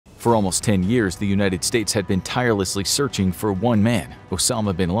For almost 10 years, the United States had been tirelessly searching for one man,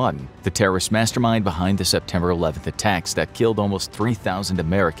 Osama bin Laden, the terrorist mastermind behind the September 11th attacks that killed almost 3,000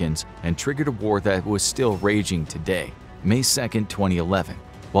 Americans and triggered a war that was still raging today. May 2, 2011.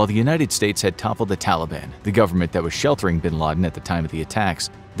 While the United States had toppled the Taliban, the government that was sheltering bin Laden at the time of the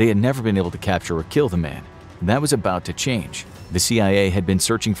attacks, they had never been able to capture or kill the man. That was about to change. The CIA had been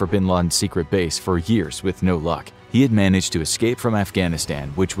searching for bin Laden's secret base for years with no luck. He had managed to escape from Afghanistan,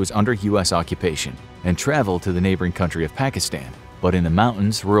 which was under U.S. occupation, and travel to the neighboring country of Pakistan. But in the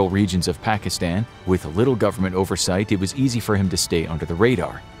mountains, rural regions of Pakistan, with little government oversight, it was easy for him to stay under the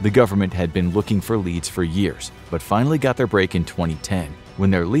radar. The government had been looking for leads for years, but finally got their break in 2010, when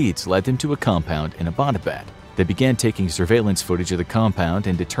their leads led them to a compound in Abbottabad. They began taking surveillance footage of the compound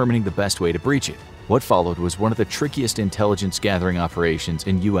and determining the best way to breach it. What followed was one of the trickiest intelligence gathering operations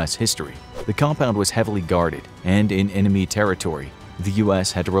in U.S. history. The compound was heavily guarded and in enemy territory. The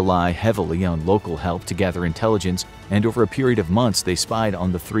U.S. had to rely heavily on local help to gather intelligence, and over a period of months they spied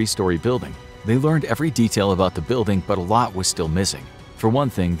on the 3-story building. They learned every detail about the building, but a lot was still missing. For one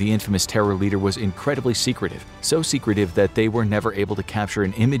thing, the infamous terror leader was incredibly secretive, so secretive that they were never able to capture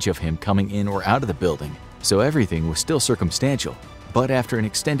an image of him coming in or out of the building, so everything was still circumstantial. But after an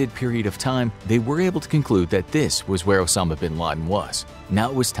extended period of time, they were able to conclude that this was where Osama bin Laden was. Now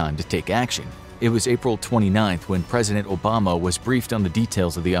it was time to take action. It was April 29th when President Obama was briefed on the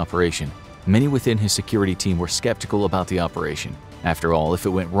details of the operation. Many within his security team were skeptical about the operation. After all, if it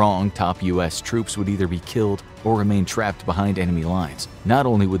went wrong, top U.S. troops would either be killed or remain trapped behind enemy lines. Not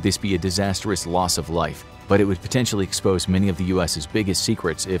only would this be a disastrous loss of life, but it would potentially expose many of the U.S.'s biggest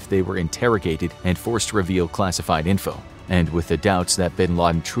secrets if they were interrogated and forced to reveal classified info. And with the doubts that bin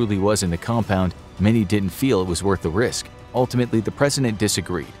Laden truly was in the compound, many didn't feel it was worth the risk. Ultimately, the president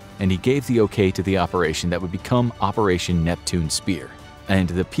disagreed, and he gave the okay to the operation that would become Operation Neptune Spear. And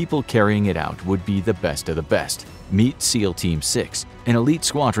the people carrying it out would be the best of the best. Meet SEAL Team 6, an elite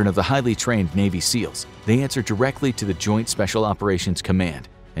squadron of the highly trained Navy SEALs. They answer directly to the Joint Special Operations Command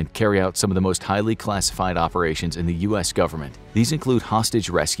and carry out some of the most highly classified operations in the U.S. government. These include hostage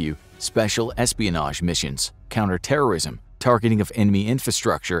rescue, special espionage missions, counterterrorism, targeting of enemy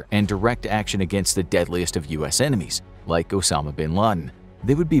infrastructure, and direct action against the deadliest of U.S. enemies, like Osama bin Laden.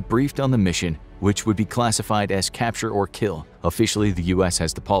 They would be briefed on the mission, which would be classified as capture or kill. Officially, the U.S.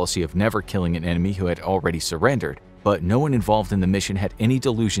 has the policy of never killing an enemy who had already surrendered, but no one involved in the mission had any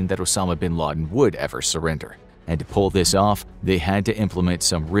delusion that Osama bin Laden would ever surrender. And to pull this off, they had to implement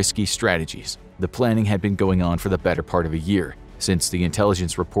some risky strategies. The planning had been going on for the better part of a year, since the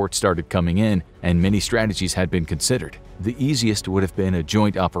intelligence reports started coming in, and many strategies had been considered. The easiest would have been a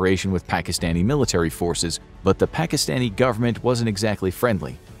joint operation with Pakistani military forces, but the Pakistani government wasn't exactly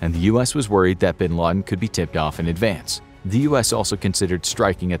friendly, and the U.S. was worried that bin Laden could be tipped off in advance. The U.S. also considered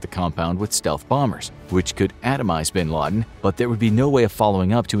striking at the compound with stealth bombers, which could atomize bin Laden, but there would be no way of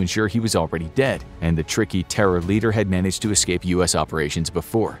following up to ensure he was already dead, and the tricky terror leader had managed to escape U.S. operations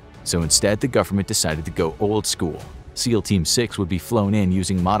before. So instead, the government decided to go old school. SEAL Team 6 would be flown in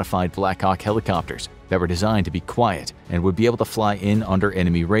using modified Black Hawk helicopters that were designed to be quiet and would be able to fly in under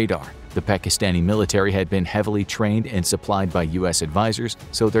enemy radar. The Pakistani military had been heavily trained and supplied by U.S. advisors,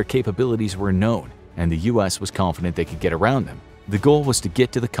 so their capabilities were known, and the U.S. was confident they could get around them. The goal was to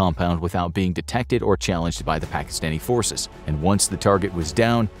get to the compound without being detected or challenged by the Pakistani forces, and once the target was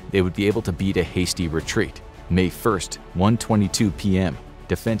down, they would be able to beat a hasty retreat. May 1st, 1:22 p.m.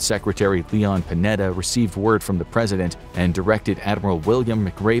 Defense Secretary Leon Panetta received word from the president and directed Admiral William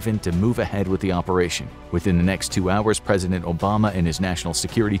McRaven to move ahead with the operation. Within the next 2 hours, President Obama and his national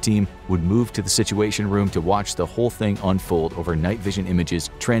security team would move to the Situation Room to watch the whole thing unfold over night vision images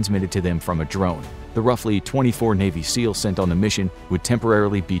transmitted to them from a drone. The roughly 24 Navy SEALs sent on the mission would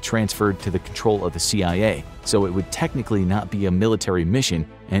temporarily be transferred to the control of the CIA, so it would technically not be a military mission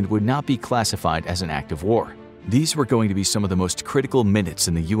and would not be classified as an act of war. These were going to be some of the most critical minutes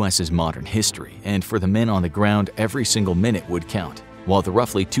in the U.S.'s modern history, and for the men on the ground, every single minute would count. While the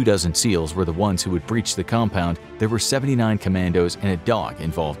roughly 24 SEALs were the ones who would breach the compound, there were 79 commandos and a dog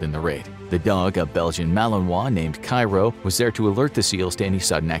involved in the raid. The dog, a Belgian Malinois named Cairo, was there to alert the SEALs to any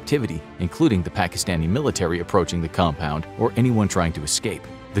sudden activity, including the Pakistani military approaching the compound or anyone trying to escape.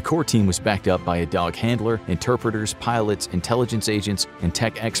 The core team was backed up by a dog handler, interpreters, pilots, intelligence agents, and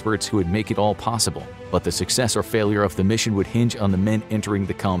tech experts who would make it all possible. But the success or failure of the mission would hinge on the men entering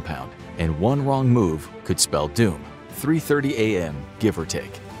the compound, and one wrong move could spell doom. 3:30 a.m., give or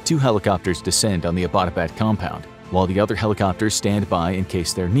take. 2 helicopters descend on the Abbottabad compound, while the other helicopters stand by in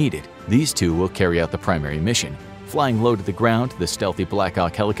case they're needed. These 2 will carry out the primary mission. Flying low to the ground, the stealthy Black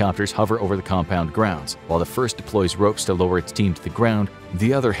Hawk helicopters hover over the compound grounds. While the first deploys ropes to lower its team to the ground,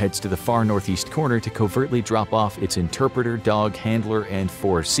 the other heads to the far northeast corner to covertly drop off its interpreter, dog, handler, and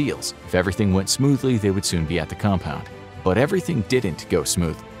 4 SEALs. If everything went smoothly, they would soon be at the compound. But everything didn't go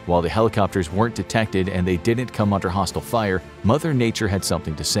smooth. While the helicopters weren't detected and they didn't come under hostile fire, Mother Nature had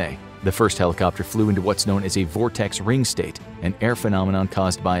something to say. The first helicopter flew into what's known as a vortex ring state, an air phenomenon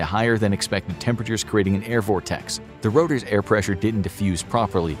caused by higher than expected temperatures creating an air vortex. The rotor's air pressure didn't diffuse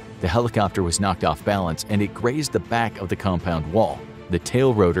properly, the helicopter was knocked off balance, and it grazed the back of the compound wall. The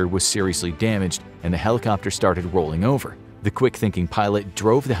tail rotor was seriously damaged, and the helicopter started rolling over. The quick-thinking pilot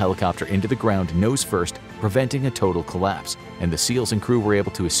drove the helicopter into the ground nose first, preventing a total collapse, and the SEALs and crew were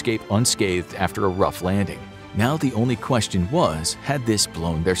able to escape unscathed after a rough landing. Now the only question was, had this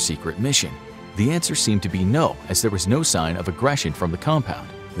blown their secret mission? The answer seemed to be no, as there was no sign of aggression from the compound.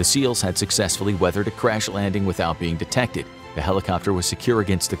 The SEALs had successfully weathered a crash landing without being detected. The helicopter was secure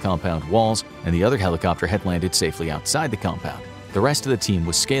against the compound walls, and the other helicopter had landed safely outside the compound. The rest of the team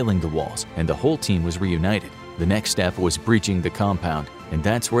was scaling the walls, and the whole team was reunited. The next step was breaching the compound, and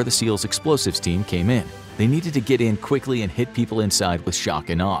that's where the SEALs explosives team came in. They needed to get in quickly and hit people inside with shock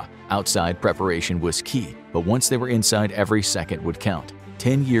and awe. Outside preparation was key, but once they were inside, every second would count.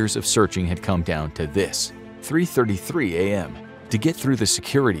 10 years of searching had come down to this. 3:33 a.m. To get through the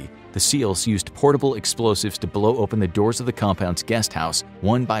security, the SEALs used portable explosives to blow open the doors of the compound's guest house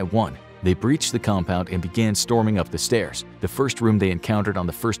one by one. They breached the compound and began storming up the stairs. The first room they encountered on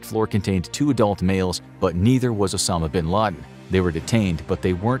the first floor contained 2 adult males, but neither was Osama bin Laden. They were detained, but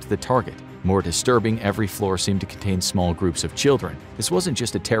they weren't the target. More disturbing, every floor seemed to contain small groups of children. This wasn't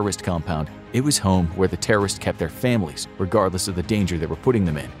just a terrorist compound, it was home where the terrorists kept their families, regardless of the danger they were putting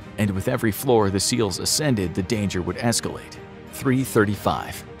them in. And with every floor the SEALs ascended, the danger would escalate.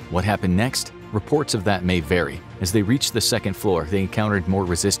 3:35. What happened next? Reports of that may vary. As they reached the second floor, they encountered more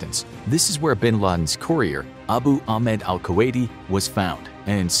resistance. This is where bin Laden's courier, Abu Ahmed al-Kuwaiti, was found,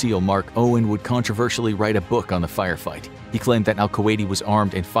 and SEAL Mark Owen would controversially write a book on the firefight. He claimed that al-Kuwaiti was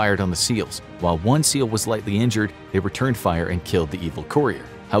armed and fired on the SEALs. While one SEAL was lightly injured, they returned fire and killed the evil courier.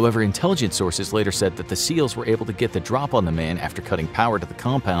 However, intelligence sources later said that the SEALs were able to get the drop on the man after cutting power to the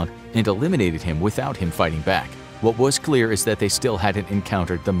compound and eliminated him without him fighting back. What was clear is that they still hadn't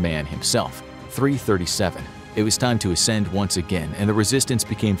encountered the man himself. 3:37. It was time to ascend once again, and the resistance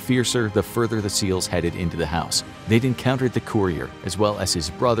became fiercer the further the SEALs headed into the house. They'd encountered the courier, as well as his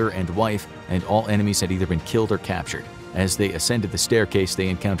brother and wife, and all enemies had either been killed or captured. As they ascended the staircase, they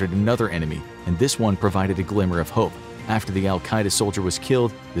encountered another enemy, and this one provided a glimmer of hope. After the Al-Qaeda soldier was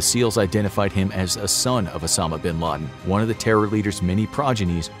killed, the SEALs identified him as a son of Osama bin Laden, one of the terror leader's many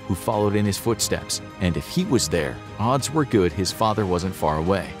progenies who followed in his footsteps. And if he was there, odds were good his father wasn't far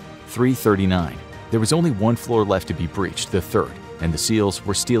away. 3:39. There was only one floor left to be breached, the third, and the SEALs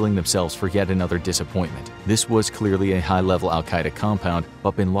were steeling themselves for yet another disappointment. This was clearly a high-level Al-Qaeda compound,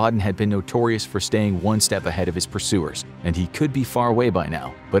 but bin Laden had been notorious for staying one step ahead of his pursuers, and he could be far away by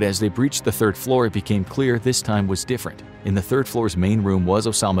now. But as they breached the third floor, it became clear this time was different. In the third floor's main room was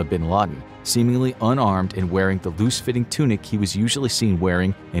Osama bin Laden, seemingly unarmed and wearing the loose-fitting tunic he was usually seen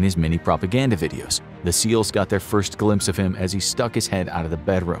wearing in his many propaganda videos. The SEALs got their first glimpse of him as he stuck his head out of the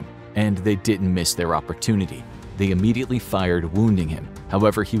bedroom, and they didn't miss their opportunity. They immediately fired, wounding him.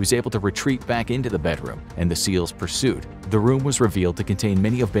 However, he was able to retreat back into the bedroom, and the SEALs pursued. The room was revealed to contain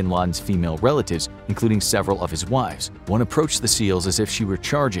many of bin Laden's female relatives, including several of his wives. One approached the SEALs as if she were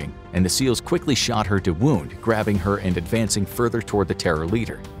charging, and the SEALs quickly shot her to wound, grabbing her and advancing further toward the terror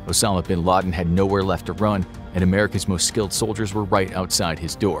leader. Osama bin Laden had nowhere left to run, and America's most skilled soldiers were right outside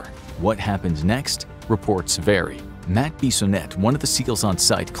his door. What happens next? Reports vary. Matt Bissonnette, one of the SEALs on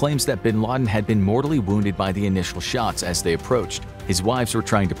site, claims that bin Laden had been mortally wounded by the initial shots as they approached. His wives were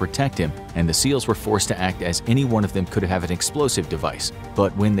trying to protect him, and the SEALs were forced to act as any one of them could have an explosive device.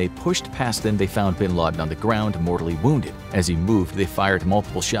 But when they pushed past them, they found bin Laden on the ground, mortally wounded. As he moved, they fired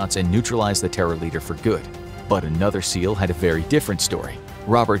multiple shots and neutralized the terror leader for good. But another SEAL had a very different story.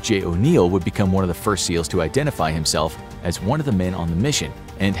 Robert J. O'Neill would become one of the first SEALs to identify himself as one of the men on the mission,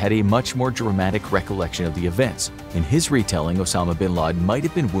 and had a much more dramatic recollection of the events. In his retelling, Osama bin Laden might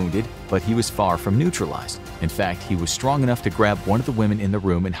have been wounded, but he was far from neutralized. In fact, he was strong enough to grab one of the women in the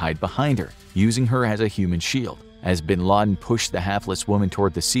room and hide behind her, using her as a human shield. As bin Laden pushed the hapless woman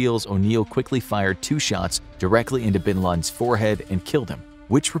toward the SEALs, O'Neill quickly fired 2 shots directly into bin Laden's forehead and killed him.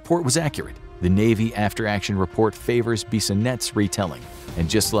 Which report was accurate? The Navy after-action report favors Bissonnette's retelling. And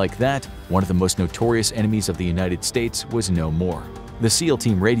just like that, one of the most notorious enemies of the United States was no more. The SEAL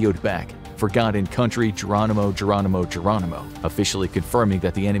team radioed back, "Forgotten country, Geronimo, Geronimo, Geronimo," officially confirming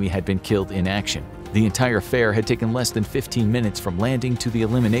that the enemy had been killed in action. The entire affair had taken less than 15 minutes from landing to the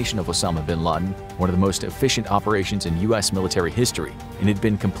elimination of Osama bin Laden, one of the most efficient operations in U.S. military history, and had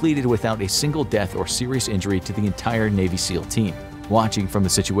been completed without a single death or serious injury to the entire Navy SEAL team. Watching from the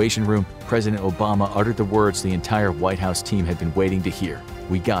Situation Room, President Obama uttered the words the entire White House team had been waiting to hear: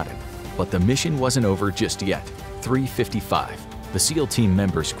 "We got him." But the mission wasn't over just yet. 3:55. The SEAL team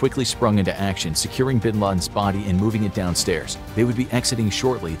members quickly sprung into action, securing bin Laden's body and moving it downstairs. They would be exiting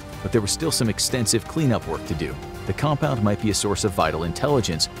shortly, but there was still some extensive cleanup work to do. The compound might be a source of vital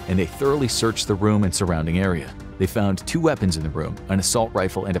intelligence, and they thoroughly searched the room and surrounding area. They found 2 weapons in the room, an assault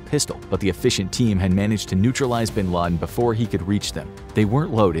rifle and a pistol, but the efficient team had managed to neutralize bin Laden before he could reach them. They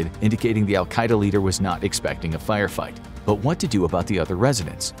weren't loaded, indicating the al-Qaeda leader was not expecting a firefight. But what to do about the other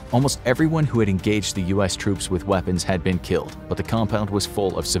residents? Almost everyone who had engaged the U.S. troops with weapons had been killed, but the compound was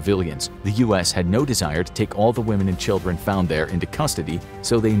full of civilians. The U.S. had no desire to take all the women and children found there into custody,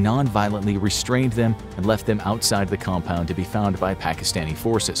 so they non-violently restrained them and left them outside the compound to be found by Pakistani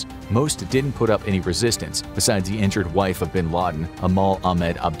forces. Most didn't put up any resistance, besides the injured wife of bin Laden, Amal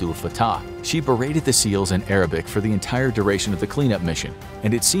Ahmed Abdul Fattah. She berated the SEALs in Arabic for the entire duration of the cleanup mission,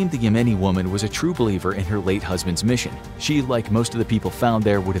 and it seemed the Yemeni woman was a true believer in her late husband's mission. She, like most of the people found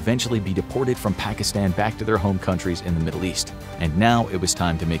there, would eventually be deported from Pakistan back to their home countries in the Middle East. And now it was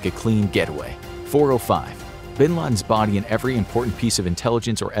time to make a clean getaway. 4:05. Bin Laden's body and every important piece of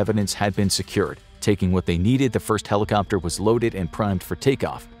intelligence or evidence had been secured. Taking what they needed, the first helicopter was loaded and primed for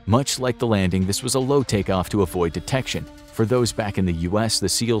takeoff. Much like the landing, this was a low takeoff to avoid detection. For those back in the US, the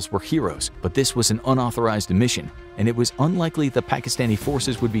SEALs were heroes, but this was an unauthorized mission, and it was unlikely the Pakistani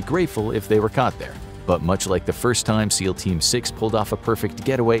forces would be grateful if they were caught there. But much like the first time, SEAL Team 6 pulled off a perfect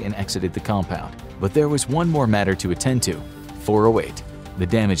getaway and exited the compound. But there was one more matter to attend to. 4:08. The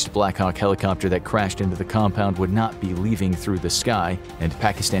damaged Black Hawk helicopter that crashed into the compound would not be leaving through the sky, and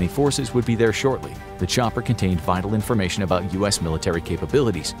Pakistani forces would be there shortly. The chopper contained vital information about U.S. military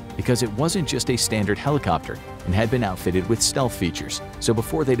capabilities, because it wasn't just a standard helicopter and had been outfitted with stealth features. So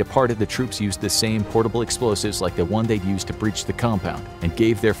before they departed, the troops used the same portable explosives like the one they'd used to breach the compound, and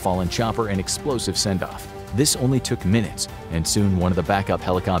gave their fallen chopper an explosive send-off. This only took minutes, and soon one of the backup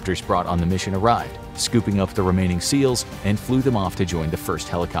helicopters brought on the mission arrived, scooping up the remaining SEALs and flew them off to join the first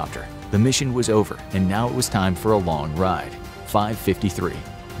helicopter. The mission was over, and now it was time for a long ride. 5:53.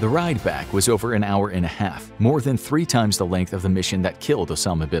 The ride back was over an hour and a half, more than 3 times the length of the mission that killed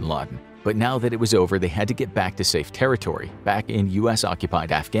Osama bin Laden. But now that it was over, they had to get back to safe territory, back in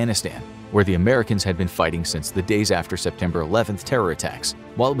US-occupied Afghanistan, where the Americans had been fighting since the days after September 11th terror attacks.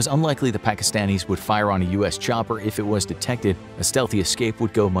 While it was unlikely the Pakistanis would fire on a US chopper if it was detected, a stealthy escape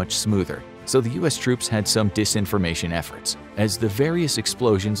would go much smoother. So the US troops had some disinformation efforts. As the various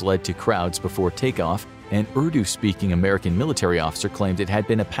explosions led to crowds before takeoff, an Urdu-speaking American military officer claimed it had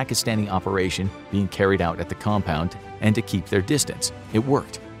been a Pakistani operation being carried out at the compound and to keep their distance. It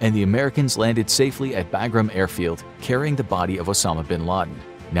worked, and the Americans landed safely at Bagram Airfield, carrying the body of Osama bin Laden.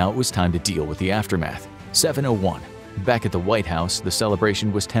 Now it was time to deal with the aftermath. 7:01. Back at the White House, the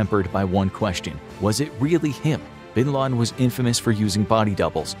celebration was tempered by one question: was it really him? Bin Laden was infamous for using body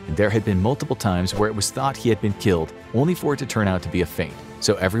doubles, and there had been multiple times where it was thought he had been killed, only for it to turn out to be a feint.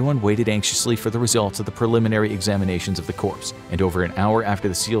 So everyone waited anxiously for the results of the preliminary examinations of the corpse, and over an hour after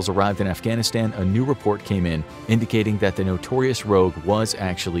the SEALs arrived in Afghanistan, a new report came in indicating that the notorious rogue was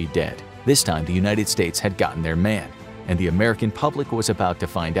actually dead. This time, the United States had gotten their man, and the American public was about to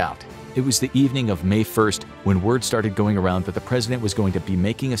find out. It was the evening of May 1st when word started going around that the president was going to be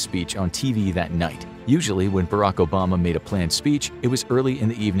making a speech on TV that night. Usually, when Barack Obama made a planned speech, it was early in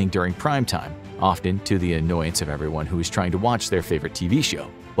the evening during prime time, often to the annoyance of everyone who was trying to watch their favorite TV show.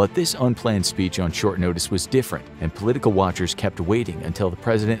 But this unplanned speech on short notice was different, and political watchers kept waiting until the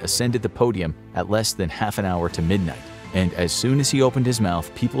president ascended the podium at less than half an hour to midnight. And as soon as he opened his mouth,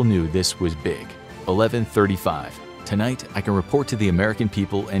 people knew this was big. 11:35. Tonight, I can report to the American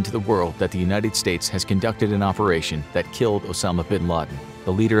people and to the world that the United States has conducted an operation that killed Osama bin Laden,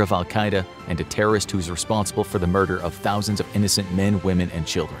 the leader of al-Qaeda and a terrorist who is responsible for the murder of thousands of innocent men, women, and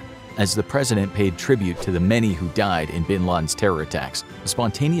children. As the president paid tribute to the many who died in bin Laden's terror attacks, a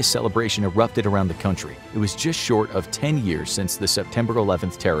spontaneous celebration erupted around the country. It was just short of 10 years since the September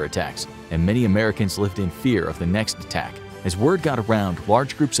 11th terror attacks, and many Americans lived in fear of the next attack. As word got around,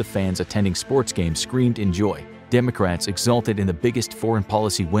 large groups of fans attending sports games screamed in joy. Democrats exulted in the biggest foreign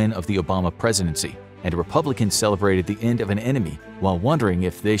policy win of the Obama presidency, and Republicans celebrated the end of an enemy while wondering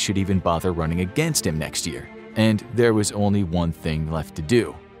if they should even bother running against him next year. And there was only one thing left to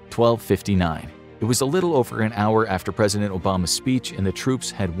do. 12:59. It was a little over an hour after President Obama's speech, and the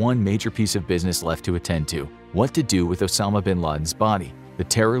troops had one major piece of business left to attend to: what to do with Osama bin Laden's body. The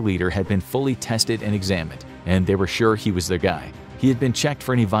terror leader had been fully tested and examined, and they were sure he was their guy. He had been checked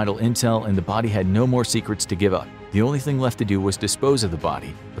for any vital intel, and the body had no more secrets to give up. The only thing left to do was dispose of the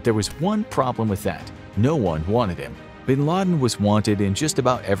body, but there was one problem with that. No one wanted him. Bin Laden was wanted in just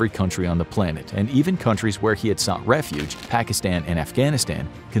about every country on the planet, and even countries where he had sought refuge, Pakistan and Afghanistan,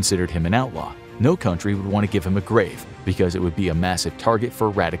 considered him an outlaw. No country would want to give him a grave, because it would be a massive target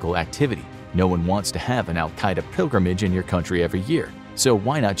for radical activity. No one wants to have an Al-Qaeda pilgrimage in your country every year, so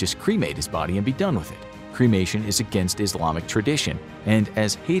why not just cremate his body and be done with it? Cremation is against Islamic tradition, and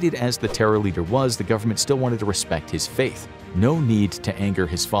as hated as the terror leader was, the government still wanted to respect his faith. No need to anger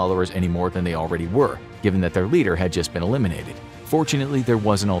his followers any more than they already were, given that their leader had just been eliminated. Fortunately, there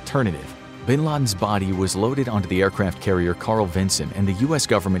was an alternative. Bin Laden's body was loaded onto the aircraft carrier Carl Vinson, and the U.S.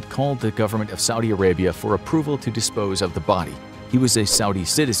 government called the government of Saudi Arabia for approval to dispose of the body. He was a Saudi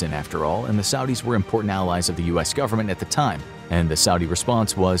citizen after all, and the Saudis were important allies of the U.S. government at the time. And the Saudi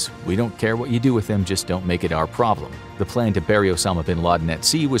response was, "We don't care what you do with him, just don't make it our problem." The plan to bury Osama bin Laden at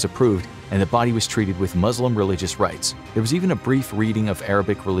sea was approved, and the body was treated with Muslim religious rites. There was even a brief reading of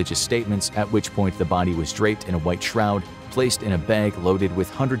Arabic religious statements, at which point the body was draped in a white shroud, placed in a bag loaded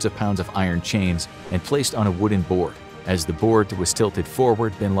with hundreds of pounds of iron chains, and placed on a wooden board. As the board was tilted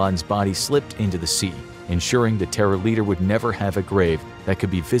forward, bin Laden's body slipped into the sea, ensuring the terror leader would never have a grave that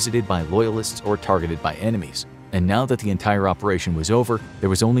could be visited by loyalists or targeted by enemies. And now that the entire operation was over, there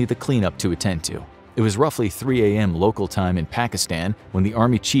was only the cleanup to attend to. It was roughly 3 a.m. local time in Pakistan when the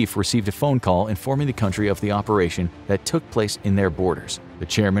army chief received a phone call informing the country of the operation that took place in their borders. The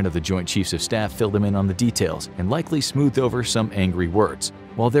chairman of the Joint Chiefs of Staff filled him in on the details and likely smoothed over some angry words.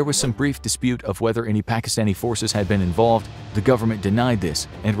 While there was some brief dispute of whether any Pakistani forces had been involved, the government denied this,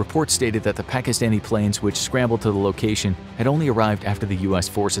 and reports stated that the Pakistani planes which scrambled to the location had only arrived after the U.S.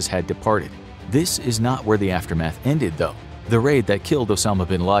 forces had departed. This is not where the aftermath ended, though. The raid that killed Osama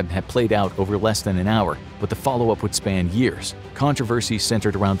bin Laden had played out over less than an hour, but the follow-up would span years. Controversy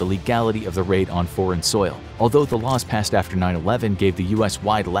centered around the legality of the raid on foreign soil. Although the laws passed after 9/11 gave the U.S.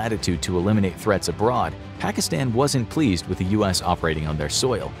 wide latitude to eliminate threats abroad, Pakistan wasn't pleased with the U.S. operating on their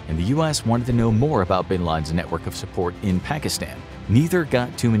soil, and the U.S. wanted to know more about bin Laden's network of support in Pakistan. Neither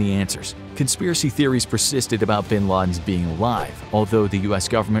got too many answers. Conspiracy theories persisted about bin Laden's being alive, although the U.S.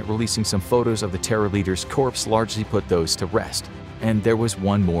 government releasing some photos of the terror leader's corpse largely put those to rest. And there was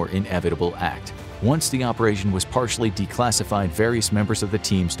one more inevitable act. Once the operation was partially declassified, various members of the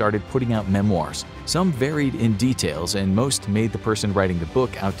team started putting out memoirs. Some varied in details, and most made the person writing the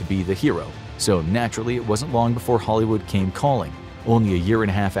book out to be the hero. So naturally, it wasn't long before Hollywood came calling. Only a year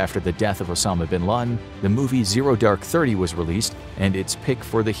and a half after the death of Osama bin Laden, the movie Zero Dark 30 was released, and its pick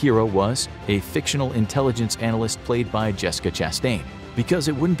for the hero was a fictional intelligence analyst played by Jessica Chastain, because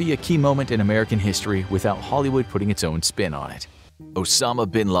it wouldn't be a key moment in American history without Hollywood putting its own spin on it. Osama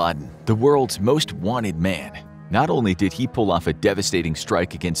bin Laden, the world's most wanted man. Not only did he pull off a devastating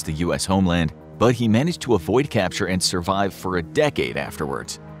strike against the U.S. homeland, but he managed to avoid capture and survive for a decade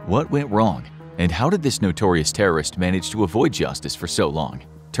afterwards. What went wrong? And how did this notorious terrorist manage to avoid justice for so long?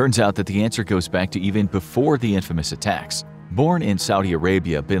 Turns out that the answer goes back to even before the infamous attacks. Born in Saudi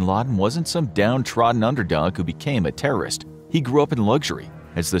Arabia, bin Laden wasn't some downtrodden underdog who became a terrorist. He grew up in luxury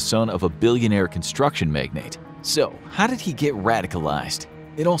as the son of a billionaire construction magnate. So, how did he get radicalized?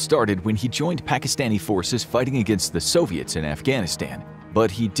 It all started when he joined Pakistani forces fighting against the Soviets in Afghanistan.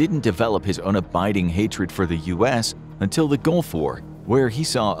 But he didn't develop his unabiding hatred for the US until the Gulf War, where he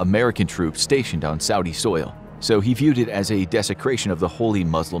saw American troops stationed on Saudi soil. So he viewed it as a desecration of the holy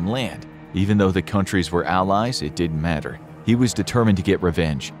Muslim land. Even though the countries were allies, it didn't matter. He was determined to get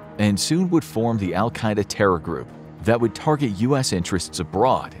revenge, and soon would form the Al-Qaeda terror group that would target US interests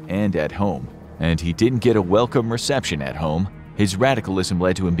abroad and at home. And he didn't get a welcome reception at home. His radicalism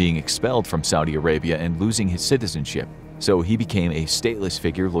led to him being expelled from Saudi Arabia and losing his citizenship. So he became a stateless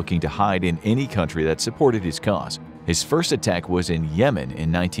figure looking to hide in any country that supported his cause. His first attack was in Yemen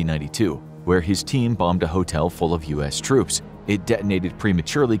in 1992, where his team bombed a hotel full of US troops. It detonated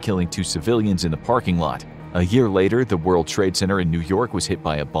prematurely, killing 2 civilians in the parking lot. A year later, the World Trade Center in New York was hit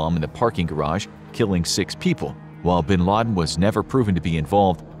by a bomb in the parking garage, killing 6 people. While bin Laden was never proven to be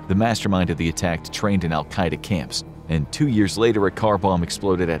involved, the mastermind of the attack trained in Al-Qaeda camps. And 2 years later, a car bomb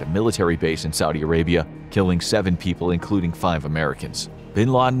exploded at a military base in Saudi Arabia, killing 7 people, including 5 Americans.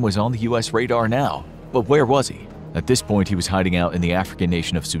 Bin Laden was on the US radar now, but where was he? At this point, he was hiding out in the African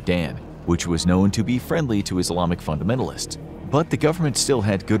nation of Sudan, which was known to be friendly to Islamic fundamentalists. But the government still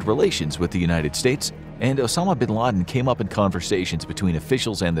had good relations with the United States, and Osama bin Laden came up in conversations between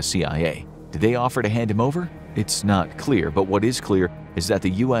officials and the CIA. Did they offer to hand him over? It's not clear, but what is clear is that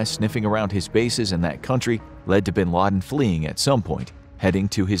the US sniffing around his bases in that country led to bin Laden fleeing at some point. heading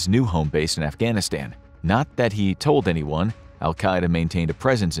to his new home base in Afghanistan. Not that he told anyone, al-Qaeda maintained a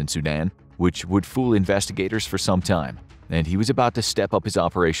presence in Sudan, which would fool investigators for some time, and he was about to step up his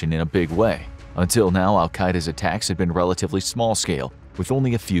operation in a big way. Until now, al-Qaeda's attacks had been relatively small-scale, with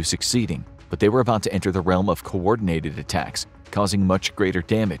only a few succeeding, but they were about to enter the realm of coordinated attacks, causing much greater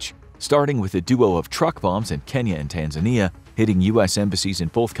damage. Starting with a duo of truck bombs in Kenya and Tanzania, hitting U.S. embassies in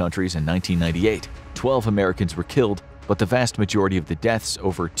both countries in 1998. 12 Americans were killed, but the vast majority of the deaths,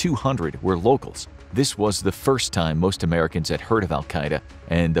 over 200, were locals. This was the first time most Americans had heard of al-Qaeda,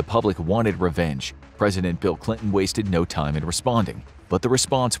 and the public wanted revenge. President Bill Clinton wasted no time in responding, but the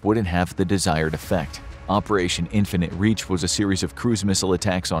response wouldn't have the desired effect. Operation Infinite Reach was a series of cruise missile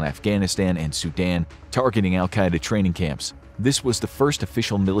attacks on Afghanistan and Sudan, targeting al-Qaeda training camps. This was the first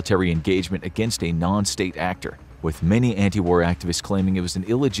official military engagement against a non-state actor, with many anti-war activists claiming it was an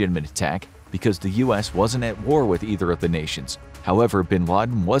illegitimate attack because the U.S. wasn't at war with either of the nations. However, bin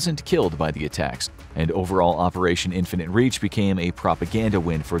Laden wasn't killed by the attacks, and overall Operation Infinite Reach became a propaganda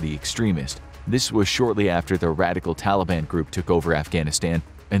win for the extremist. This was shortly after the radical Taliban group took over Afghanistan,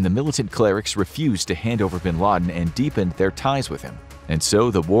 and the militant clerics refused to hand over bin Laden and deepened their ties with him. And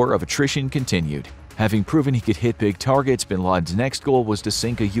so the war of attrition continued. Having proven he could hit big targets, bin Laden's next goal was to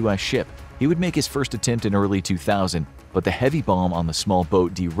sink a U.S. ship. He would make his first attempt in early 2000, but the heavy bomb on the small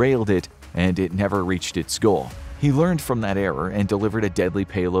boat derailed it, and it never reached its goal. He learned from that error and delivered a deadly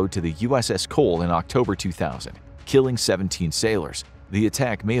payload to the USS Cole in October 2000, killing 17 sailors. The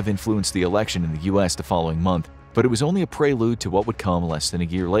attack may have influenced the election in the U.S. the following month, but it was only a prelude to what would come less than a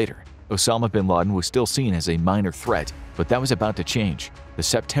year later. Osama bin Laden was still seen as a minor threat, but that was about to change. The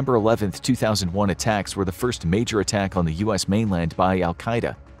September 11, 2001 attacks were the first major attack on the U.S. mainland by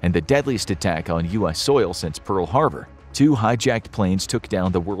al-Qaeda, and the deadliest attack on U.S. soil since Pearl Harbor. 2 hijacked planes took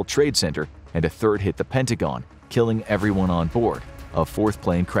down the World Trade Center, and a third hit the Pentagon, killing everyone on board. A 4th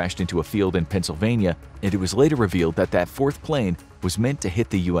plane crashed into a field in Pennsylvania, and it was later revealed that that 4th plane was meant to hit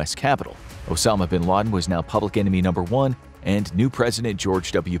the U.S. Capitol. Osama bin Laden was now public enemy number 1, and new President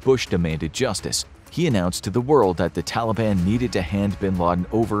George W. Bush demanded justice. He announced to the world that the Taliban needed to hand bin Laden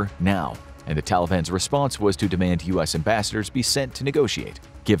over now, and the Taliban's response was to demand U.S. ambassadors be sent to negotiate.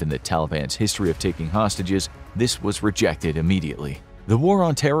 Given the Taliban's history of taking hostages, this was rejected immediately. The war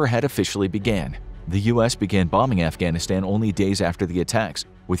on terror had officially begun. The U.S. began bombing Afghanistan only days after the attacks,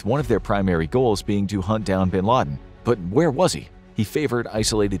 with one of their primary goals being to hunt down bin Laden. But where was he? He favored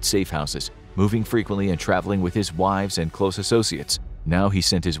isolated safe houses, moving frequently and traveling with his wives and close associates. Now he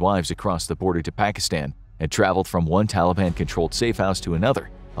sent his wives across the border to Pakistan and traveled from one Taliban-controlled safe house to another.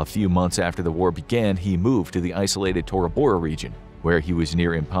 A few months after the war began, he moved to the isolated Tora Bora region, where he was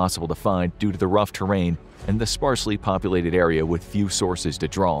near impossible to find due to the rough terrain and the sparsely populated area with few sources to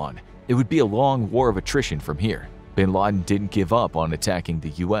draw on. It would be a long war of attrition from here. Bin Laden didn't give up on attacking the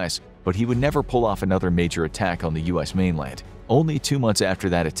U.S., but he would never pull off another major attack on the U.S. mainland. Only 2 months after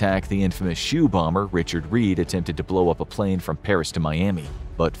that attack, the infamous shoe bomber Richard Reed attempted to blow up a plane from Paris to Miami,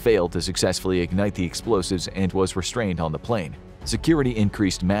 but failed to successfully ignite the explosives and was restrained on the plane. Security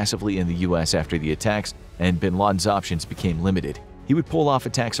increased massively in the U.S. after the attacks, and bin Laden's options became limited. He would pull off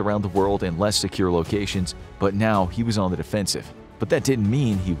attacks around the world in less secure locations, but now he was on the defensive. But that didn't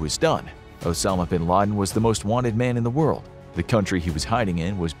mean he was done. Osama bin Laden was the most wanted man in the world. The country he was hiding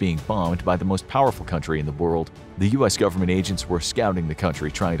in was being bombed by the most powerful country in the world. The U.S. government agents were scouting the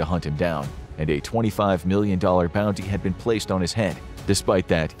country trying to hunt him down, and a $25 million bounty had been placed on his head. Despite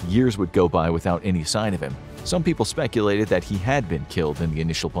that, years would go by without any sign of him. Some people speculated that he had been killed in the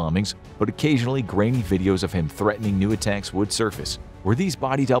initial bombings, but occasionally grainy videos of him threatening new attacks would surface. Were these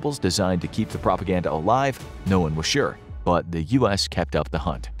body doubles designed to keep the propaganda alive? No one was sure, but the U.S. kept up the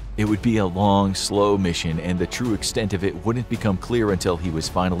hunt. It would be a long, slow mission, and the true extent of it wouldn't become clear until he was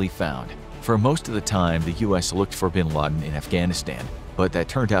finally found. For most of the time, the U.S. looked for bin Laden in Afghanistan, but that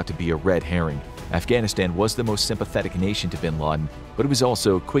turned out to be a red herring. Afghanistan was the most sympathetic nation to bin Laden, but it was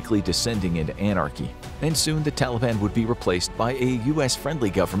also quickly descending into anarchy. And soon the Taliban would be replaced by a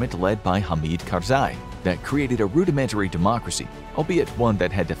U.S.-friendly government led by Hamid Karzai that created a rudimentary democracy, albeit one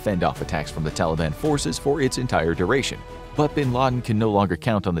that had to fend off attacks from the Taliban forces for its entire duration. But bin Laden can no longer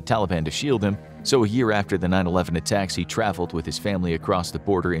count on the Taliban to shield him, so a year after the 9/11 attacks, he traveled with his family across the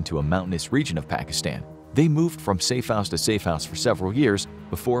border into a mountainous region of Pakistan. They moved from safe house to safe house for several years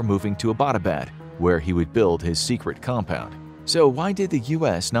before moving to Abbottabad, where he would build his secret compound. So why did the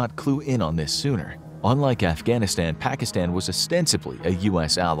U.S. not clue in on this sooner? Unlike Afghanistan, Pakistan was ostensibly a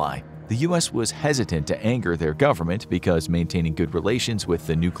U.S. ally. The U.S. was hesitant to anger their government because maintaining good relations with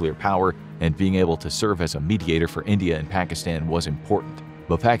the nuclear power and being able to serve as a mediator for India and Pakistan was important.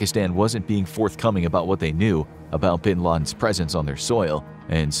 But Pakistan wasn't being forthcoming about what they knew about bin Laden's presence on their soil,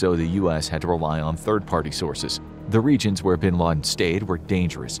 and so the US had to rely on third-party sources. The regions where bin Laden stayed were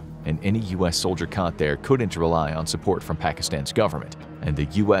dangerous, and any US soldier caught there couldn't rely on support from Pakistan's government, and the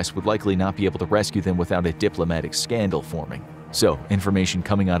US would likely not be able to rescue them without a diplomatic scandal forming. So, information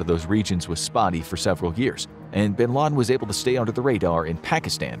coming out of those regions was spotty for several years, and bin Laden was able to stay under the radar in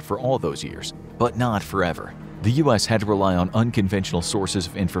Pakistan for all those years, but not forever. The US had to rely on unconventional sources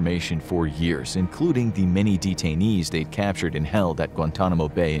of information for years, including the many detainees they'd captured and held at Guantanamo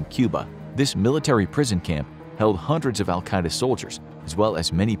Bay in Cuba. This military prison camp held hundreds of al-Qaeda soldiers, as well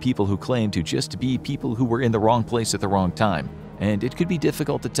as many people who claimed to just be people who were in the wrong place at the wrong time, and it could be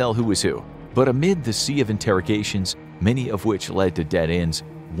difficult to tell who was who. But amid the sea of interrogations, many of which led to dead ends,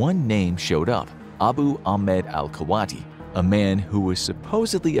 one name showed up: Abu Ahmed al-Kawati, a man who was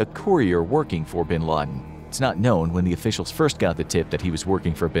supposedly a courier working for bin Laden. It's not known when the officials first got the tip that he was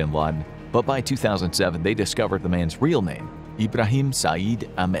working for bin Laden, but by 2007 they discovered the man's real name, Ibrahim Saeed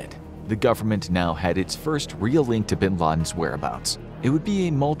Ahmed. The government now had its first real link to bin Laden's whereabouts. It would be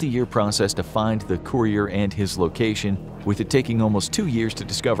a multi-year process to find the courier and his location, with it taking almost 2 years to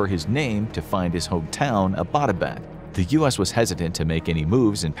discover his name to find his hometown, Abbottabad. The US was hesitant to make any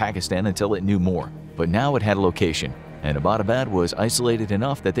moves in Pakistan until it knew more, but now it had a location, and Abbottabad was isolated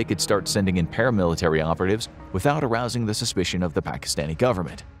enough that they could start sending in paramilitary operatives without arousing the suspicion of the Pakistani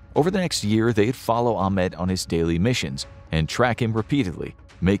government. Over the next year, they'd follow Ahmed on his daily missions and track him repeatedly,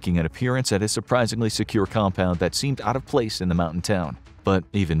 making an appearance at a surprisingly secure compound that seemed out of place in the mountain town. But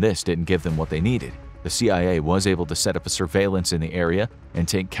even this didn't give them what they needed. The CIA was able to set up a surveillance in the area and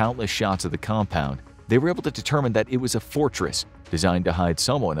take countless shots of the compound. They were able to determine that it was a fortress designed to hide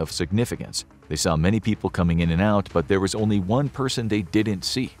someone of significance. They saw many people coming in and out, but there was only one person they didn't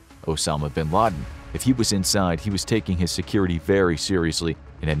see: Osama bin Laden. If he was inside, he was taking his security very seriously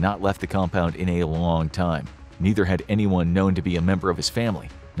and had not left the compound in a long time. Neither had anyone known to be a member of his family.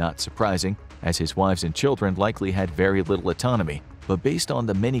 Not surprising, as his wives and children likely had very little autonomy. But based on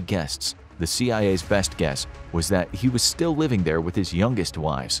the many guests, the CIA's best guess was that he was still living there with his youngest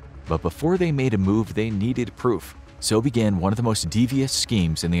wives. But before they made a move, they needed proof. So began one of the most devious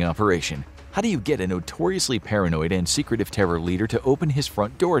schemes in the operation. How do you get a notoriously paranoid and secretive terror leader to open his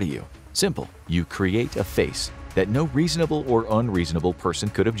front door to you? Simple. You create a face that no reasonable or unreasonable person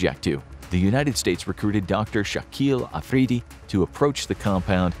could object to. The United States recruited Dr. Shakil Afridi to approach the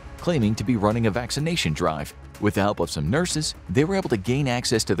compound, claiming to be running a vaccination drive. With the help of some nurses, they were able to gain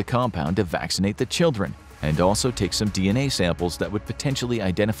access to the compound to vaccinate the children, and also take some DNA samples that would potentially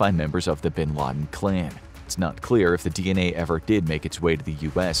identify members of the bin Laden clan. It's not clear if the DNA ever did make its way to the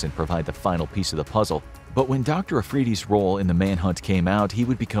US and provide the final piece of the puzzle, but when Dr. Afridi's role in the manhunt came out, he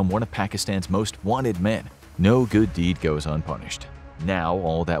would become one of Pakistan's most wanted men. No good deed goes unpunished. Now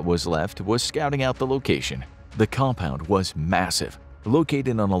all that was left was scouting out the location. The compound was massive,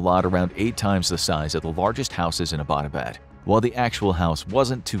 located on a lot around 8 times the size of the largest houses in Abbottabad. While the actual house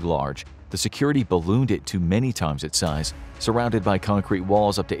wasn't too large, the security ballooned it to many times its size, surrounded by concrete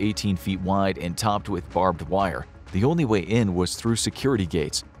walls up to 18 feet wide and topped with barbed wire. The only way in was through security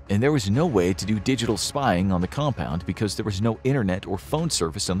gates, and there was no way to do digital spying on the compound because there was no internet or phone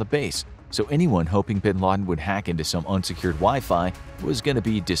service on the base. So anyone hoping bin Laden would hack into some unsecured Wi-Fi was going to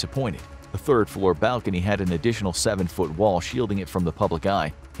be disappointed. The third-floor balcony had an additional 7-foot wall shielding it from the public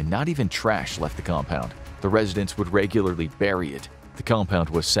eye, and not even trash left the compound. The residents would regularly bury it. The compound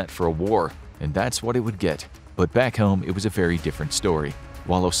was set for a war, and that's what it would get. But back home, it was a very different story.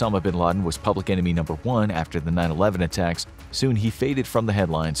 While Osama bin Laden was public enemy number 1 after the 9/11 attacks, soon he faded from the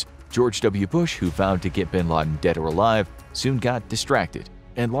headlines. George W. Bush, who vowed to get bin Laden dead or alive, soon got distracted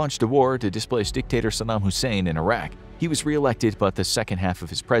and launched a war to displace dictator Saddam Hussein in Iraq. He was re-elected, but the second half of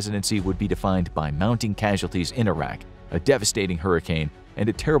his presidency would be defined by mounting casualties in Iraq, a devastating hurricane, and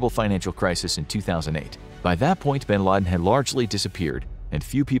a terrible financial crisis in 2008. By that point, bin Laden had largely disappeared, and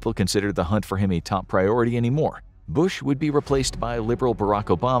few people considered the hunt for him a top priority anymore. Bush would be replaced by liberal Barack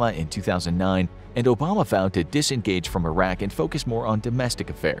Obama in 2009, and Obama vowed to disengage from Iraq and focus more on domestic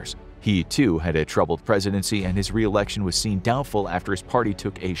affairs. He, too, had a troubled presidency, and his re-election was seen doubtful after his party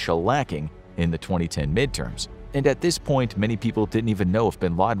took a shellacking in the 2010 midterms. And at this point, many people didn't even know if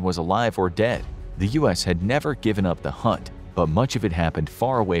bin Laden was alive or dead. The US had never given up the hunt, but much of it happened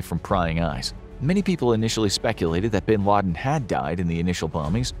far away from prying eyes. Many people initially speculated that bin Laden had died in the initial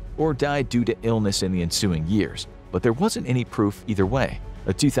bombings or died due to illness in the ensuing years, but there wasn't any proof either way.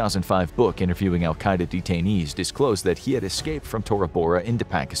 A 2005 book interviewing al-Qaeda detainees disclosed that he had escaped from Tora Bora into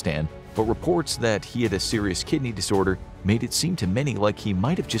Pakistan, but reports that he had a serious kidney disorder made it seem to many like he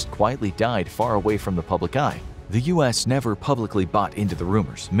might have just quietly died far away from the public eye. The US never publicly bought into the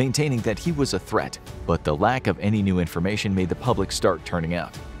rumors, maintaining that he was a threat, but the lack of any new information made the public start turning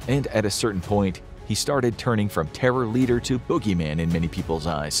out. And at a certain point, he started turning from terror leader to boogeyman in many people's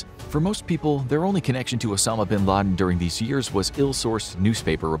eyes. For most people, their only connection to Osama bin Laden during these years was ill-sourced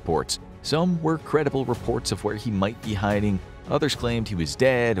newspaper reports. Some were credible reports of where he might be hiding, others claimed he was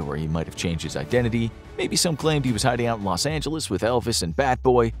dead or he might have changed his identity, maybe some claimed he was hiding out in Los Angeles with Elvis and Bat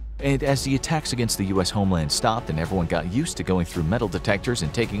Boy. And as the attacks against the US homeland stopped and everyone got used to going through metal detectors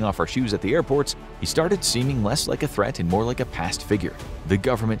and taking off our shoes at the airports, he started seeming less like a threat and more like a past figure. The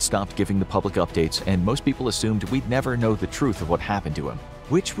government stopped giving the public updates, and most people assumed we'd never know the truth of what happened to him,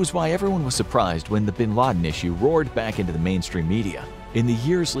 which was why everyone was surprised when the bin Laden issue roared back into the mainstream media. In the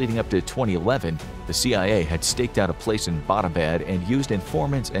years leading up to 2011, the CIA had staked out a place in Abbottabad and used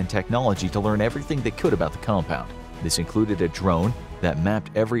informants and technology to learn everything they could about the compound. This included a drone that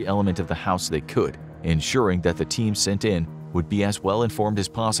mapped every element of the house they could, ensuring that the team sent in would be as well informed as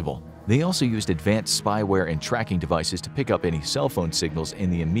possible. They also used advanced spyware and tracking devices to pick up any cell phone signals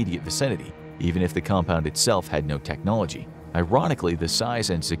in the immediate vicinity, even if the compound itself had no technology. Ironically, the size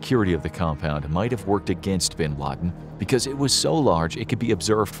and security of the compound might have worked against bin Laden because it was so large it could be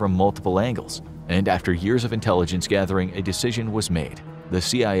observed from multiple angles. And after years of intelligence gathering, a decision was made. The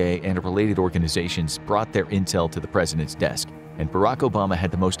CIA and related organizations brought their intel to the president's desk, and Barack Obama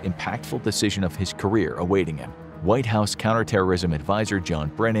had the most impactful decision of his career awaiting him. White House counterterrorism advisor John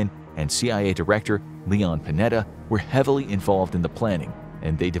Brennan and CIA Director Leon Panetta were heavily involved in the planning,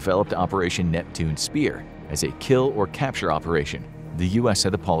 and they developed Operation Neptune Spear as a kill or capture operation. The US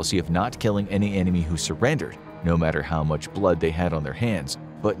had the policy of not killing any enemy who surrendered, no matter how much blood they had on their hands.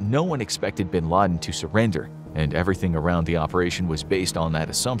 But no one expected bin Laden to surrender, and everything around the operation was based on that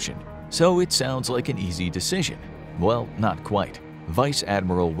assumption. So it sounds like an easy decision. Well, not quite. Vice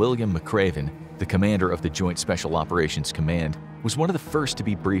Admiral William McRaven, the commander of the Joint Special Operations Command, was one of the first to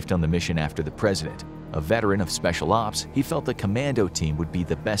be briefed on the mission after the president. A veteran of special ops, he felt the commando team would be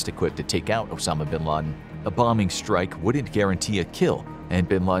the best equipped to take out Osama bin Laden. A bombing strike wouldn't guarantee a kill, and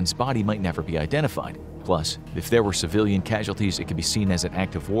bin Laden's body might never be identified. Plus, if there were civilian casualties, it could be seen as an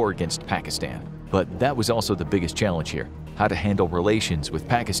act of war against Pakistan. But that was also the biggest challenge here: how to handle relations with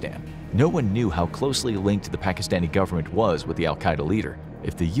Pakistan. No one knew how closely linked the Pakistani government was with the al-Qaeda leader.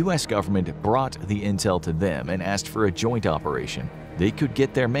 If the US government brought the intel to them and asked for a joint operation, they could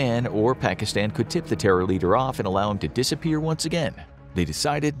get their man, or Pakistan could tip the terror leader off and allow him to disappear once again. They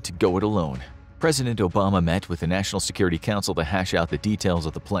decided to go it alone. President Obama met with the National Security Council to hash out the details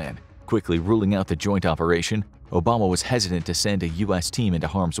of the plan. Quickly ruling out the joint operation, Obama was hesitant to send a US team into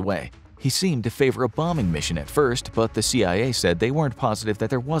harm's way. He seemed to favor a bombing mission at first, but the CIA said they weren't positive that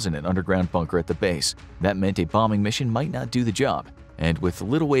there wasn't an underground bunker at the base. That meant a bombing mission might not do the job, and with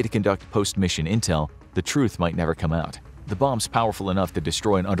little way to conduct post-mission intel, the truth might never come out. The bombs powerful enough to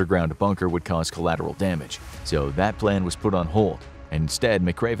destroy an underground bunker would cause collateral damage, so that plan was put on hold, and instead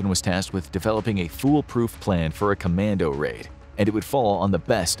McRaven was tasked with developing a foolproof plan for a commando raid, and it would fall on the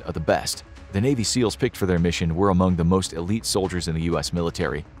best of the best. The Navy SEALs picked for their mission were among the most elite soldiers in the US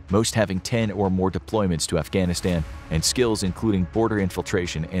military, most having 10 or more deployments to Afghanistan and skills including border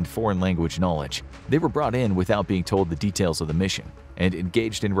infiltration and foreign language knowledge. They were brought in without being told the details of the mission and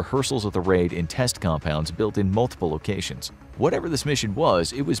engaged in rehearsals of the raid in test compounds built in multiple locations. Whatever this mission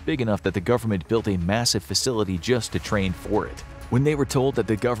was, it was big enough that the government built a massive facility just to train for it. When they were told that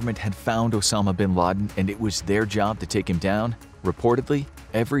the government had found Osama bin Laden and it was their job to take him down, reportedly,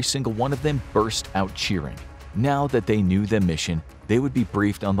 every single one of them burst out cheering. Now that they knew the mission, they would be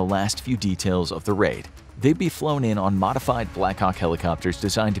briefed on the last few details of the raid. They'd be flown in on modified Black Hawk helicopters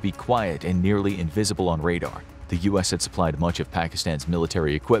designed to be quiet and nearly invisible on radar. The US had supplied much of Pakistan's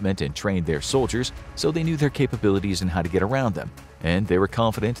military equipment and trained their soldiers, so they knew their capabilities and how to get around them, and they were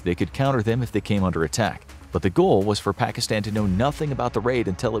confident they could counter them if they came under attack. But the goal was for Pakistan to know nothing about the raid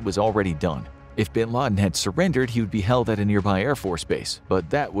until it was already done. If bin Laden had surrendered, he would be held at a nearby Air Force base, but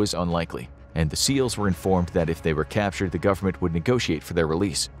that was unlikely, and the SEALs were informed that if they were captured, the government would negotiate for their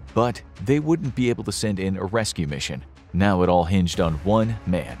release. But they wouldn't be able to send in a rescue mission. Now it all hinged on one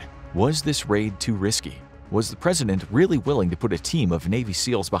man. Was this raid too risky? Was the president really willing to put a team of Navy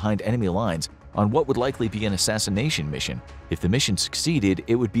SEALs behind enemy lines on what would likely be an assassination mission? If the mission succeeded,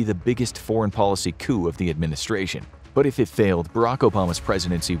 it would be the biggest foreign policy coup of the administration. But if it failed, Barack Obama's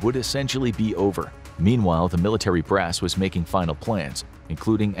presidency would essentially be over. Meanwhile, the military brass was making final plans,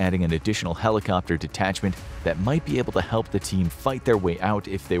 including adding an additional helicopter detachment that might be able to help the team fight their way out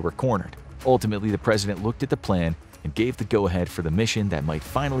if they were cornered. Ultimately, the president looked at the plan and gave the go-ahead for the mission that might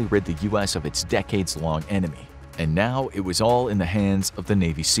finally rid the US of its decades-long enemy. And now it was all in the hands of the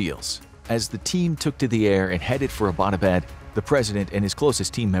Navy SEALs. As the team took to the air and headed for Abbottabad, the president and his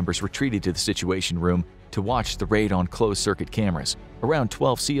closest team members retreated to the Situation Room to watch the raid on closed-circuit cameras. Around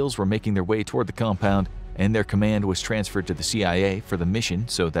 12 SEALs were making their way toward the compound, and their command was transferred to the CIA for the mission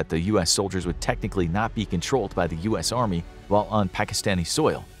so that the U.S. soldiers would technically not be controlled by the U.S. Army while on Pakistani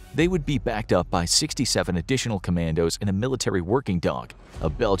soil. They would be backed up by 67 additional commandos and a military working dog, a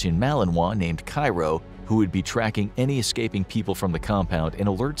Belgian Malinois named Cairo, who would be tracking any escaping people from the compound and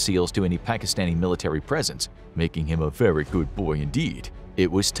alert SEALs to any Pakistani military presence, making him a very good boy indeed. It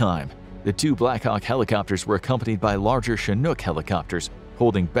was time. The two Black Hawk helicopters were accompanied by larger Chinook helicopters,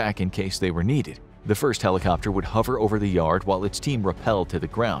 holding back in case they were needed. The first helicopter would hover over the yard while its team rappelled to the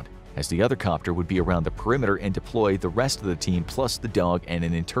ground, as the other copter would be around the perimeter and deploy the rest of the team plus the dog and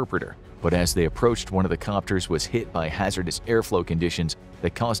an interpreter. But as they approached, one of the copters was hit by hazardous airflow conditions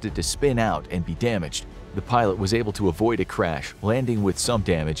that caused it to spin out and be damaged. The pilot was able to avoid a crash, landing with some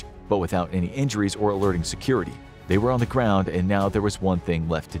damage, but without any injuries or alerting security. They were on the ground, and now there was one thing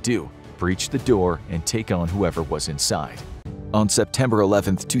left to do: breach the door and take on whoever was inside. On September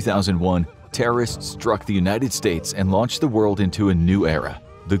 11, 2001, terrorists struck the United States and launched the world into a new era: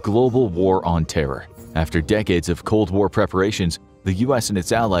 the global war on terror. After decades of Cold War preparations, the US and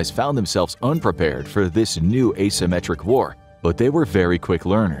its allies found themselves unprepared for this new asymmetric war, but they were very quick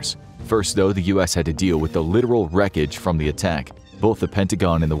learners. First, though, the US had to deal with the literal wreckage from the attack. Both the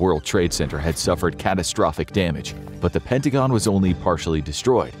Pentagon and the World Trade Center had suffered catastrophic damage, but the Pentagon was only partially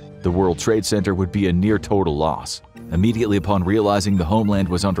destroyed. The World Trade Center would be a near-total loss. Immediately upon realizing the homeland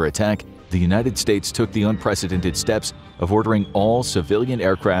was under attack, the United States took the unprecedented steps of ordering all civilian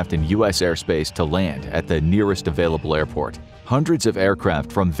aircraft in U.S. airspace to land at the nearest available airport. Hundreds of aircraft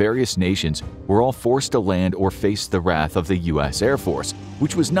from various nations were all forced to land or face the wrath of the U.S. Air Force,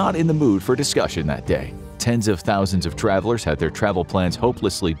 which was not in the mood for discussion that day. Tens of thousands of travelers had their travel plans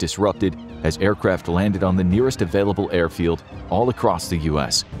hopelessly disrupted as aircraft landed on the nearest available airfield all across the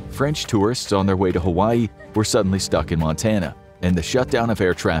U.S. French tourists on their way to Hawaii were suddenly stuck in Montana, and the shutdown of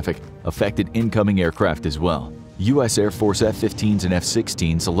air traffic affected incoming aircraft as well. U.S. Air Force F-15s and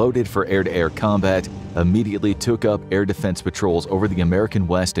F-16s loaded for air-to-air combat immediately took up air defense patrols over the American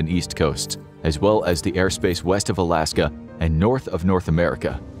West and East coasts, as well as the airspace west of Alaska and north of North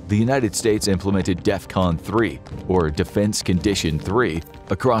America. The United States implemented DEFCON 3, or Defense Condition 3,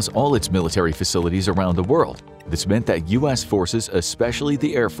 across all its military facilities around the world. This meant that U.S. forces, especially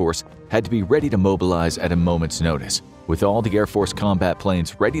the Air Force, had to be ready to mobilize at a moment's notice, with all the Air Force combat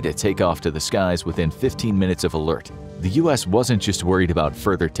planes ready to take off to the skies within 15 minutes of alert. The U.S. wasn't just worried about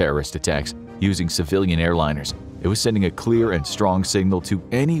further terrorist attacks using civilian airliners. It was sending a clear and strong signal to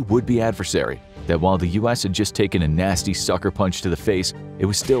any would-be adversary that while the U.S. had just taken a nasty sucker punch to the face, it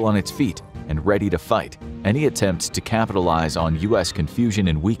was still on its feet and ready to fight. Any attempts to capitalize on U.S. confusion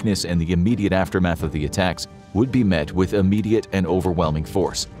and weakness in the immediate aftermath of the attacks would be met with immediate and overwhelming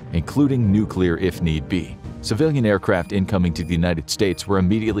force, including nuclear if need be. Civilian aircraft incoming to the United States were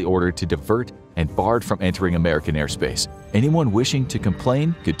immediately ordered to divert and barred from entering American airspace. Anyone wishing to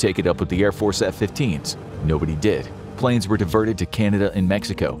complain could take it up with the Air Force F-15s. Nobody did. Planes were diverted to Canada and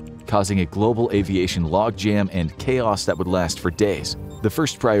Mexico, causing a global aviation logjam and chaos that would last for days. The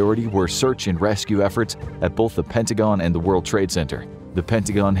first priority were search and rescue efforts at both the Pentagon and the World Trade Center. The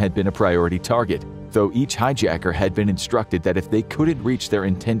Pentagon had been a priority target, though each hijacker had been instructed that if they couldn't reach their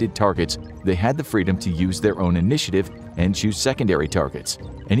intended targets, they had the freedom to use their own initiative and choose secondary targets.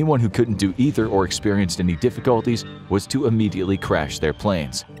 Anyone who couldn't do either or experienced any difficulties was to immediately crash their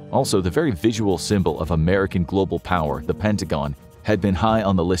planes. Also, the very visual symbol of American global power, the Pentagon, had been high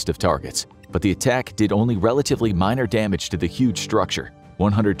on the list of targets. But the attack did only relatively minor damage to the huge structure.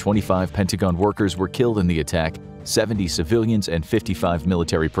 125 Pentagon workers were killed in the attack, 70 civilians and 55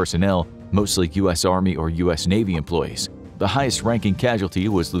 military personnel, mostly U.S. Army or U.S. Navy employees. The highest-ranking casualty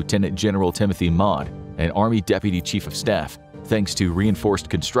was Lieutenant General Timothy Maude, an Army Deputy Chief of Staff. Thanks to reinforced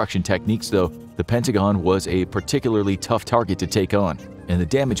construction techniques, though, the Pentagon was a particularly tough target to take on, and the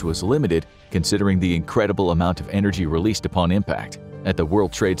damage was limited considering the incredible amount of energy released upon impact. At the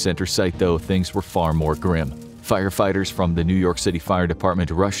World Trade Center site, though, things were far more grim. Firefighters from the New York City Fire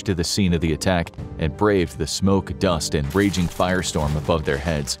Department rushed to the scene of the attack and braved the smoke, dust, and raging firestorm above their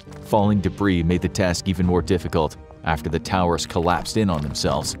heads. Falling debris made the task even more difficult after the towers collapsed in on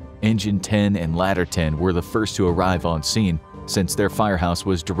themselves. Engine 10 and Ladder 10 were the first to arrive on scene, since their firehouse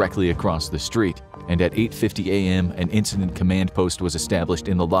was directly across the street, and at 8:50 a.m. an incident command post was established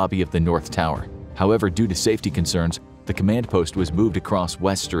in the lobby of the North Tower. However, due to safety concerns, the command post was moved across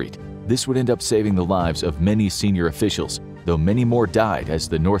West Street. This would end up saving the lives of many senior officials, though many more died as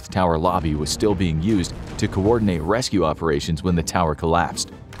the North Tower lobby was still being used to coordinate rescue operations when the tower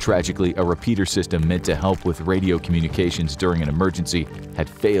collapsed. Tragically, a repeater system meant to help with radio communications during an emergency had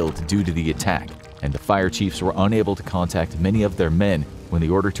failed due to the attack, and the fire chiefs were unable to contact many of their men when the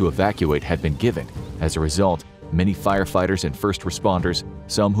order to evacuate had been given. As a result, many firefighters and first responders,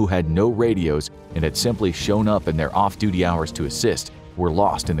 some who had no radios and had simply shown up in their off-duty hours to assist, were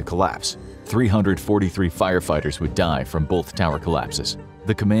lost in the collapse. 343 firefighters would die from both tower collapses.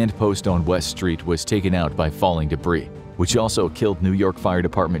 The command post on West Street was taken out by falling debris, which also killed New York Fire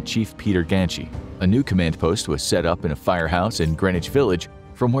Department Chief Peter Ganchi. A new command post was set up in a firehouse in Greenwich Village,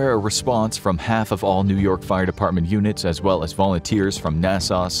 from where a response from half of all New York Fire Department units as well as volunteers from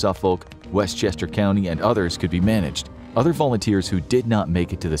Nassau, Suffolk, Westchester County, and others could be managed. Other volunteers who did not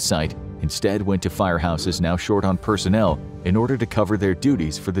make it to the site instead went to firehouses now short on personnel in order to cover their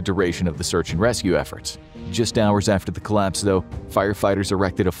duties for the duration of the search and rescue efforts. Just hours after the collapse, though, firefighters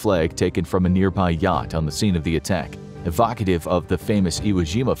erected a flag taken from a nearby yacht on the scene of the attack, evocative of the famous Iwo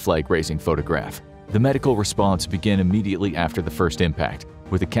Jima flag-raising photograph. The medical response began immediately after the first impact,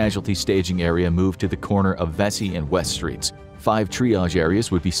 with a casualty staging area moved to the corner of Vesey and West Streets. 5 triage areas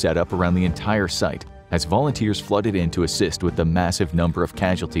would be set up around the entire site, as volunteers flooded in to assist with the massive number of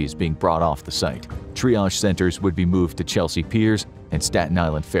casualties being brought off the site. Triage centers would be moved to Chelsea Piers and Staten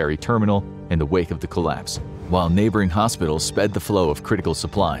Island Ferry Terminal in the wake of the collapse, while neighboring hospitals sped the flow of critical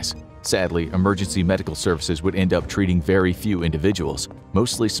supplies. Sadly, emergency medical services would end up treating very few individuals,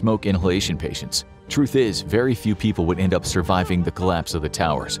 mostly smoke inhalation patients. Truth is, very few people would end up surviving the collapse of the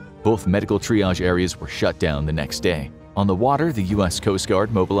towers. Both medical triage areas were shut down the next day. On the water, the U.S. Coast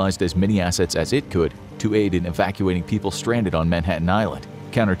Guard mobilized as many assets as it could to aid in evacuating people stranded on Manhattan Island.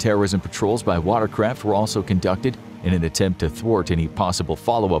 Counterterrorism patrols by watercraft were also conducted in an attempt to thwart any possible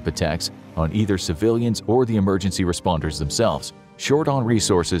follow-up attacks on either civilians or the emergency responders themselves. Short on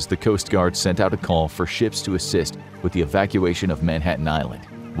resources, the Coast Guard sent out a call for ships to assist with the evacuation of Manhattan Island,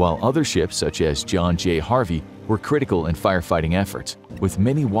 while other ships such as John J. Harvey were critical in firefighting efforts. With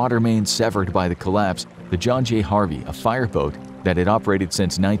many water mains severed by the collapse, the John J. Harvey, a fireboat that had operated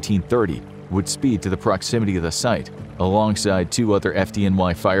since 1930, would speed to the proximity of the site. Alongside 2 other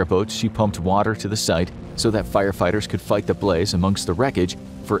FDNY fireboats, she pumped water to the site so that firefighters could fight the blaze amongst the wreckage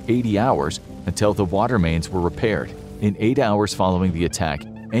for 80 hours until the water mains were repaired. In 8 hours following the attack,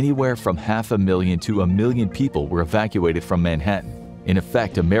 anywhere from 500,000 to 1 million people were evacuated from Manhattan. In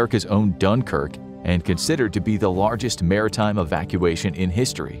effect, America's own Dunkirk, and considered to be the largest maritime evacuation in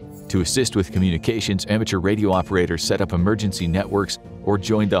history. To assist with communications, amateur radio operators set up emergency networks or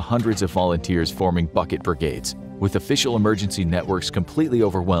joined the hundreds of volunteers forming bucket brigades. With official emergency networks completely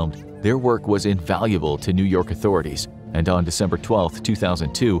overwhelmed, their work was invaluable to New York authorities, and on December 12,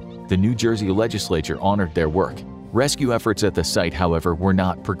 2002, the New Jersey legislature honored their work. Rescue efforts at the site, however, were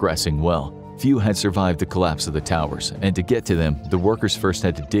not progressing well. Few had survived the collapse of the towers, and to get to them, the workers first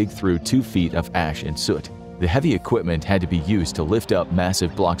had to dig through 2 feet of ash and soot. The heavy equipment had to be used to lift up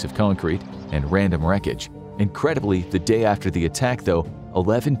massive blocks of concrete and random wreckage. Incredibly, the day after the attack, though,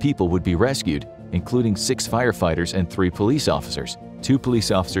 11 people would be rescued, including 6 firefighters and 3 police officers. 2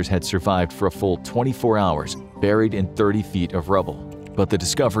 police officers had survived for a full 24 hours, buried in 30 feet of rubble. But the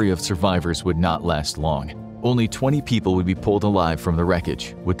discovery of survivors would not last long. Only 20 people would be pulled alive from the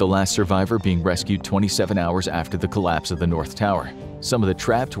wreckage, with the last survivor being rescued 27 hours after the collapse of the North Tower. Some of the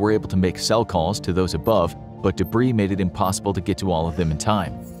trapped were able to make cell calls to those above, but debris made it impossible to get to all of them in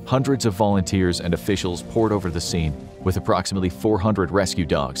time. Hundreds of volunteers and officials poured over the scene, with approximately 400 rescue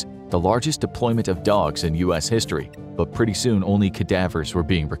dogs, the largest deployment of dogs in U.S. history, but pretty soon only cadavers were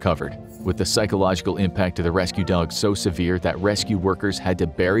being recovered, with the psychological impact of the rescue dogs so severe that rescue workers had to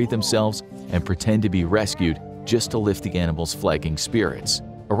bury themselves and pretend to be rescued just to lift the animals' flagging spirits.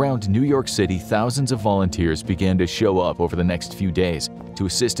 Around New York City, thousands of volunteers began to show up over the next few days to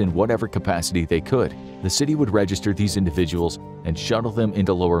assist in whatever capacity they could. The city would register these individuals and shuttle them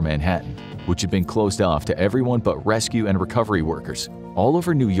into Lower Manhattan, which had been closed off to everyone but rescue and recovery workers. All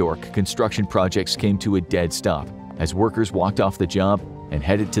over New York, construction projects came to a dead stop as workers walked off the job and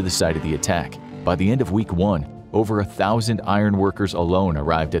headed to the site of the attack. By the end of week 1, over 1,000 iron workers alone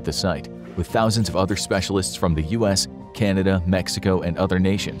arrived at the site, with thousands of other specialists from the US, Canada, Mexico, and other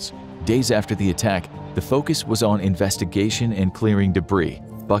nations. Days after the attack, the focus was on investigation and clearing debris.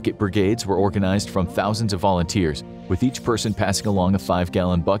 Bucket brigades were organized from thousands of volunteers, with each person passing along a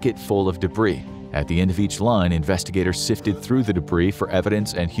 5-gallon bucket full of debris. At the end of each line, investigators sifted through the debris for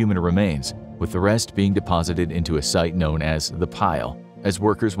evidence and human remains, with the rest being deposited into a site known as the pile, as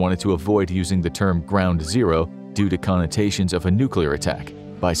workers wanted to avoid using the term ground zero due to connotations of a nuclear attack.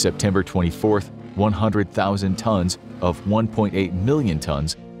 By September 24th, 100,000 tons of 1.8 million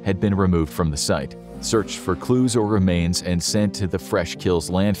tons had been removed from the site, searched for clues or remains, and sent to the Fresh Kills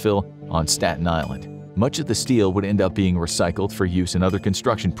landfill on Staten Island. Much of the steel would end up being recycled for use in other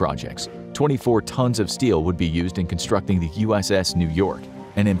construction projects. 24 tons of steel would be used in constructing the USS New York,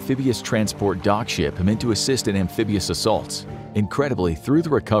 an amphibious transport dock ship meant to assist in amphibious assaults. Incredibly, through the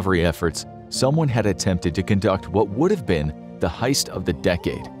recovery efforts, someone had attempted to conduct what would have been the heist of the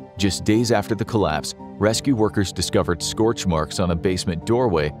decade. Just days after the collapse, rescue workers discovered scorch marks on a basement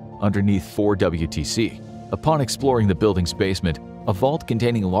doorway underneath 4 WTC. Upon exploring the building's basement, a vault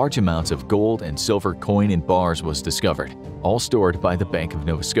containing large amounts of gold and silver coin and bars was discovered, all stored by the Bank of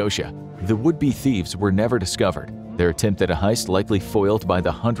Nova Scotia. The would-be thieves were never discovered, their attempt at a heist likely foiled by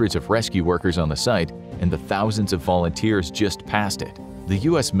the hundreds of rescue workers on the site and the thousands of volunteers just past it. The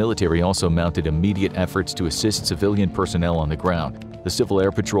U.S. military also mounted immediate efforts to assist civilian personnel on the ground. The Civil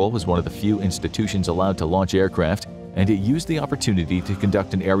Air Patrol was one of the few institutions allowed to launch aircraft, and it used the opportunity to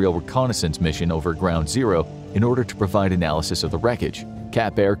conduct an aerial reconnaissance mission over Ground Zero in order to provide analysis of the wreckage.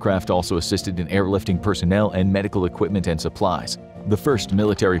 CAP aircraft also assisted in airlifting personnel and medical equipment and supplies. The first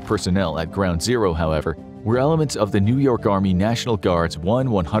military personnel at Ground Zero, however, were elements of the New York Army National Guard's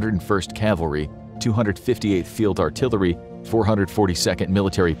 101st Cavalry, 258th Field Artillery, 442nd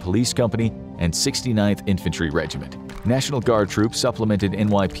Military Police Company, and 69th Infantry Regiment. National Guard troops supplemented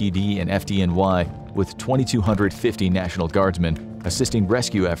NYPD and FDNY with 2,250 National Guardsmen assisting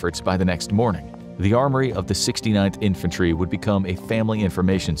rescue efforts by the next morning. The armory of the 69th Infantry would become a family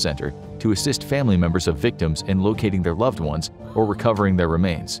information center to assist family members of victims in locating their loved ones or recovering their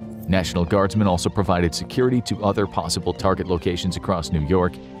remains. National Guardsmen also provided security to other possible target locations across New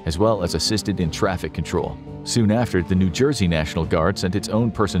York, as well as assisted in traffic control. Soon after, the New Jersey National Guard sent its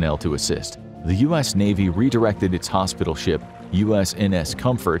own personnel to assist. The U.S. Navy redirected its hospital ship, USNS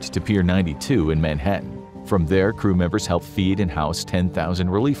Comfort, to Pier 92 in Manhattan. From there, crew members helped feed and house 10,000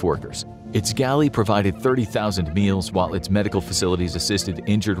 relief workers. Its galley provided 30,000 meals, while its medical facilities assisted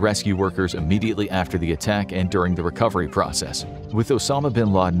injured rescue workers immediately after the attack and during the recovery process. With Osama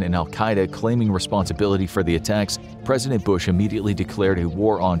bin Laden and al-Qaeda claiming responsibility for the attacks, President Bush immediately declared a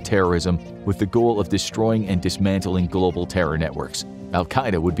war on terrorism with the goal of destroying and dismantling global terror networks.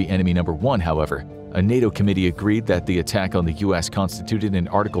 Al-Qaeda would be enemy number one, however. A NATO committee agreed that the attack on the U.S. constituted an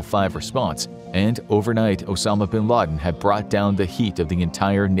Article 5 response, and overnight, Osama bin Laden had brought down the heat of the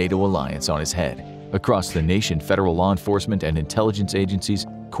entire NATO alliance on his head. Across the nation, federal law enforcement and intelligence agencies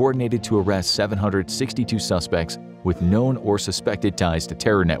coordinated to arrest 762 suspects with known or suspected ties to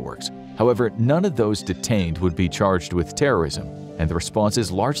terror networks. However, none of those detained would be charged with terrorism, and the response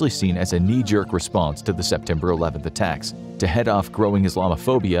is largely seen as a knee-jerk response to the September 11th attacks. To head off growing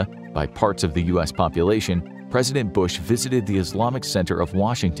Islamophobia by parts of the U.S. population, President Bush visited the Islamic Center of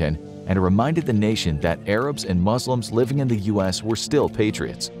Washington and reminded the nation that Arabs and Muslims living in the U.S. were still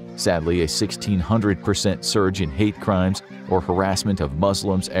patriots. Sadly, a 1,600% surge in hate crimes or harassment of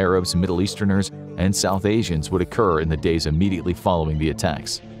Muslims, Arabs, Middle Easterners, and South Asians would occur in the days immediately following the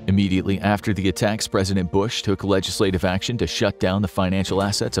attacks. Immediately after the attacks, President Bush took legislative action to shut down the financial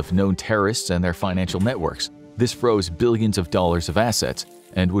assets of known terrorists and their financial networks. This froze billions of dollars of assets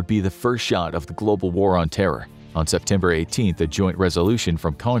and would be the first shot of the global war on terror. On September 18th, a joint resolution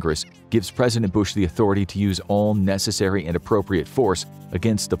from Congress gives President Bush the authority to use all necessary and appropriate force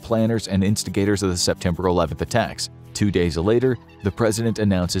against the planners and instigators of the September 11th attacks. 2 days later, the president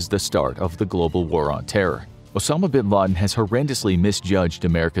announces the start of the global war on terror. Osama bin Laden has horrendously misjudged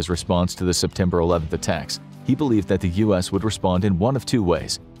America's response to the September 11th attacks. He believed that the U.S. would respond in one of two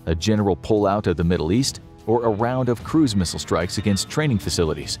ways: a general pullout of the Middle East, or a round of cruise missile strikes against training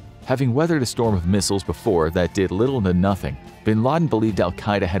facilities. Having weathered a storm of missiles before that did little to nothing, bin Laden believed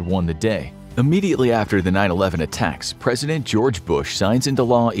al-Qaeda had won the day. Immediately after the 9/11 attacks, President George Bush signs into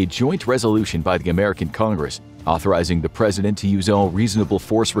law a joint resolution by the American Congress, authorizing the president to use all reasonable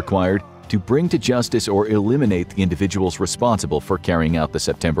force required to bring to justice or eliminate the individuals responsible for carrying out the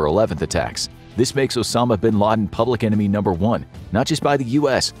September 11th attacks. This makes Osama bin Laden public enemy number one, not just by the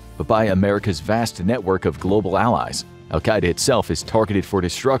U.S., but by America's vast network of global allies. Al-Qaeda itself is targeted for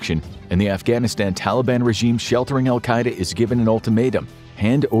destruction, and the Afghanistan Taliban regime sheltering Al-Qaeda is given an ultimatum: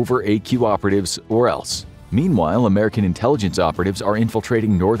 hand over AQ operatives or else. Meanwhile, American intelligence operatives are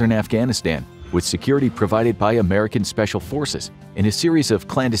infiltrating northern Afghanistan, with security provided by American Special Forces. In a series of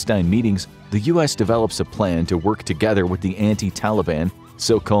clandestine meetings, the U.S. develops a plan to work together with the anti-Taliban,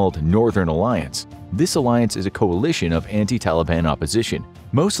 so-called Northern Alliance. This alliance is a coalition of anti-Taliban opposition,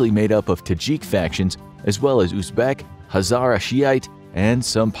 mostly made up of Tajik factions, as well as Uzbek, Hazara Shiite, and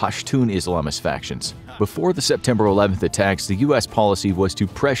some Pashtun Islamist factions. Before the September 11th attacks, the U.S. policy was to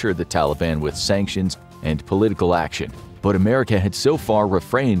pressure the Taliban with sanctions and political action. But America had so far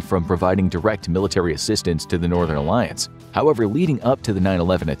refrained from providing direct military assistance to the Northern Alliance. However, leading up to the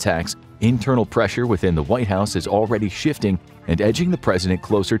 9/11 attacks, internal pressure within the White House is already shifting and edging the president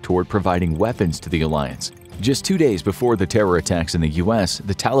closer toward providing weapons to the alliance. Just 2 days before the terror attacks in the U.S.,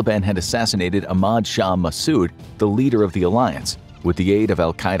 the Taliban had assassinated Ahmad Shah Massoud, the leader of the alliance, with the aid of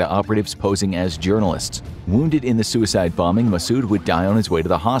al-Qaeda operatives posing as journalists. Wounded in the suicide bombing, Massoud would die on his way to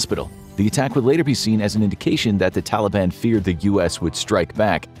the hospital. The attack would later be seen as an indication that the Taliban feared the U.S. would strike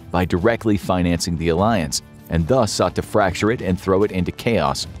back by directly financing the alliance, and thus sought to fracture it and throw it into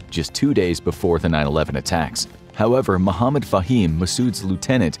chaos just 2 days before the 9/11 attacks. However, Mohammad Fahim, Massoud's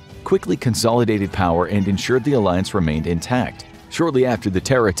lieutenant, quickly consolidated power and ensured the alliance remained intact. Shortly after the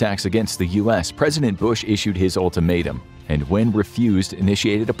terror attacks against the U.S., President Bush issued his ultimatum, and when refused,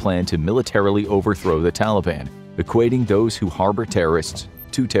 initiated a plan to militarily overthrow the Taliban, equating those who harbor terrorists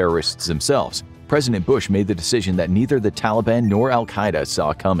to terrorists themselves. President Bush made the decision that neither the Taliban nor al-Qaeda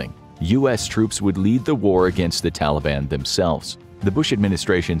saw coming. U.S. troops would lead the war against the Taliban themselves. The Bush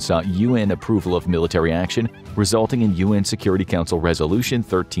administration sought UN approval of military action, resulting in UN Security Council Resolution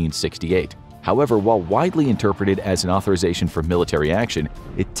 1368. However, while widely interpreted as an authorization for military action,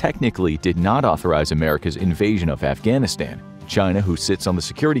 it technically did not authorize America's invasion of Afghanistan. China, who sits on the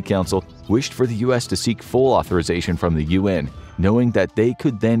Security Council, wished for the U.S. to seek full authorization from the UN, knowing that they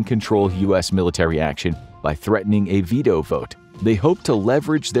could then control U.S. military action by threatening a veto vote. They hoped to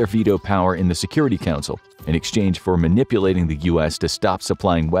leverage their veto power in the Security Council in exchange for manipulating the U.S. to stop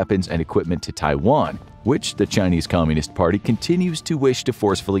supplying weapons and equipment to Taiwan, which the Chinese Communist Party continues to wish to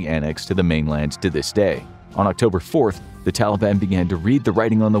forcefully annex to the mainland to this day. On October 4th, the Taliban began to read the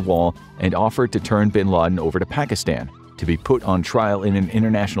writing on the wall and offered to turn bin Laden over to Pakistan, to be put on trial in an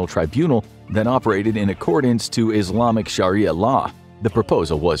international tribunal that operated in accordance to Islamic Sharia law. The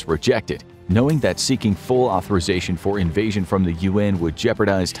proposal was rejected. Knowing that seeking full authorization for invasion from the UN would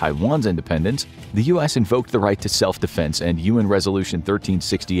jeopardize Taiwan's independence, the U.S. invoked the right to self-defense and UN Resolution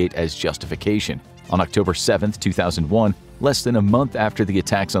 1368 as justification. On October 7, 2001, less than a month after the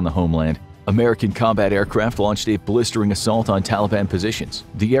attacks on the homeland, American combat aircraft launched a blistering assault on Taliban positions.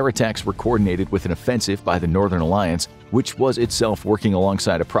 The air attacks were coordinated with an offensive by the Northern Alliance, which was itself working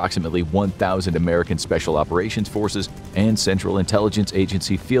alongside approximately 1,000 American Special Operations Forces and Central Intelligence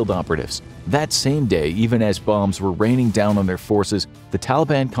Agency field operatives. That same day, even as bombs were raining down on their forces, the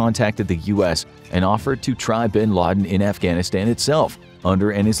Taliban contacted the U.S. and offered to try bin Laden in Afghanistan itself,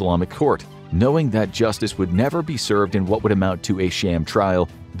 under an Islamic court. Knowing that justice would never be served in what would amount to a sham trial,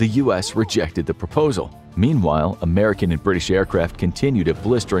 the U.S. rejected the proposal. Meanwhile, American and British aircraft continued a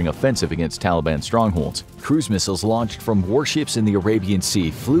blistering offensive against Taliban strongholds. Cruise missiles launched from warships in the Arabian Sea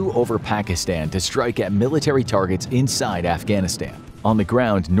flew over Pakistan to strike at military targets inside Afghanistan. On the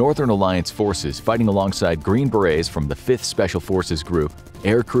ground, Northern Alliance forces fighting alongside Green Berets from the 5th Special Forces Group,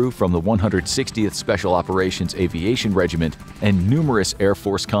 aircrew from the 160th Special Operations Aviation Regiment, and numerous Air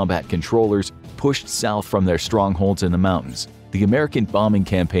Force combat controllers pushed south from their strongholds in the mountains. The American bombing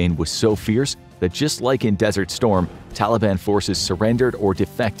campaign was so fierce that just like in Desert Storm, Taliban forces surrendered or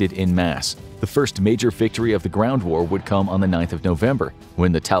defected en masse. The first major victory of the ground war would come on the 9th of November,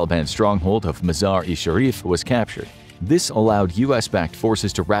 when the Taliban stronghold of Mazar-e-Sharif was captured. This allowed U.S.-backed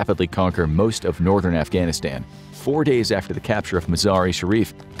forces to rapidly conquer most of northern Afghanistan. 4 days after the capture of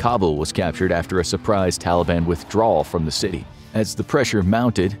Mazar-e-Sharif, Kabul was captured after a surprise Taliban withdrawal from the city. As the pressure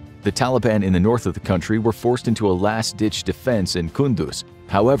mounted, the Taliban in the north of the country were forced into a last-ditch defense in Kunduz.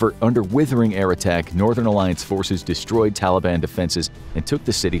 However, under withering air attack, Northern Alliance forces destroyed Taliban defenses and took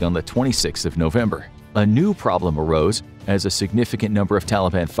the city on the 26th of November. A new problem arose as a significant number of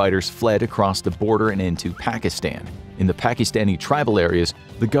Taliban fighters fled across the border and into Pakistan. In the Pakistani tribal areas,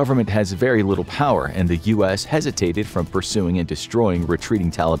 the government has very little power, and the U.S. hesitated from pursuing and destroying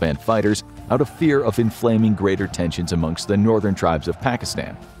retreating Taliban fighters out of fear of inflaming greater tensions amongst the northern tribes of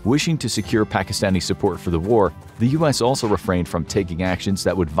Pakistan. Wishing to secure Pakistani support for the war, the U.S. also refrained from taking actions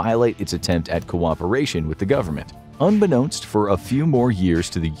that would violate its attempt at cooperation with the government. Unbeknownst for a few more years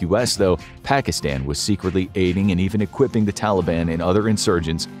to the U.S., though, Pakistan was secretly aiding and even equipping the Taliban and other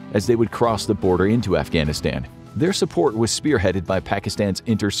insurgents as they would cross the border into Afghanistan. Their support was spearheaded by Pakistan's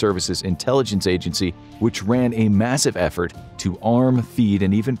Inter-Services Intelligence Agency, which ran a massive effort to arm, feed,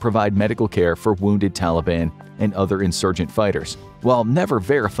 and even provide medical care for wounded Taliban and other insurgent fighters. While never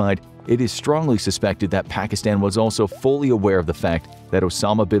verified, it is strongly suspected that Pakistan was also fully aware of the fact that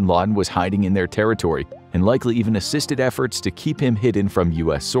Osama bin Laden was hiding in their territory and likely even assisted efforts to keep him hidden from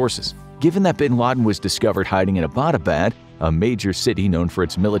U.S. sources. Given that bin Laden was discovered hiding in Abbottabad, a major city known for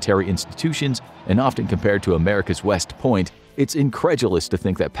its military institutions and often compared to America's West Point, it's incredulous to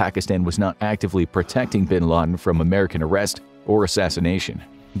think that Pakistan was not actively protecting bin Laden from American arrest or assassination.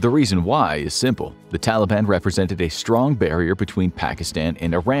 The reason why is simple. The Taliban represented a strong barrier between Pakistan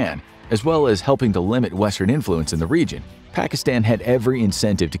and Iran, as well as helping to limit Western influence in the region. Pakistan had every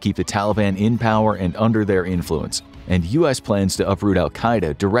incentive to keep the Taliban in power and under their influence, and U.S. plans to uproot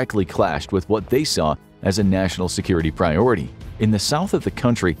al-Qaeda directly clashed with what they saw as a national security priority. In the south of the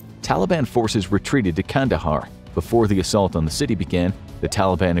country, Taliban forces retreated to Kandahar. Before the assault on the city began, the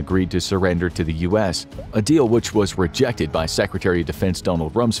Taliban agreed to surrender to the U.S., a deal which was rejected by Secretary of Defense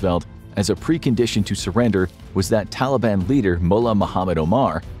Donald Rumsfeld. As a precondition to surrender was that Taliban leader Mullah Muhammad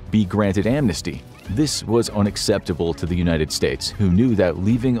Omar be granted amnesty. This was unacceptable to the United States, who knew that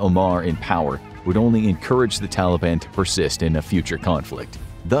leaving Omar in power would only encourage the Taliban to persist in a future conflict.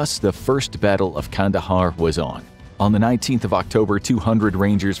 Thus, the First Battle of Kandahar was on. On the 19th of October, 200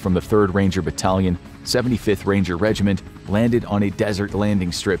 Rangers from the 3rd Ranger Battalion, 75th Ranger Regiment, landed on a desert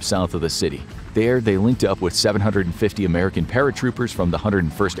landing strip south of the city. There, they linked up with 750 American paratroopers from the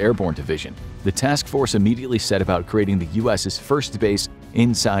 101st Airborne Division. The task force immediately set about creating the U.S.'s first base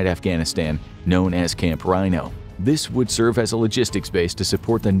inside Afghanistan, known as Camp Rhino. This would serve as a logistics base to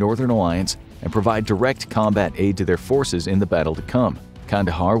support the Northern Alliance and provide direct combat aid to their forces in the battle to come.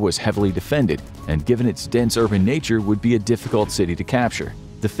 Kandahar was heavily defended, and given its dense urban nature, would be a difficult city to capture.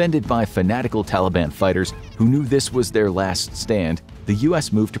 Defended by fanatical Taliban fighters who knew this was their last stand, the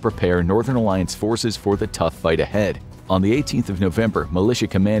U.S. moved to prepare Northern Alliance forces for the tough fight ahead. On the 18th of November, militia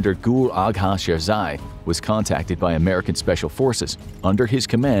commander Gul Agha Sherzai was contacted by American Special Forces. Under his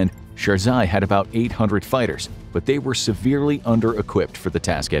command, Sherzai had about 800 fighters, but they were severely under-equipped for the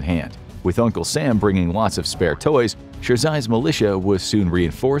task at hand. With Uncle Sam bringing lots of spare toys, Sherzai's militia was soon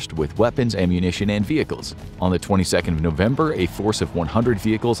reinforced with weapons, ammunition, and vehicles. On the 22nd of November, a force of 100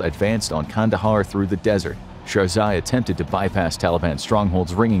 vehicles advanced on Kandahar through the desert. Sherzai attempted to bypass Taliban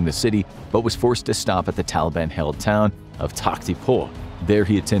strongholds ringing the city, but was forced to stop at the Taliban-held town of Takhti-Pur. There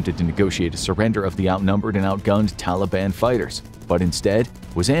he attempted to negotiate a surrender of the outnumbered and outgunned Taliban fighters, but instead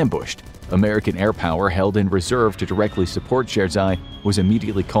was ambushed. American air power held in reserve to directly support Sherzai was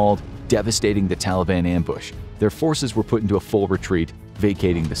immediately called, devastating the Taliban ambush. Their forces were put into a full retreat,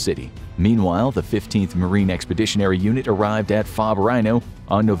 vacating the city. Meanwhile, the 15th Marine Expeditionary Unit arrived at Fob Rhino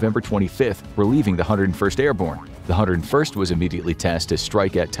on November 25th, relieving the 101st Airborne. The 101st was immediately tasked to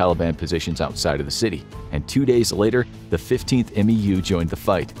strike at Taliban positions outside of the city, and 2 days later, the 15th MEU joined the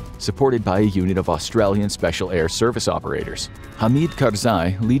fight, supported by a unit of Australian Special Air Service operators. Hamid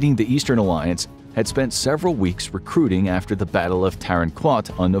Karzai, leading the Eastern Alliance, had spent several weeks recruiting after the Battle of Tarin Quat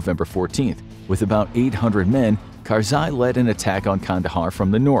on November 14th. With about 800 men, Karzai led an attack on Kandahar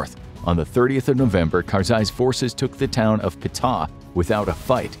from the north. On the 30th of November, Karzai's forces took the town of Ptah without a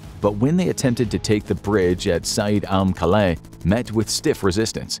fight, but when they attempted to take the bridge at Said Kaleh, met with stiff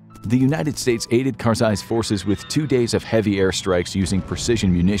resistance. The United States aided Karzai's forces with 2 days of heavy airstrikes using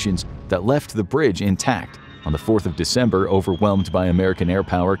precision munitions that left the bridge intact. On the 4th of December, overwhelmed by American air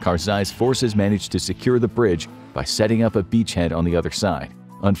power, Karzai's forces managed to secure the bridge by setting up a beachhead on the other side.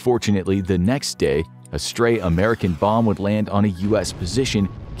 Unfortunately, the next day, a stray American bomb would land on a U.S. position,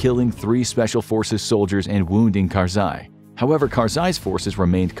 killing 3 Special Forces soldiers and wounding Karzai. However, Karzai's forces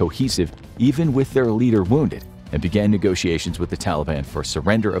remained cohesive even with their leader wounded, and began negotiations with the Taliban for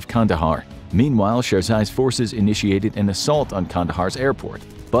surrender of Kandahar. Meanwhile, Sherzai's forces initiated an assault on Kandahar's airport,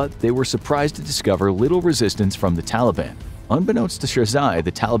 but they were surprised to discover little resistance from the Taliban. Unbeknownst to Sherzai,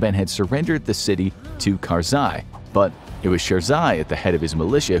 the Taliban had surrendered the city to Karzai, but it was Sherzai at the head of his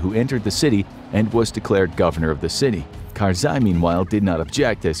militia who entered the city and was declared governor of the city. Karzai, meanwhile, did not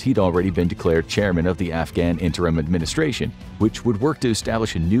object as he'd already been declared chairman of the Afghan interim administration, which would work to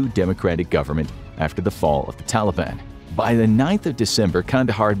establish a new democratic government after the fall of the Taliban. By the 9th of December,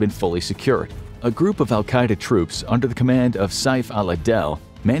 Kandahar had been fully secured. A group of al-Qaeda troops under the command of Saif al-Adel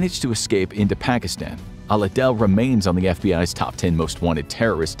managed to escape into Pakistan. Al-Adel remains on the FBI's top 10 most wanted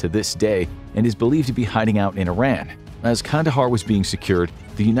terrorists to this day and is believed to be hiding out in Iran. As Kandahar was being secured,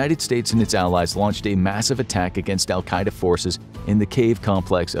 the United States and its allies launched a massive attack against al-Qaeda forces in the cave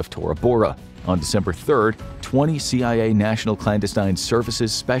complex of Tora Bora. On December 3rd, 20 CIA National Clandestine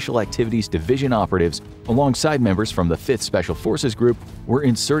Services Special Activities Division operatives, alongside members from the 5th Special Forces Group, were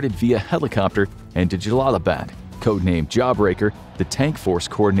inserted via helicopter into Jalalabad. Codenamed Jawbreaker, the tank force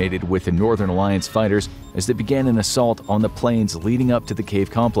coordinated with the Northern Alliance fighters as they began an assault on the plains leading up to the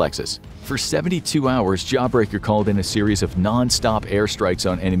cave complexes. For 72 hours, Jawbreaker called in a series of non-stop airstrikes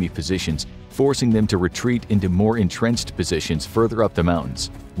on enemy positions, forcing them to retreat into more entrenched positions further up the mountains.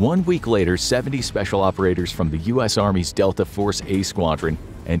 1 week later, 70 special operators from the U.S. Army's Delta Force A Squadron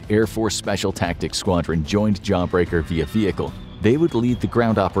and Air Force Special Tactics Squadron joined Jawbreaker via vehicle. They would lead the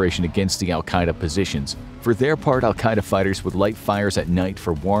ground operation against the al-Qaeda positions. For their part, al-Qaeda fighters would light fires at night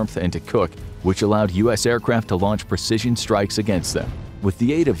for warmth and to cook, which allowed U.S. aircraft to launch precision strikes against them. With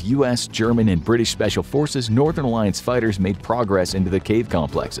the aid of U.S., German, and British Special Forces, Northern Alliance fighters made progress into the cave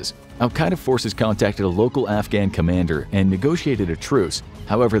complexes. Al-Qaeda forces contacted a local Afghan commander and negotiated a truce.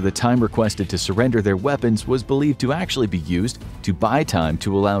 However, the time requested to surrender their weapons was believed to actually be used to buy time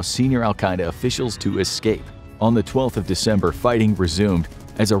to allow senior al-Qaeda officials to escape. On the 12th of December, fighting resumed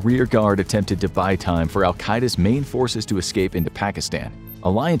as a rear guard attempted to buy time for al-Qaeda's main forces to escape into Pakistan.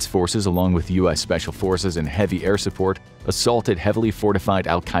 Alliance forces, along with U.S. Special Forces and heavy air support, assaulted heavily fortified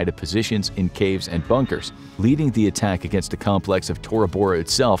al-Qaeda positions in caves and bunkers. Leading the attack against the complex of Tora Bora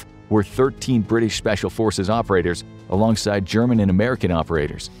itself were 13 British Special Forces operators alongside German and American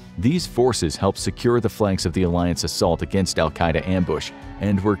operators. These forces helped secure the flanks of the Alliance assault against al-Qaeda ambush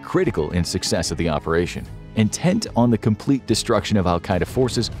and were critical in success of the operation. Intent on the complete destruction of al-Qaeda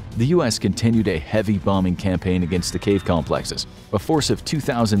forces, the U.S. continued a heavy bombing campaign against the cave complexes. A force of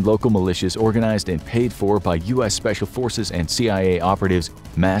 2,000 local militias organized and paid for by U.S. Special Forces and CIA operatives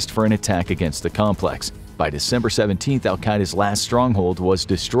massed for an attack against the complex. By December 17th, al-Qaeda's last stronghold was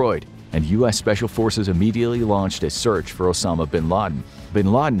destroyed, and U.S. Special Forces immediately launched a search for Osama bin Laden.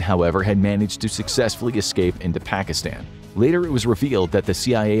 Bin Laden, however, had managed to successfully escape into Pakistan. Later, it was revealed that the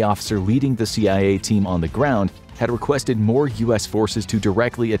CIA officer leading the CIA team on the ground had requested more U.S. forces to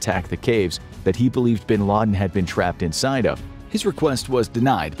directly attack the caves that he believed bin Laden had been trapped inside of. His request was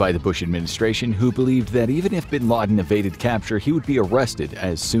denied by the Bush administration, who believed that even if bin Laden evaded capture, he would be arrested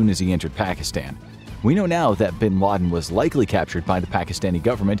as soon as he entered Pakistan. We know now that bin Laden was likely captured by the Pakistani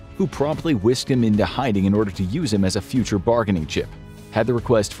government, who promptly whisked him into hiding in order to use him as a future bargaining chip. Had the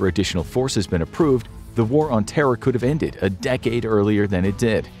request for additional forces been approved, the war on terror could have ended a decade earlier than it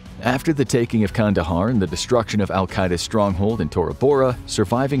did. After the taking of Kandahar and the destruction of al-Qaeda's stronghold in Tora Bora,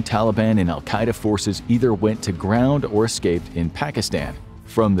 surviving Taliban and al-Qaeda forces either went to ground or escaped in Pakistan.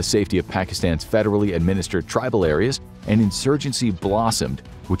 From the safety of Pakistan's federally administered tribal areas, an insurgency blossomed,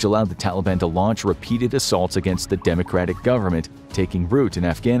 which allowed the Taliban to launch repeated assaults against the democratic government, taking root in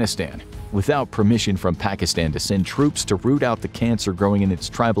Afghanistan. Without permission from Pakistan to send troops to root out the cancer growing in its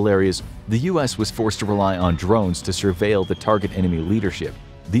tribal areas, the U.S. was forced to rely on drones to surveil the target enemy leadership.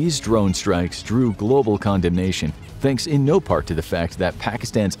 These drone strikes drew global condemnation, thanks in no part to the fact that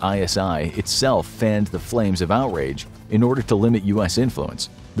Pakistan's ISI itself fanned the flames of outrage in order to limit U.S. influence.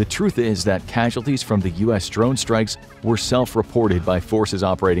 The truth is that casualties from the U.S. drone strikes were self-reported by forces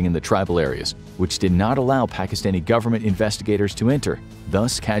operating in the tribal areas, which did not allow Pakistani government investigators to enter.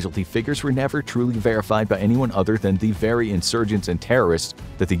 Thus, casualty figures were never truly verified by anyone other than the very insurgents and terrorists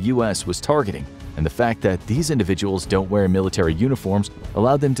that the U.S. was targeting. And the fact that these individuals don't wear military uniforms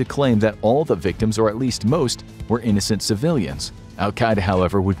allowed them to claim that all the victims, or at least most, were innocent civilians. Al-Qaeda,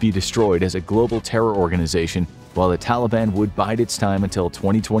 however, would be destroyed as a global terror organization, while the Taliban would bide its time until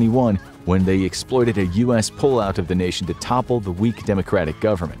 2021, when they exploited a U.S. pullout of the nation to topple the weak democratic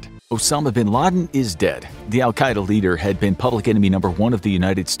government. Osama bin Laden is dead. The al-Qaeda leader had been public enemy number one of the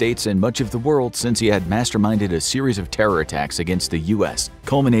United States and much of the world since he had masterminded a series of terror attacks against the U.S.,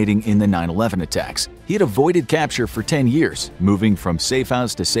 culminating in the 9/11 attacks. He had avoided capture for 10 years, moving from safe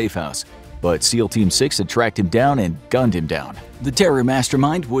house to safe house. But SEAL Team 6 had tracked him down and gunned him down. The terror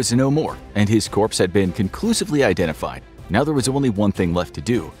mastermind was no more, and his corpse had been conclusively identified. Now there was only one thing left to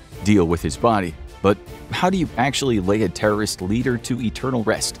do: deal with his body. But how do you actually lay a terrorist leader to eternal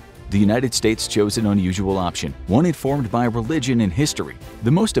rest? The United States chose an unusual option, one informed by religion and history.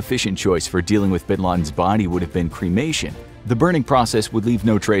 The most efficient choice for dealing with bin Laden's body would have been cremation. The burning process would leave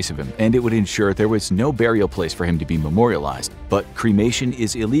no trace of him, and it would ensure there was no burial place for him to be memorialized. But cremation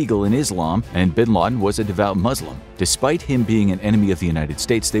is illegal in Islam, and bin Laden was a devout Muslim. Despite him being an enemy of the United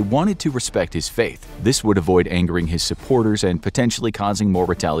States, they wanted to respect his faith. This would avoid angering his supporters and potentially causing more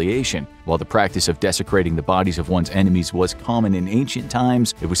retaliation. While the practice of desecrating the bodies of one's enemies was common in ancient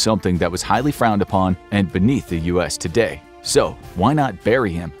times, it was something that was highly frowned upon and beneath the U.S. today. So, why not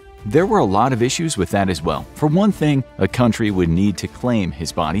bury him? There were a lot of issues with that as well. For one thing, a country would need to claim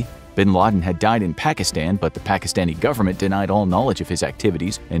his body. Bin Laden had died in Pakistan, but the Pakistani government denied all knowledge of his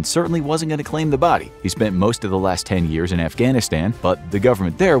activities and certainly wasn't going to claim the body. He spent most of the last 10 years in Afghanistan, but the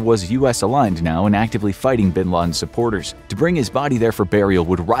government there was US aligned now and actively fighting bin Laden's supporters. To bring his body there for burial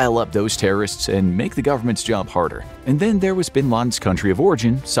would rile up those terrorists and make the government's job harder. And then there was bin Laden's country of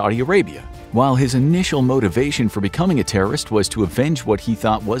origin, Saudi Arabia. While his initial motivation for becoming a terrorist was to avenge what he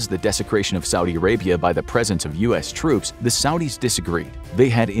thought was the desecration of Saudi Arabia by the presence of U.S. troops, the Saudis disagreed. They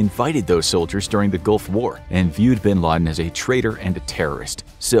had invited those soldiers during the Gulf War and viewed bin Laden as a traitor and a terrorist.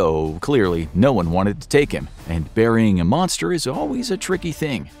 So clearly, no one wanted to take him, and burying a monster is always a tricky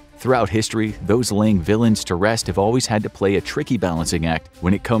thing. Throughout history, those laying villains to rest have always had to play a tricky balancing act.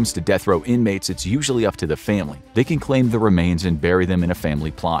 When it comes to death row inmates, it's usually up to the family. They can claim the remains and bury them in a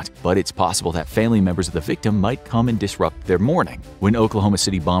family plot, but it's possible that family members of the victim might come and disrupt their mourning. When Oklahoma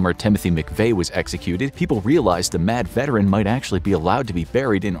City bomber Timothy McVeigh was executed, people realized the mad veteran might actually be allowed to be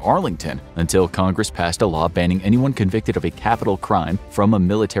buried in Arlington until Congress passed a law banning anyone convicted of a capital crime from a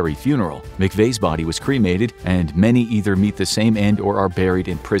military funeral. McVeigh's body was cremated, and many either meet the same end or are buried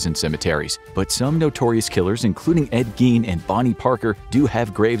in prison cemeteries. But some notorious killers, including Ed Gein and Bonnie Parker, do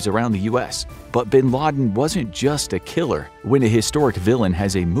have graves around the U.S. But bin Laden wasn't just a killer. When a historic villain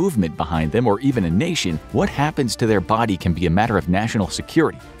has a movement behind them or even a nation, what happens to their body can be a matter of national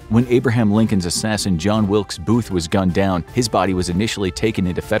security. When Abraham Lincoln's assassin John Wilkes Booth was gunned down, his body was initially taken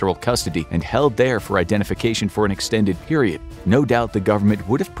into federal custody and held there for identification for an extended period. No doubt the government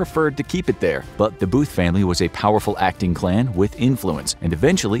would have preferred to keep it there, but the Booth family was a powerful acting clan with influence, and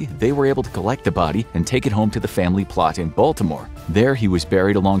eventually they were able to collect the body and take it home to the family plot in Baltimore. There he was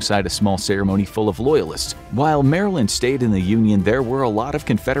buried alongside a small ceremony full of loyalists. While Maryland stayed in the Union, there were a lot of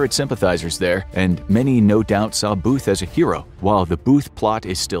Confederate sympathizers there, and many no doubt saw Booth as a hero. While the Booth plot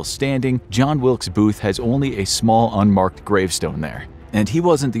is still standing, John Wilkes Booth has only a small unmarked gravestone there. And he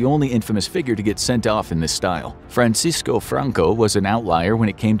wasn't the only infamous figure to get sent off in this style. Francisco Franco was an outlier when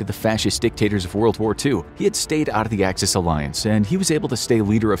it came to the fascist dictators of World War II. He had stayed out of the Axis alliance, and he was able to stay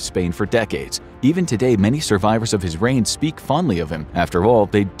leader of Spain for decades. Even today, many survivors of his reign speak fondly of him. After all,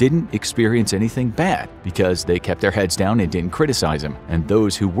 they didn't experience anything bad, because they kept their heads down and didn't criticize him. And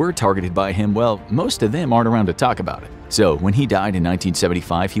those who were targeted by him, well, most of them aren't around to talk about it. So, when he died in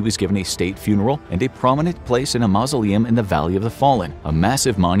 1975, he was given a state funeral and a prominent place in a mausoleum in the Valley of the Fallen, a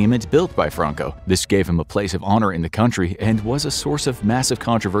massive monument built by Franco. This gave him a place of honor in the country and was a source of massive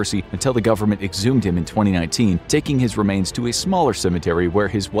controversy until the government exhumed him in 2019, taking his remains to a smaller cemetery where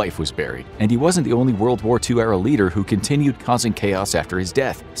his wife was buried. And he wasn't the only World War II-era leader who continued causing chaos after his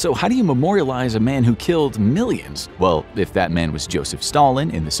death. So how do you memorialize a man who killed millions? Well, if that man was Joseph Stalin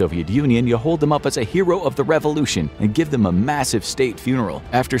in the Soviet Union, you hold him up as a hero of the revolution and give them a massive state funeral.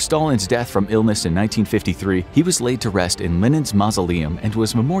 After Stalin's death from illness in 1953, he was laid to rest in Lenin's mausoleum and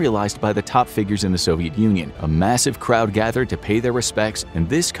was memorialized by the top figures in the Soviet Union. A massive crowd gathered to pay their respects, and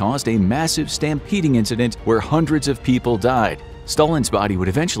this caused a massive stampeding incident where hundreds of people died. Stalin's body would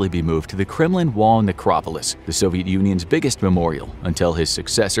eventually be moved to the Kremlin Wall necropolis, the Soviet Union's biggest memorial, until his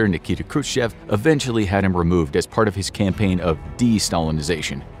successor Nikita Khrushchev eventually had him removed as part of his campaign of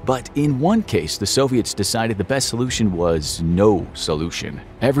de-Stalinization. But in one case, the Soviets decided the best solution was no solution.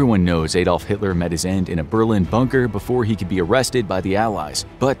 Everyone knows Adolf Hitler met his end in a Berlin bunker before he could be arrested by the Allies.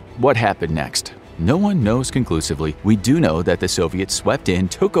 But what happened next? No one knows conclusively. We do know that the Soviets swept in,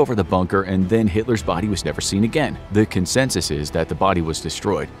 took over the bunker, and then Hitler's body was never seen again. The consensus is that the body was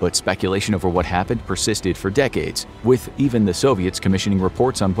destroyed, but speculation over what happened persisted for decades, with even the Soviets commissioning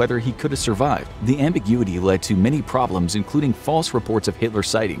reports on whether he could have survived. The ambiguity led to many problems, including false reports of Hitler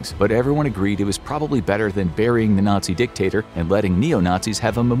sightings, but everyone agreed it was probably better than burying the Nazi dictator and letting neo-Nazis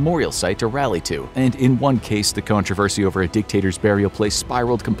have a memorial site to rally to. And in one case, the controversy over a dictator's burial place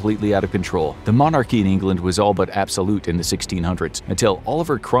spiraled completely out of control. The monarchy in England was all but absolute in the 1600s until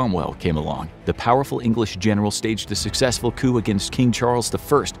Oliver Cromwell came along. The powerful English general staged a successful coup against King Charles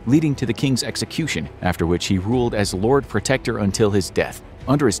I, leading to the king's execution, after which he ruled as Lord Protector until his death.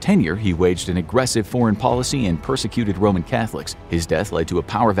 Under his tenure, he waged an aggressive foreign policy and persecuted Roman Catholics. His death led to a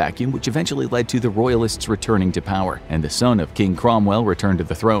power vacuum, which eventually led to the Royalists returning to power, and the son of King Cromwell returned to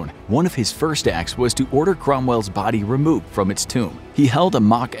the throne. One of his first acts was to order Cromwell's body removed from its tomb. He held a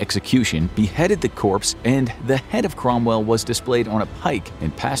mock execution, beheaded the corpse, and the head of Cromwell was displayed on a pike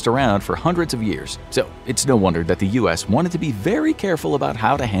and passed around for hundreds of years. So it's no wonder that the US wanted to be very careful about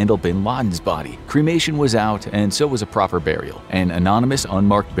how to handle bin Laden's body. Cremation was out, and so was a proper burial. An anonymous,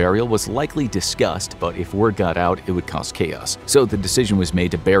 unmarked burial was likely discussed, but if word got out, it would cause chaos. So the decision was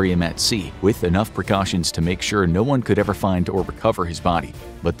made to bury him at sea, with enough precautions to make sure no one could ever find or recover his body.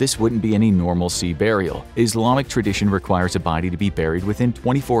 But this wouldn't be any normal sea burial. Islamic tradition requires a body to be buried within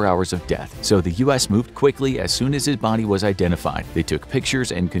 24 hours of death, so the US moved quickly as soon as his body was identified. They took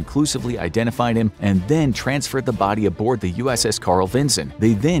pictures and conclusively identified him, and then transferred the body aboard the USS Carl Vinson.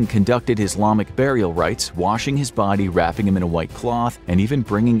 They then conducted Islamic burial rites, washing his body, wrapping him in a white cloth, and even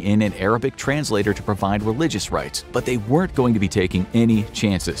bringing in an Arabic translator to provide religious rites. But they weren't going to be taking any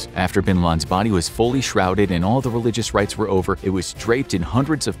chances. After bin Laden's body was fully shrouded and all the religious rites were over, it was draped in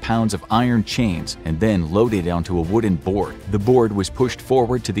hundreds of pounds of iron chains and then loaded onto a wooden board. The board was pushed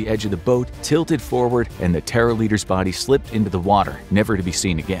forward to the edge of the boat, tilted forward, and the terror leader's body slipped into the water, never to be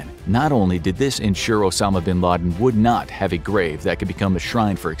seen again. Not only did this ensure Osama bin Laden would not have a grave that could become a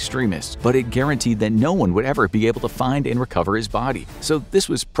shrine for extremists, but it guaranteed that no one would ever be able to find and recover his body. So this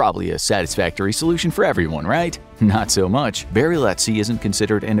was probably a satisfactory solution for everyone, right? Not so much. Burial at sea isn't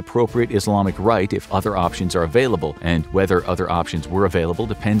considered an appropriate Islamic rite if other options are available, and whether other options were available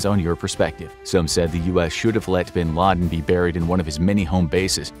depends on your perspective. Some said the US should have let bin Laden be buried in one of his many home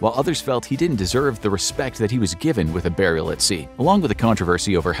bases, while others felt he didn't deserve the respect that he was given with a burial at sea. Along with the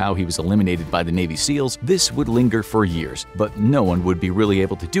controversy over how he was eliminated by the Navy SEALs, this would linger for years, but no one would be really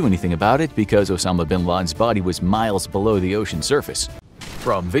able to do anything about it because Osama bin Laden's body was miles below the ocean surface.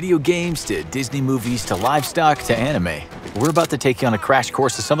 From video games to Disney movies to livestock to anime, we're about to take you on a crash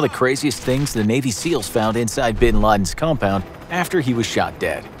course of some of the craziest things the Navy SEALs found inside bin Laden's compound after he was shot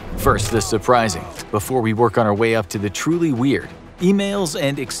dead. First, the surprising, before we work on our way up to the truly weird. Emails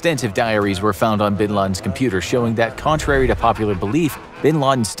and extensive diaries were found on bin Laden's computer showing that, contrary to popular belief, bin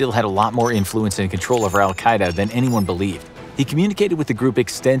Laden still had a lot more influence and control over al-Qaeda than anyone believed. He communicated with the group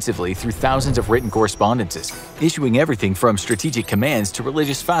extensively through thousands of written correspondences, issuing everything from strategic commands to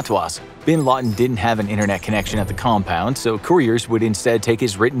religious fatwas. Bin Laden didn't have an internet connection at the compound, so couriers would instead take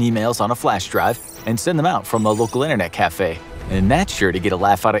his written emails on a flash drive and send them out from a local internet cafe. And that's sure to get a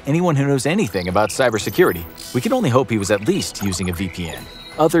laugh out of anyone who knows anything about cybersecurity. We can only hope he was at least using a VPN.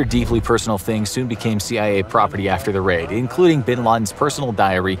 Other deeply personal things soon became CIA property after the raid, including bin Laden's personal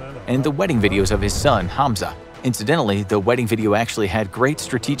diary and the wedding videos of his son, Hamza. Incidentally, the wedding video actually had great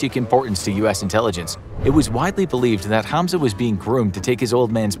strategic importance to US intelligence. It was widely believed that Hamza was being groomed to take his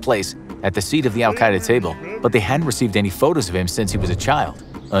old man's place at the seat of the al-Qaeda table, but they hadn't received any photos of him since he was a child.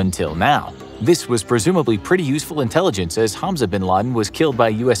 Until now. This was presumably pretty useful intelligence, as Hamza bin Laden was killed by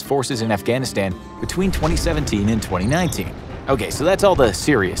US forces in Afghanistan between 2017 and 2019. Okay, so that's all the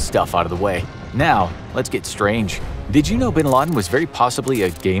serious stuff out of the way. Now, let's get strange. Did you know bin Laden was very possibly a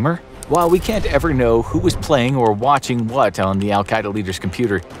gamer? While we can't ever know who was playing or watching what on the al-Qaeda leader's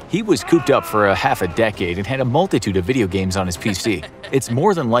computer, he was cooped up for half a decade and had a multitude of video games on his PC. It's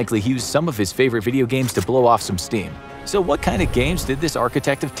more than likely he used some of his favorite video games to blow off some steam. So what kind of games did this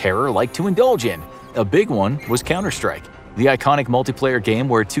architect of terror like to indulge in? A big one was Counter-Strike, the iconic multiplayer game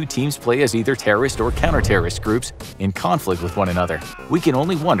where two teams play as either terrorist or counter-terrorist groups in conflict with one another. We can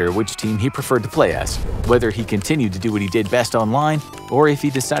only wonder which team he preferred to play as, whether he continued to do what he did best online, or if he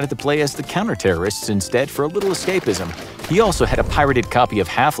decided to play as the counter-terrorists instead for a little escapism. He also had a pirated copy of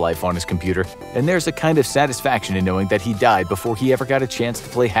Half-Life on his computer, and there's a kind of satisfaction in knowing that he died before he ever got a chance to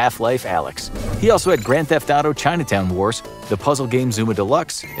play Half-Life Alyx. He also had Grand Theft Auto Chinatown Wars, the puzzle game Zuma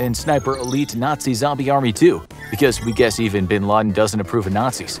Deluxe, and Sniper Elite Nazi Zombie Army 2, because we guess even bin Laden doesn't approve of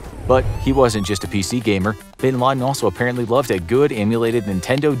Nazis. But he wasn't just a PC gamer. Bin Laden also apparently loved a good emulated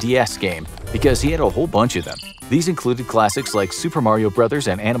Nintendo DS game, because he had a whole bunch of them. These included classics like Super Mario Bros.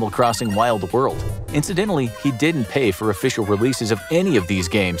 And Animal Crossing Wild World. Incidentally, he didn't pay for official releases of any of these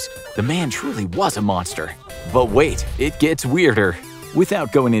games. The man truly was a monster. But wait, it gets weirder.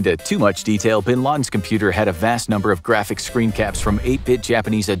 Without going into too much detail, bin Laden's computer had a vast number of graphic screen caps from 8-bit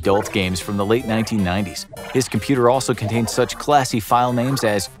Japanese adult games from the late 1990s. His computer also contained such classy file names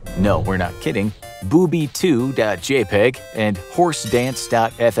as, no, we're not kidding, booby2.jpg and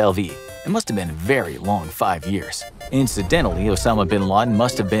horsedance.flv. It must have been a very long 5 years. Incidentally, Osama bin Laden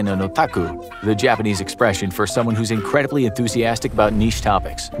must have been an otaku, the Japanese expression for someone who's incredibly enthusiastic about niche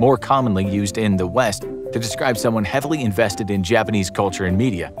topics, more commonly used in the West to describe someone heavily invested in Japanese culture and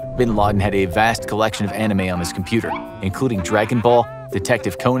media. Bin Laden had a vast collection of anime on his computer, including Dragon Ball,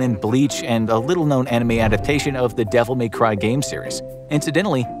 Detective Conan, Bleach, and a little-known anime adaptation of the Devil May Cry game series.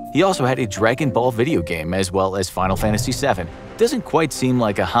 Incidentally, he also had a Dragon Ball video game as well as Final Fantasy VII. Doesn't quite seem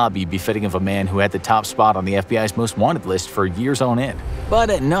like a hobby befitting of a man who had the top spot on the FBI's most wanted list for years on end. But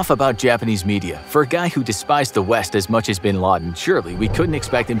enough about Japanese media. For a guy who despised the West as much as bin Laden, surely we couldn't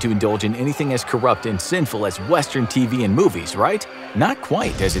expect him to indulge in anything as corrupt and sinful as Western TV and movies, right? Not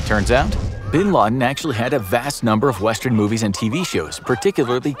quite, as it turns out. Bin Laden actually had a vast number of Western movies and TV shows,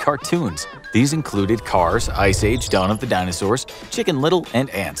 particularly cartoons. These included Cars, Ice Age, Dawn of the Dinosaurs, Chicken Little, and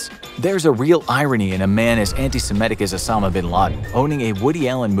Ants. There's a real irony in a man as anti-Semitic as Osama bin Laden owning a Woody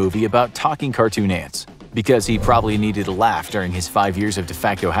Allen movie about talking cartoon ants. Because he probably needed a laugh during his 5 years of de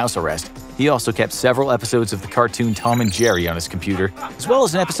facto house arrest, he also kept several episodes of the cartoon Tom and Jerry on his computer, as well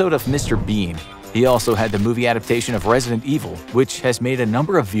as an episode of Mr. Bean. He also had the movie adaptation of Resident Evil, which has made a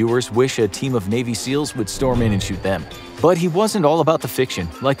number of viewers wish a team of Navy SEALs would storm in and shoot them. But he wasn't all about the fiction.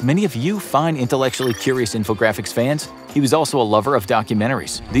 Like many of you fine intellectually curious infographics fans, he was also a lover of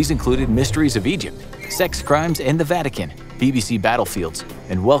documentaries. These included Mysteries of Egypt, Sex Crimes in the Vatican, BBC Battlefields,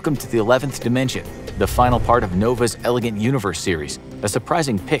 and Welcome to the 11th Dimension, the final part of Nova's Elegant Universe series, a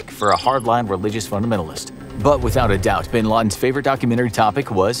surprising pick for a hardline religious fundamentalist. But without a doubt, bin Laden's favorite documentary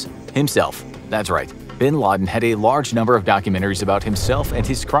topic was himself. That's right, bin Laden had a large number of documentaries about himself and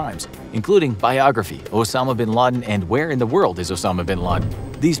his crimes, including biography, Osama bin Laden and Where in the World is Osama bin Laden?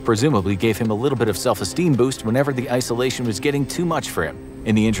 These presumably gave him a little bit of self-esteem boost whenever the isolation was getting too much for him.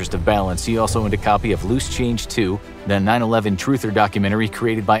 In the interest of balance, he also owned a copy of Loose Change 2, the 9/11 truther documentary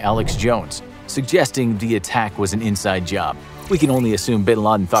created by Alex Jones, suggesting the attack was an inside job. We can only assume bin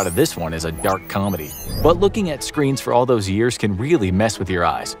Laden thought of this one as a dark comedy. But looking at screens for all those years can really mess with your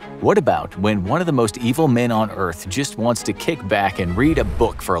eyes. What about when one of the most evil men on earth just wants to kick back and read a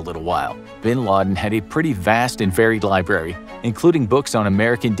book for a little while? Bin Laden had a pretty vast and varied library, including books on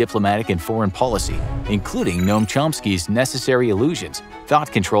American diplomatic and foreign policy, including Noam Chomsky's Necessary Illusions,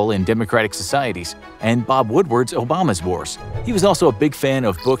 Thought Control in Democratic Societies, and Bob Woodward's Obama's Wars. He was also a big fan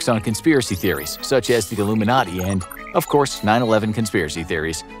of books on conspiracy theories, such as the Illuminati and, of course, 9/11 conspiracy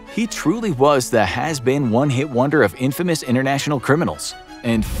theories. He truly was the has-been one-hit wonder of infamous international criminals.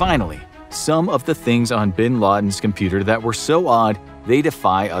 And finally, some of the things on bin Laden's computer that were so odd they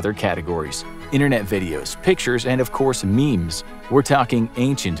defy other categories. Internet videos, pictures, and of course memes. We're talking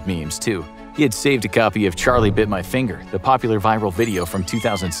ancient memes too. He had saved a copy of Charlie Bit My Finger, the popular viral video from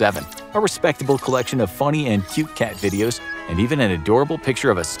 2007, a respectable collection of funny and cute cat videos, and even an adorable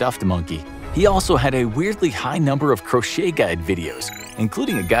picture of a stuffed monkey. He also had a weirdly high number of crochet guide videos,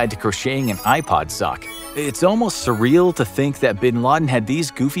 including a guide to crocheting an iPod sock. It's almost surreal to think that bin Laden had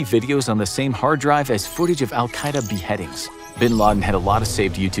these goofy videos on the same hard drive as footage of Al-Qaeda beheadings. Bin Laden had a lot of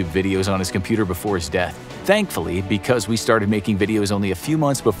saved YouTube videos on his computer before his death. Thankfully, because we started making videos only a few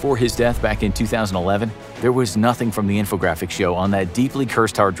months before his death back in 2011, there was nothing from the infographic show on that deeply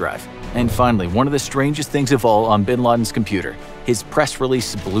cursed hard drive. And finally, one of the strangest things of all on bin Laden's computer, his press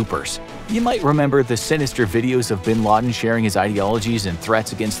release bloopers. You might remember the sinister videos of bin Laden sharing his ideologies and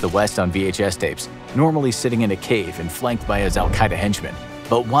threats against the West on VHS tapes, normally sitting in a cave and flanked by his Al-Qaeda henchmen.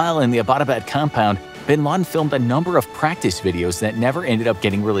 But while in the Abbottabad compound, bin Laden filmed a number of practice videos that never ended up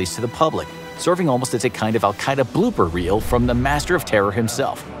getting released to the public, serving almost as a kind of Al-Qaeda blooper reel from the master of terror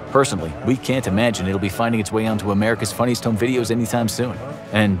himself. Personally, we can't imagine it'll be finding its way onto America's Funniest Home Videos anytime soon.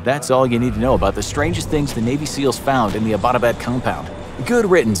 And that's all you need to know about the strangest things the Navy SEALs found in the Abbottabad compound. Good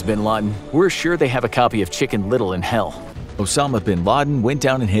riddance, bin Laden. We're sure they have a copy of Chicken Little in hell. Osama bin Laden went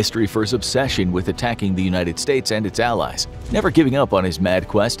down in history for his obsession with attacking the United States and its allies, never giving up on his mad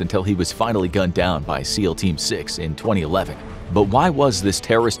quest until he was finally gunned down by SEAL Team 6 in 2011. But why was this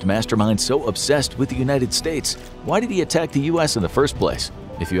terrorist mastermind so obsessed with the United States? Why did he attack the US in the first place?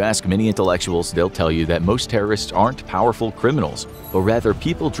 If you ask many intellectuals, they'll tell you that most terrorists aren't powerful criminals, but rather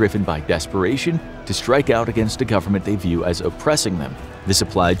people driven by desperation to strike out against a government they view as oppressing them. This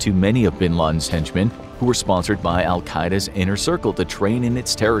applied to many of bin Laden's henchmen, who were sponsored by Al-Qaeda's inner circle to train in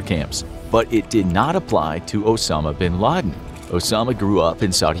its terror camps. But it did not apply to Osama bin Laden. Osama grew up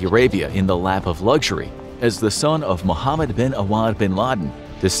in Saudi Arabia in the lap of luxury. As the son of Mohammed bin Awad bin Laden,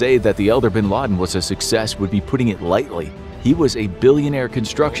 to say that the elder bin Laden was a success would be putting it lightly. He was a billionaire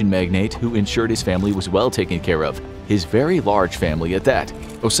construction magnate who ensured his family was well taken care of, his very large family at that.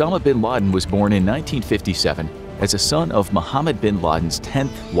 Osama bin Laden was born in 1957 as a son of Mohammed bin Laden's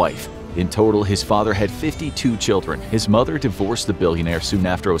 10th wife. In total, his father had 52 children. His mother divorced the billionaire soon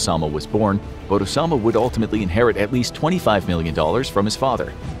after Osama was born, but Osama would ultimately inherit at least $25 million from his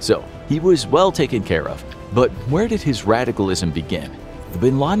father. So, he was well taken care of. But where did his radicalism begin? The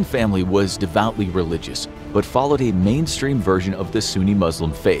bin Laden family was devoutly religious, but followed a mainstream version of the Sunni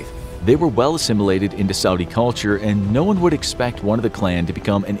Muslim faith. They were well assimilated into Saudi culture, and no one would expect one of the clan to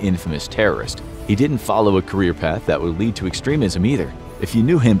become an infamous terrorist. He didn't follow a career path that would lead to extremism either. If you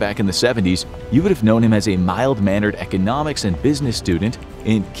knew him back in the 70s, you would have known him as a mild-mannered economics and business student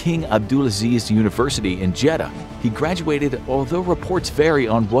in King Abdulaziz University in Jeddah. He graduated, although reports vary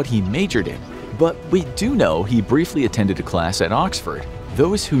on what he majored in. But we do know he briefly attended a class at Oxford.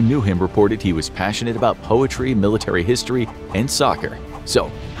 Those who knew him reported he was passionate about poetry, military history, and soccer.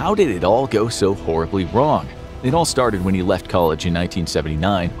 So, how did it all go so horribly wrong? It all started when he left college in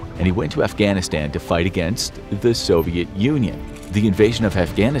 1979 and he went to Afghanistan to fight against the Soviet Union. The invasion of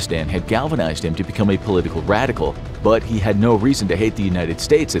Afghanistan had galvanized him to become a political radical, but he had no reason to hate the United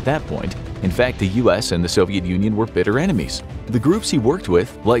States at that point. In fact, the US and the Soviet Union were bitter enemies. The groups he worked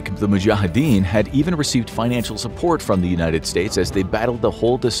with, like the Mujahideen, had even received financial support from the United States as they battled to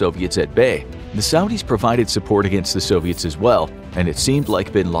hold the Soviets at bay. The Saudis provided support against the Soviets as well, and it seemed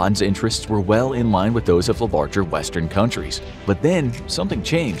like bin Laden's interests were well in line with those of the larger Western countries. But then, something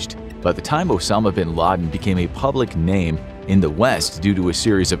changed. By the time Osama bin Laden became a public name in the West due to a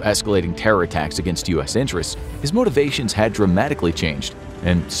series of escalating terror attacks against US interests, his motivations had dramatically changed,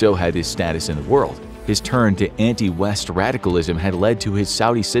 and so had his status in the world. His turn to anti-West radicalism had led to his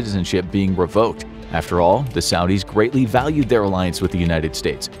Saudi citizenship being revoked. After all, the Saudis greatly valued their alliance with the United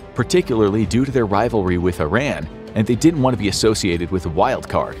States, particularly due to their rivalry with Iran, and they didn't want to be associated with a wild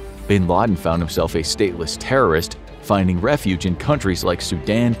card. Bin Laden found himself a stateless terrorist, finding refuge in countries like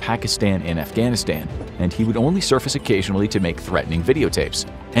Sudan, Pakistan, and Afghanistan, and he would only surface occasionally to make threatening videotapes.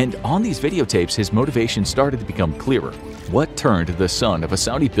 And on these videotapes, his motivation started to become clearer. What turned the son of a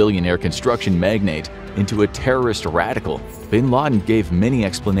Saudi billionaire construction magnate into a terrorist radical? Bin Laden gave many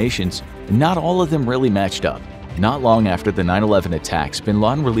explanations, and not all of them really matched up. Not long after the 9/11 attacks, bin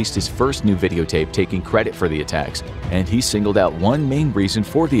Laden released his first new videotape taking credit for the attacks, and he singled out one main reason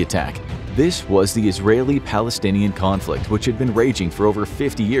for the attack. This was the Israeli-Palestinian conflict, which had been raging for over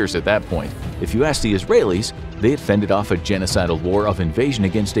 50 years at that point. If you ask the Israelis, they had fended off a genocidal war of invasion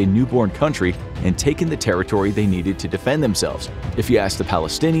against a newborn country and taken the territory they needed to defend themselves. If you ask the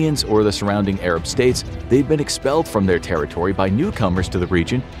Palestinians or the surrounding Arab states, they'd been expelled from their territory by newcomers to the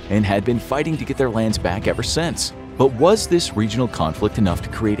region and had been fighting to get their lands back ever since. But was this regional conflict enough to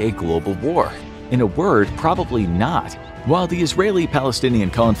create a global war? In a word, probably not. While the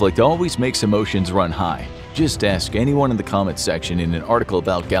Israeli-Palestinian conflict always makes emotions run high, just ask anyone in the comments section in an article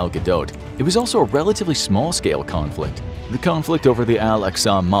about Gal Gadot. It was also a relatively small-scale conflict. The conflict over the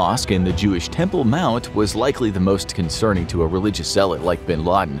Al-Aqsa Mosque and the Jewish Temple Mount was likely the most concerning to a religious zealot like bin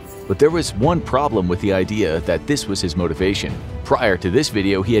Laden, but there was one problem with the idea that this was his motivation. Prior to this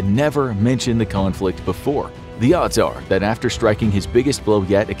video, he had never mentioned the conflict before. The odds are that after striking his biggest blow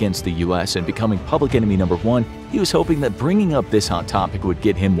yet against the US and becoming public enemy #1, he was hoping that bringing up this hot topic would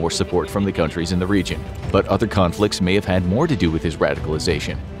get him more support from the countries in the region. But other conflicts may have had more to do with his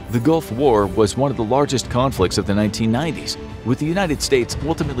radicalization. The Gulf War was one of the largest conflicts of the 1990s, with the United States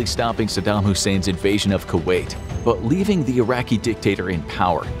ultimately stopping Saddam Hussein's invasion of Kuwait, but leaving the Iraqi dictator in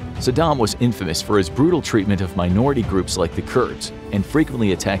power. Saddam was infamous for his brutal treatment of minority groups like the Kurds and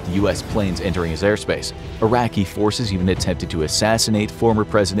frequently attacked US planes entering his airspace. Iraqi forces even attempted to assassinate former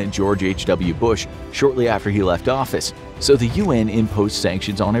President George H.W. Bush shortly after he left office, so the UN imposed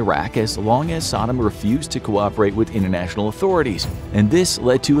sanctions on Iraq as long as Saddam refused to cooperate with international authorities, and this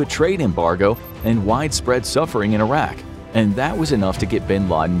led to a trade embargo and widespread suffering in Iraq. And that was enough to get bin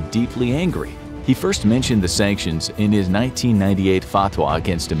Laden deeply angry. He first mentioned the sanctions in his 1998 fatwa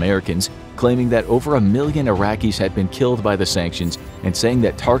against Americans, claiming that over 1 million Iraqis had been killed by the sanctions and saying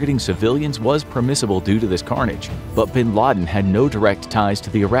that targeting civilians was permissible due to this carnage. But bin Laden had no direct ties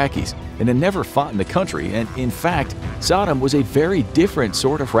to the Iraqis and had never fought in the country, and in fact, Saddam was a very different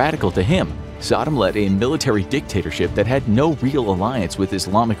sort of radical to him. Saddam led a military dictatorship that had no real alliance with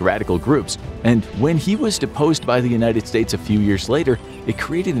Islamic radical groups, and when he was deposed by the United States a few years later, it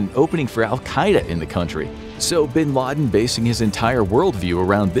created an opening for al-Qaeda in the country. So bin Laden basing his entire worldview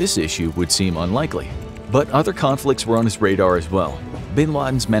around this issue would seem unlikely. But other conflicts were on his radar as well. Bin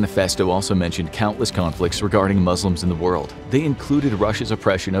Laden's manifesto also mentioned countless conflicts regarding Muslims in the world. They included Russia's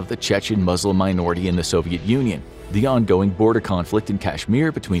oppression of the Chechen Muslim minority in the Soviet Union, the ongoing border conflict in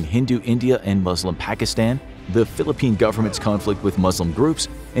Kashmir between Hindu India and Muslim Pakistan, the Philippine government's conflict with Muslim groups,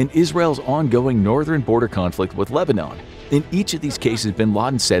 and Israel's ongoing northern border conflict with Lebanon. In each of these cases, bin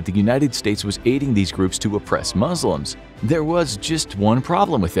Laden said the United States was aiding these groups to oppress Muslims. There was just one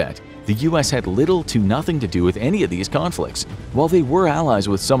problem with that. The US had little to nothing to do with any of these conflicts. While they were allies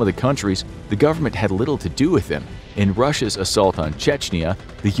with some of the countries, the government had little to do with them. In Russia's assault on Chechnya,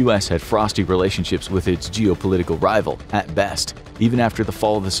 the US had frosty relationships with its geopolitical rival, at best, even after the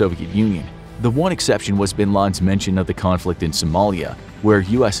fall of the Soviet Union. The one exception was bin Laden's mention of the conflict in Somalia, where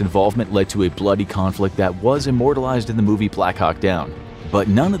US involvement led to a bloody conflict that was immortalized in the movie Black Hawk Down. But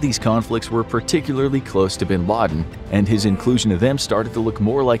none of these conflicts were particularly close to bin Laden, and his inclusion of them started to look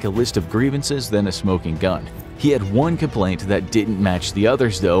more like a list of grievances than a smoking gun. He had one complaint that didn't match the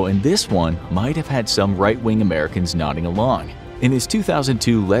others though, and this one might have had some right-wing Americans nodding along. In his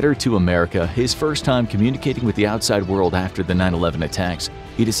 2002 letter to America, his first time communicating with the outside world after the 9/11 attacks,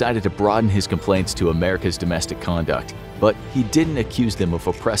 he decided to broaden his complaints to America's domestic conduct. But he didn't accuse them of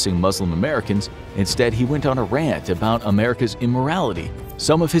oppressing Muslim Americans. Instead, he went on a rant about America's immorality.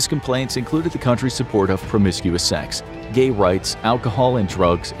 Some of his complaints included the country's support of promiscuous sex, gay rights, alcohol and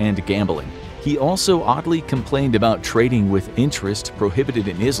drugs, and gambling. He also oddly complained about trading with interest prohibited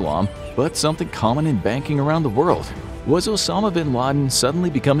in Islam, but something common in banking around the world. Was Osama bin Laden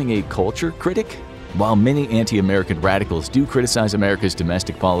suddenly becoming a culture critic? While many anti-American radicals do criticize America's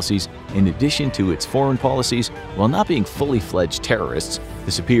domestic policies in addition to its foreign policies, while not being fully fledged terrorists,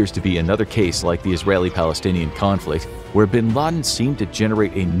 this appears to be another case like the Israeli-Palestinian conflict, where bin Laden seemed to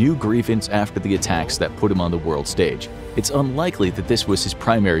generate a new grievance after the attacks that put him on the world stage. It's unlikely that this was his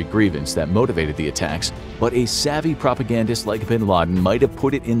primary grievance that motivated the attacks, but a savvy propagandist like bin Laden might have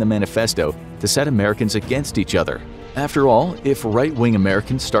put it in the manifesto to set Americans against each other. After all, if right-wing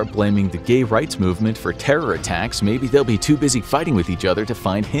Americans start blaming the gay rights movement for terror attacks, maybe they'll be too busy fighting with each other to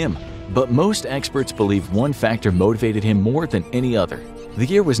find him. But most experts believe one factor motivated him more than any other. The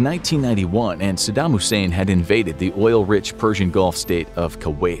year was 1991 and Saddam Hussein had invaded the oil-rich Persian Gulf state of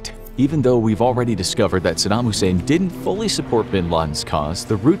Kuwait. Even though we've already discovered that Saddam Hussein didn't fully support bin Laden's cause,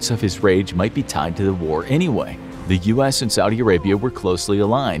 the roots of his rage might be tied to the war anyway. The US and Saudi Arabia were closely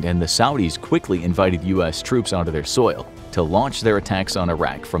aligned, and the Saudis quickly invited US troops onto their soil to launch their attacks on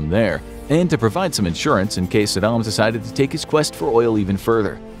Iraq from there, and to provide some insurance in case Saddam decided to take his quest for oil even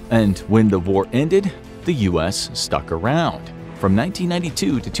further. And when the war ended, the US stuck around. From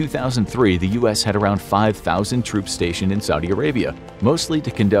 1992 to 2003, the US had around 5,000 troops stationed in Saudi Arabia, mostly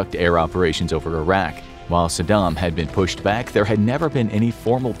to conduct air operations over Iraq. While Saddam had been pushed back, there had never been any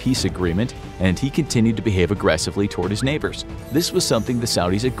formal peace agreement, and he continued to behave aggressively toward his neighbors. This was something the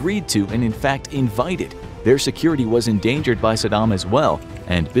Saudis agreed to and in fact invited. Their security was endangered by Saddam as well,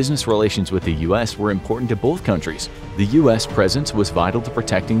 and business relations with the US were important to both countries. The US presence was vital to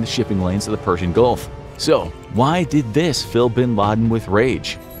protecting the shipping lanes of the Persian Gulf. So, why did this fill bin Laden with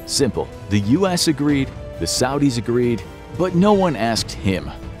rage? Simple. The US agreed, the Saudis agreed, but no one asked him.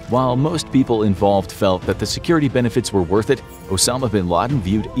 While most people involved felt that the security benefits were worth it, Osama bin Laden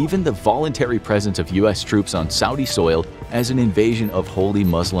viewed even the voluntary presence of US troops on Saudi soil as an invasion of holy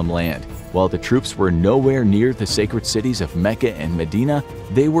Muslim land. While the troops were nowhere near the sacred cities of Mecca and Medina,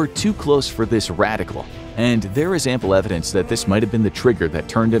 they were too close for this radical. And there is ample evidence that this might have been the trigger that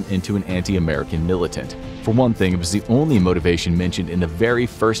turned him into an anti-American militant. For one thing, it was the only motivation mentioned in the very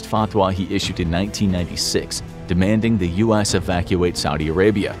first fatwa he issued in 1996, demanding the US evacuate Saudi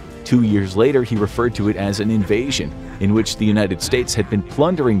Arabia. 2 years later, he referred to it as an invasion, in which the United States had been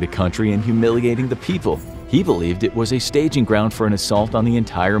plundering the country and humiliating the people. He believed it was a staging ground for an assault on the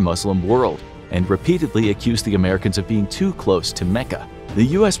entire Muslim world, and repeatedly accused the Americans of being too close to Mecca. The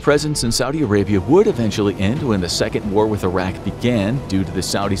US presence in Saudi Arabia would eventually end when the Second War with Iraq began due to the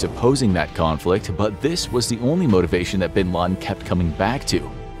Saudis opposing that conflict, but this was the only motivation that bin Laden kept coming back to.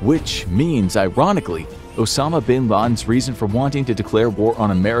 Which means, ironically, Osama bin Laden's reason for wanting to declare war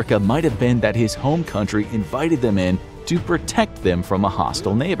on America might have been that his home country invited them in to protect them from a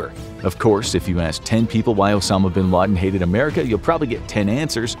hostile neighbor. Of course, if you ask 10 people why Osama bin Laden hated America, you'll probably get 10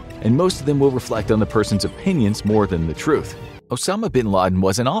 answers, and most of them will reflect on the person's opinions more than the truth. Osama bin Laden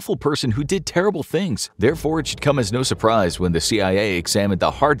was an awful person who did terrible things. Therefore, it should come as no surprise when the CIA examined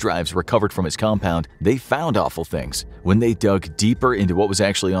the hard drives recovered from his compound, they found awful things. When they dug deeper into what was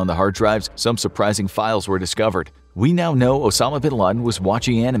actually on the hard drives, some surprising files were discovered. We now know Osama bin Laden was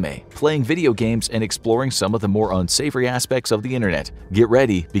watching anime, playing video games, and exploring some of the more unsavory aspects of the internet. Get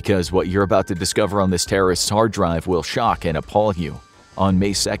ready, because what you're about to discover on this terrorist's hard drive will shock and appall you. On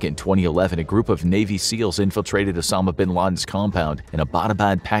May 2, 2011, a group of Navy SEALs infiltrated Osama bin Laden's compound in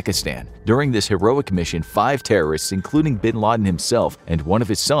Abbottabad, Pakistan. During this heroic mission, 5 terrorists, including bin Laden himself and one of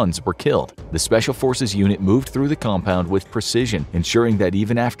his sons, were killed. The Special Forces unit moved through the compound with precision, ensuring that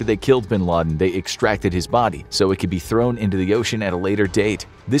even after they killed bin Laden, they extracted his body so it could be thrown into the ocean at a later date.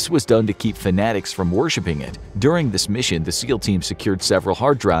 This was done to keep fanatics from worshipping it. During this mission, the SEAL team secured several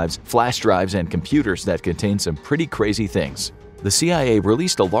hard drives, flash drives, and computers that contained some pretty crazy things. The CIA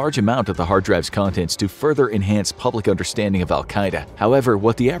released a large amount of the hard drive's contents to further enhance public understanding of Al-Qaeda. However,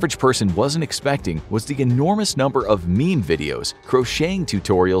 what the average person wasn't expecting was the enormous number of meme videos, crocheting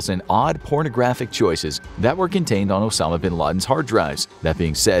tutorials, and odd pornographic choices that were contained on Osama bin Laden's hard drives. That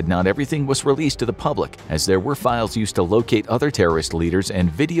being said, not everything was released to the public, as there were files used to locate other terrorist leaders and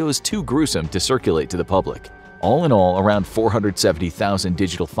videos too gruesome to circulate to the public. All in all, around 470,000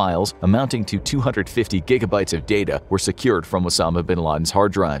 digital files amounting to 250 gigabytes of data were secured from Osama bin Laden's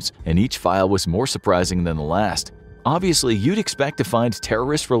hard drives, and each file was more surprising than the last. Obviously, you'd expect to find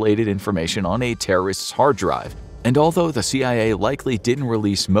terrorist-related information on a terrorist's hard drive, And although the CIA likely didn't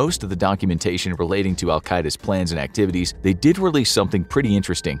release most of the documentation relating to al-Qaeda's plans and activities, they did release something pretty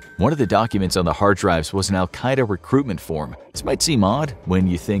interesting. One of the documents on the hard drives was an al-Qaeda recruitment form. This might seem odd. When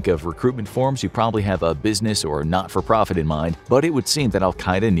you think of recruitment forms, you probably have a business or not-for-profit in mind, but it would seem that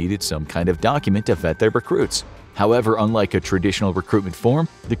al-Qaeda needed some kind of document to vet their recruits. However, unlike a traditional recruitment form,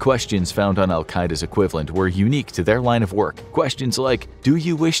 the questions found on al-Qaeda's equivalent were unique to their line of work. Questions like, "Do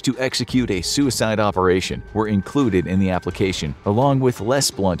you wish to execute a suicide operation?" were included in the application, along with less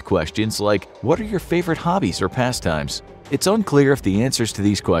blunt questions like, "What are your favorite hobbies or pastimes?" It's unclear if the answers to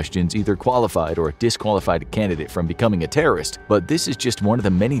these questions either qualified or disqualified a candidate from becoming a terrorist, but this is just one of the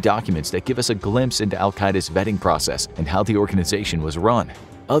many documents that give us a glimpse into al-Qaeda's vetting process and how the organization was run.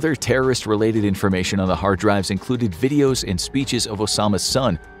 Other terrorist-related information on the hard drives included videos and speeches of Osama's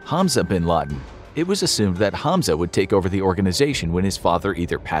son, Hamza bin Laden. It was assumed that Hamza would take over the organization when his father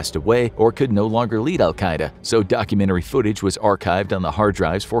either passed away or could no longer lead al-Qaeda, so documentary footage was archived on the hard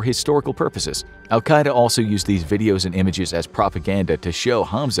drives for historical purposes. Al-Qaeda also used these videos and images as propaganda to show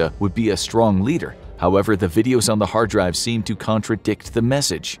Hamza would be a strong leader. However, the videos on the hard drive seemed to contradict the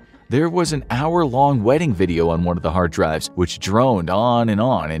message. There was an hour-long wedding video on one of the hard drives, which droned on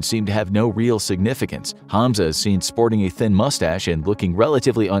and seemed to have no real significance. Hamza is seen sporting a thin mustache and looking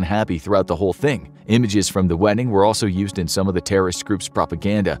relatively unhappy throughout the whole thing. Images from the wedding were also used in some of the terrorist group's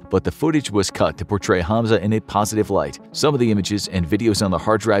propaganda, but the footage was cut to portray Hamza in a positive light. Some of the images and videos on the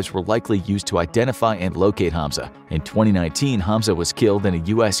hard drives were likely used to identify and locate Hamza. In 2019, Hamza was killed in a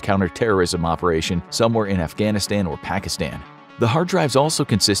U.S. counterterrorism operation somewhere in Afghanistan or Pakistan. The hard drives also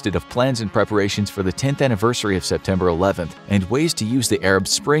consisted of plans and preparations for the 10th anniversary of September 11th and ways to use the Arab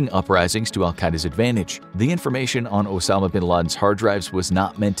Spring uprisings to al-Qaeda's advantage. The information on Osama bin Laden's hard drives was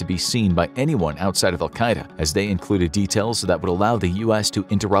not meant to be seen by anyone outside of al-Qaeda, as they included details that would allow the U.S. to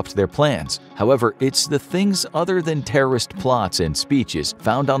interrupt their plans. However, it's the things other than terrorist plots and speeches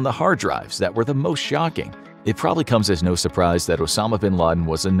found on the hard drives that were the most shocking. It probably comes as no surprise that Osama bin Laden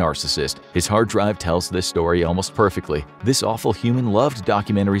was a narcissist. His hard drive tells this story almost perfectly. This awful human loved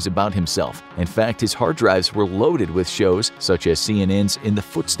documentaries about himself. In fact, his hard drives were loaded with shows such as CNN's In the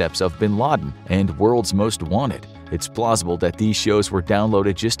Footsteps of Bin Laden and World's Most Wanted. It's plausible that these shows were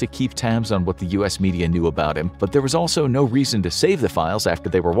downloaded just to keep tabs on what the US media knew about him, but there was also no reason to save the files after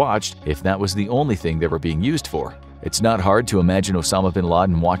they were watched if that was the only thing they were being used for. It's not hard to imagine Osama bin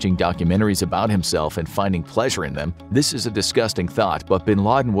Laden watching documentaries about himself and finding pleasure in them. This is a disgusting thought, but bin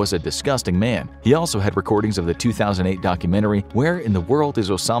Laden was a disgusting man. He also had recordings of the 2008 documentary Where in the World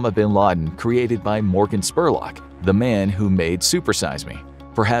is Osama bin Laden, created by Morgan Spurlock, the man who made Super Size Me.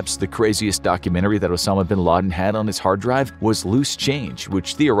 Perhaps the craziest documentary that Osama bin Laden had on his hard drive was Loose Change,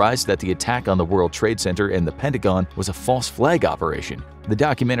 which theorized that the attack on the World Trade Center and the Pentagon was a false flag operation. The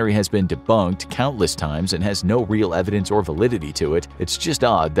documentary has been debunked countless times and has no real evidence or validity to it. It's just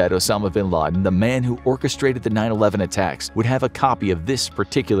odd that Osama bin Laden, the man who orchestrated the 9/11 attacks, would have a copy of this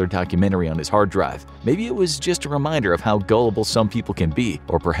particular documentary on his hard drive. Maybe it was just a reminder of how gullible some people can be,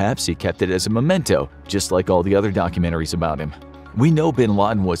 or perhaps he kept it as a memento, just like all the other documentaries about him. We know bin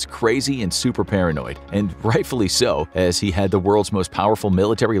Laden was crazy and super paranoid, and rightfully so, as he had the world's most powerful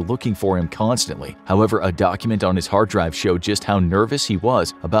military looking for him constantly. However, a document on his hard drive showed just how nervous he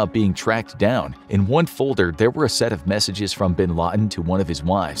was about being tracked down. In one folder, there were a set of messages from bin Laden to one of his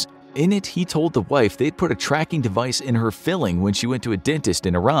wives. In it, he told the wife they'd put a tracking device in her filling when she went to a dentist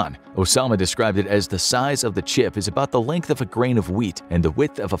in Iran. Osama described it as the size of the chip is about the length of a grain of wheat and the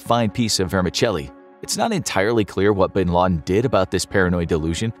width of a fine piece of vermicelli. It's not entirely clear what bin Laden did about this paranoid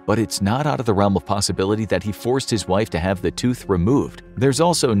delusion, but it's not out of the realm of possibility that he forced his wife to have the tooth removed. There's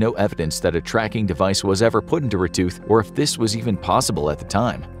also no evidence that a tracking device was ever put into her tooth or if this was even possible at the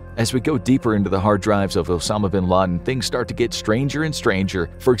time. As we go deeper into the hard drives of Osama bin Laden, things start to get stranger and stranger.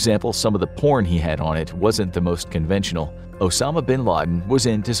 For example, some of the porn he had on it wasn't the most conventional. Osama bin Laden was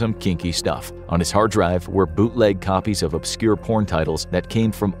into some kinky stuff. On his hard drive were bootleg copies of obscure porn titles that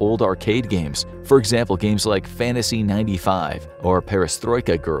came from old arcade games. For example, games like Fantasy 95 or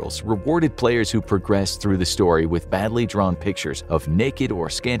Perestroika Girls rewarded players who progressed through the story with badly drawn pictures of naked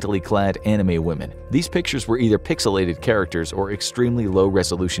or scantily clad anime women. These pictures were either pixelated characters or extremely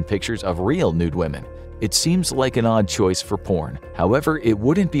low-resolution pictures of real nude women. It seems like an odd choice for porn. However, it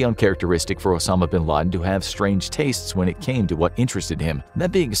wouldn't be uncharacteristic for Osama bin Laden to have strange tastes when it came to what interested him.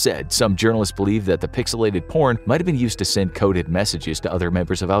 That being said, some journalists believe that the pixelated porn might have been used to send coded messages to other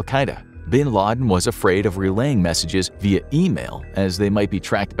members of al-Qaeda. Bin Laden was afraid of relaying messages via email, as they might be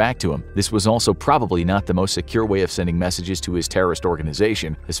tracked back to him. This was also probably not the most secure way of sending messages to his terrorist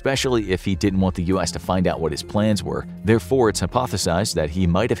organization, especially if he didn't want the US to find out what his plans were. Therefore, it's hypothesized that he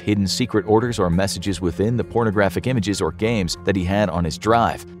might have hidden secret orders or messages within the pornographic images or games that he had on his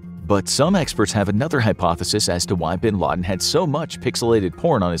drive. But some experts have another hypothesis as to why Bin Laden had so much pixelated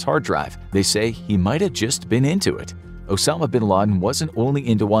porn on his hard drive. They say he might have just been into it. Osama bin Laden wasn't only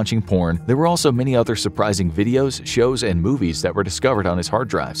into watching porn, there were also many other surprising videos, shows, and movies that were discovered on his hard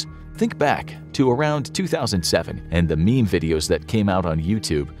drives. Think back to around 2007 and the meme videos that came out on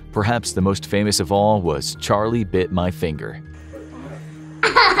YouTube. Perhaps the most famous of all was Charlie Bit My Finger.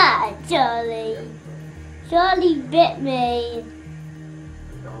 Charlie bit me.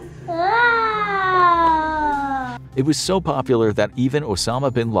 Ah! It was so popular that even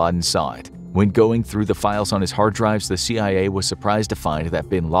Osama bin Laden saw it. When going through the files on his hard drives, the CIA was surprised to find that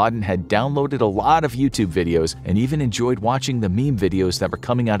bin Laden had downloaded a lot of YouTube videos and even enjoyed watching the meme videos that were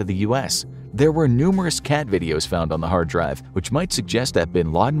coming out of the US. There were numerous cat videos found on the hard drive, which might suggest that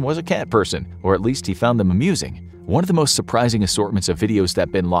bin Laden was a cat person, or at least he found them amusing. One of the most surprising assortments of videos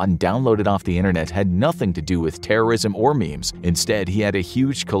that bin Laden downloaded off the internet had nothing to do with terrorism or memes. Instead, he had a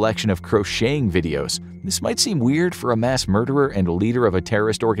huge collection of crocheting videos. This might seem weird for a mass murderer and a leader of a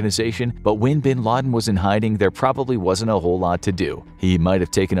terrorist organization, but when bin Laden was in hiding, there probably wasn't a whole lot to do. He might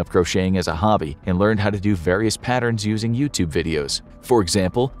have taken up crocheting as a hobby and learned how to do various patterns using YouTube videos. For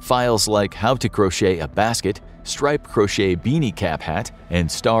example, files like How to Crochet a Basket, Stripe Crochet Beanie Cap Hat, and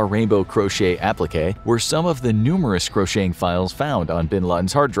Star Rainbow Crochet Applique were some of the numerous crocheting files found on bin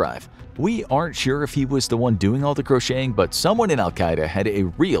Laden's hard drive. We aren't sure if he was the one doing all the crocheting, but someone in Al-Qaeda had a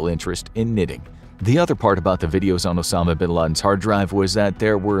real interest in knitting. The other part about the videos on Osama bin Laden's hard drive was that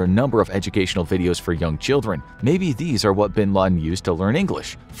there were a number of educational videos for young children. Maybe these are what bin Laden used to learn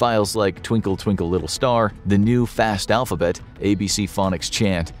English. Files like Twinkle Twinkle Little Star, the new Fast Alphabet, ABC Phonics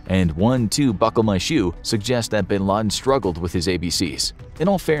Chant, and 1, 2, Buckle My Shoe suggest that bin Laden struggled with his ABCs. In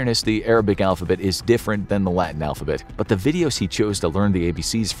all fairness, the Arabic alphabet is different than the Latin alphabet, but the videos he chose to learn the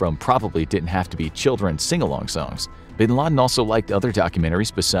ABCs from probably didn't have to be children's sing-along songs. Bin Laden also liked other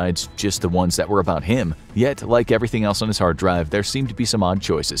documentaries besides just the ones that were about him. Yet, like everything else on his hard drive, there seemed to be some odd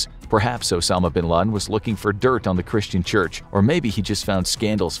choices. Perhaps Osama bin Laden was looking for dirt on the Christian church, or maybe he just found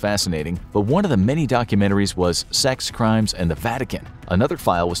scandals fascinating. But one of the many documentaries was Sex, Crimes, and the Vatican. Another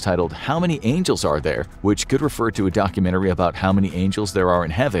file was titled How Many Angels Are There?, which could refer to a documentary about how many angels there are in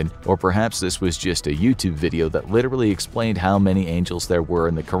heaven, or perhaps this was just a YouTube video that literally explained how many angels there were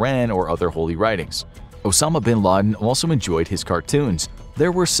in the Quran or other holy writings. Osama bin Laden also enjoyed his cartoons.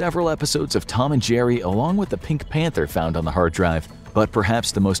 There were several episodes of Tom and Jerry along with the Pink Panther found on the hard drive, but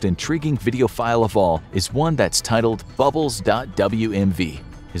perhaps the most intriguing video file of all is one that's titled Bubbles.wmv.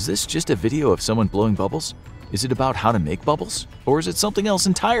 Is this just a video of someone blowing bubbles? Is it about how to make bubbles? Or is it something else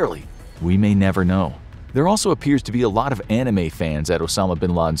entirely? We may never know. There also appears to be a lot of anime fans at Osama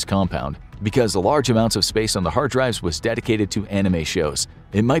bin Laden's compound, because the large amounts of space on the hard drives was dedicated to anime shows.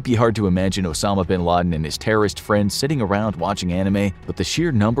 It might be hard to imagine Osama bin Laden and his terrorist friends sitting around watching anime, but the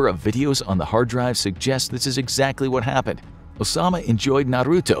sheer number of videos on the hard drive suggests this is exactly what happened. Osama enjoyed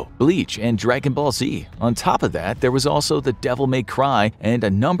Naruto, Bleach, and Dragon Ball Z. On top of that, there was also The Devil May Cry and a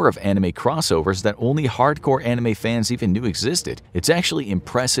number of anime crossovers that only hardcore anime fans even knew existed. It's actually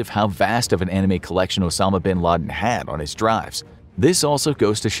impressive how vast of an anime collection Osama bin Laden had on his drives. This also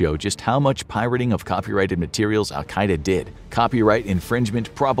goes to show just how much pirating of copyrighted materials Al-Qaeda did. Copyright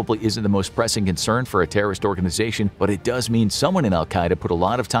infringement probably isn't the most pressing concern for a terrorist organization, but it does mean someone in Al-Qaeda put a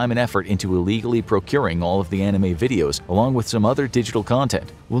lot of time and effort into illegally procuring all of the anime videos, along with some other digital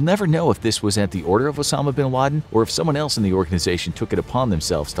content. We'll never know if this was at the order of Osama bin Laden, or if someone else in the organization took it upon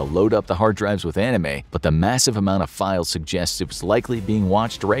themselves to load up the hard drives with anime, but the massive amount of files suggests it was likely being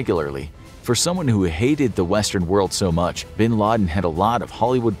watched regularly. For someone who hated the Western world so much, bin Laden had a lot of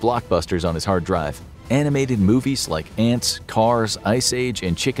Hollywood blockbusters on his hard drive. Animated movies like Ants, Cars, Ice Age,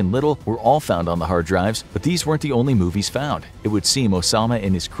 and Chicken Little were all found on the hard drives, but these weren't the only movies found. It would seem Osama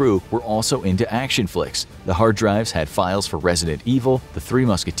and his crew were also into action flicks. The hard drives had files for Resident Evil, The Three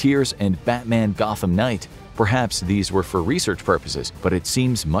Musketeers, and Batman Gotham Knight. Perhaps these were for research purposes, but it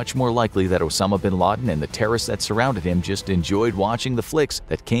seems much more likely that Osama bin Laden and the terrorists that surrounded him just enjoyed watching the flicks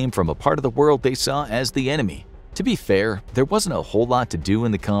that came from a part of the world they saw as the enemy. To be fair, there wasn't a whole lot to do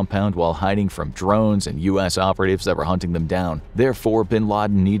in the compound while hiding from drones and US operatives that were hunting them down. Therefore, bin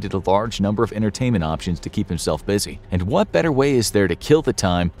Laden needed a large number of entertainment options to keep himself busy. And what better way is there to kill the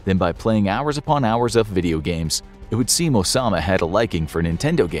time than by playing hours upon hours of video games? It would seem Osama had a liking for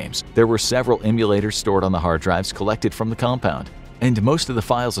Nintendo games. There were several emulators stored on the hard drives collected from the compound. and most of the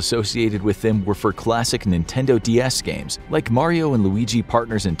files associated with them were for classic Nintendo DS games like Mario and Luigi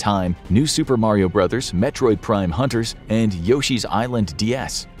Partners in Time, New Super Mario Bros., Metroid Prime Hunters, and Yoshi's Island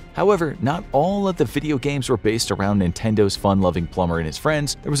DS. However, not all of the video games were based around Nintendo's fun-loving plumber and his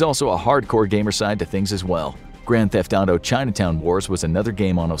friends. There was also a hardcore gamer side to things as well. Grand Theft Auto Chinatown Wars was another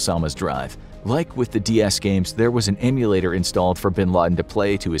game on Osama's drive. Like with the DS games, there was an emulator installed for bin Laden to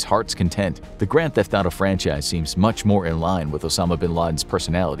play to his heart's content. The Grand Theft Auto franchise seems much more in line with Osama bin Laden's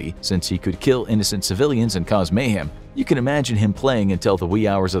personality, since he could kill innocent civilians and cause mayhem. You can imagine him playing until the wee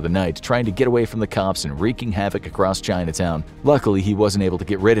hours of the night, trying to get away from the cops and wreaking havoc across Chinatown. Luckily, he wasn't able to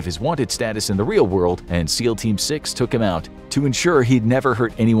get rid of his wanted status in the real world, and SEAL Team 6 took him out to ensure he'd never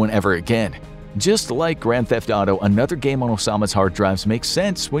hurt anyone ever again. Just like Grand Theft Auto, another game on Osama's hard drives makes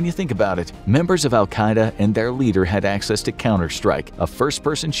sense when you think about it. Members of Al-Qaeda and their leader had access to Counter-Strike, a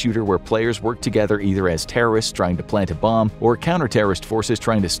first-person shooter where players work together either as terrorists trying to plant a bomb or counter-terrorist forces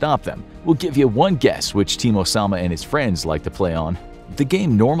trying to stop them. We'll give you one guess which team Osama and his friends like to play on. The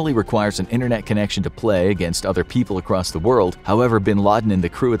game normally requires an internet connection to play against other people across the world. However, bin Laden and the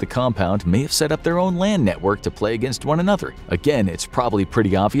crew at the compound may have set up their own LAN network to play against one another. Again, it's probably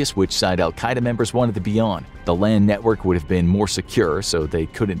pretty obvious which side Al-Qaeda members wanted to be on. The LAN network would have been more secure, so they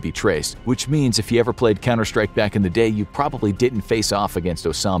couldn't be traced, which means if you ever played Counter-Strike back in the day, you probably didn't face off against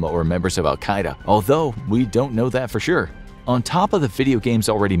Osama or members of Al-Qaeda, although we don't know that for sure. On top of the video games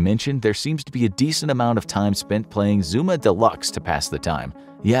already mentioned, there seems to be a decent amount of time spent playing Zuma Deluxe to pass the time.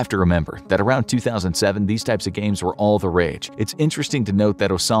 You have to remember that around 2007, these types of games were all the rage. It's interesting to note that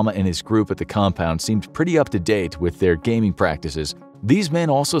Osama and his group at the compound seemed pretty up to date with their gaming practices. These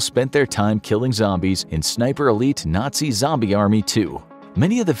men also spent their time killing zombies in Sniper Elite Nazi Zombie Army 2.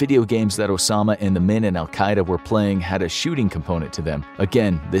 Many of the video games that Osama and the men in Al-Qaeda were playing had a shooting component to them.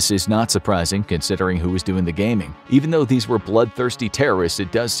 Again, this is not surprising considering who was doing the gaming. Even though these were bloodthirsty terrorists,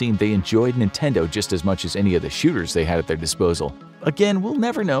 it does seem they enjoyed Nintendo just as much as any of the shooters they had at their disposal. Again, we'll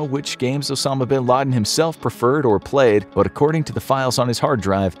never know which games Osama bin Laden himself preferred or played, but according to the files on his hard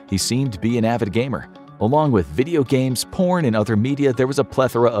drive, he seemed to be an avid gamer. Along with video games, porn, and other media, there was a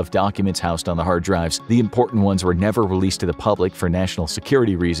plethora of documents housed on the hard drives. The important ones were never released to the public for national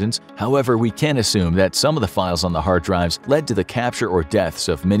security reasons. However, we can assume that some of the files on the hard drives led to the capture or deaths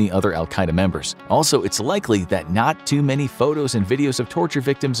of many other Al-Qaeda members. Also, it's likely that not too many photos and videos of torture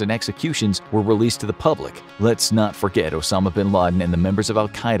victims and executions were released to the public. Let's not forget Osama bin Laden and the members of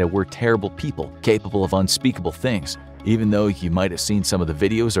Al-Qaeda were terrible people, capable of unspeakable things. Even though you might have seen some of the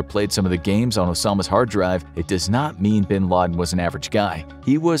videos or played some of the games on Osama's hard drive, it does not mean bin Laden was an average guy.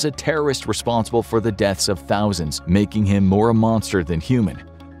 He was a terrorist responsible for the deaths of thousands, making him more a monster than human.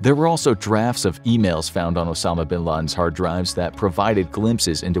 There were also drafts of emails found on Osama bin Laden's hard drives that provided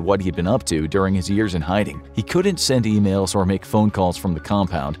glimpses into what he had been up to during his years in hiding. He couldn't send emails or make phone calls from the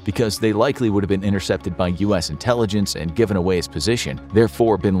compound because they likely would have been intercepted by US intelligence and given away his position.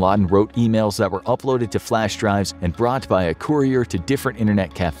 Therefore, bin Laden wrote emails that were uploaded to flash drives and brought by a courier to different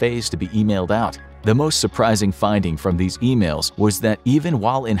internet cafes to be emailed out. The most surprising finding from these emails was that even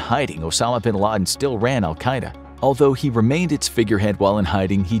while in hiding, Osama bin Laden still ran Al-Qaeda. Although he remained its figurehead while in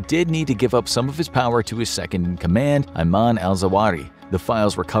hiding, he did need to give up some of his power to his second-in-command, Ayman al-Zawahiri. The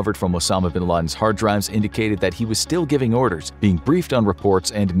files recovered from Osama bin Laden's hard drives indicated that he was still giving orders, being briefed on reports,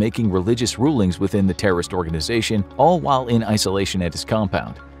 and making religious rulings within the terrorist organization, all while in isolation at his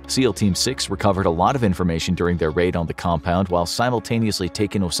compound. SEAL Team 6 recovered a lot of information during their raid on the compound while simultaneously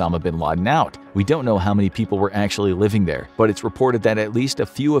taking Osama bin Laden out. We don't know how many people were actually living there, but it's reported that at least a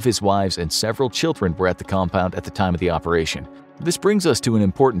few of his wives and several children were at the compound at the time of the operation. This brings us to an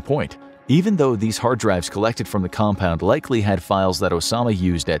important point. Even though these hard drives collected from the compound likely had files that Osama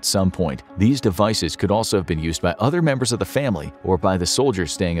used at some point, these devices could also have been used by other members of the family or by the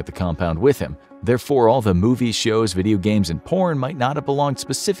soldiers staying at the compound with him. Therefore, all the movies, shows, video games, and porn might not have belonged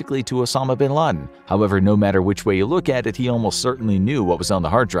specifically to Osama bin Laden. However, no matter which way you look at it, he almost certainly knew what was on the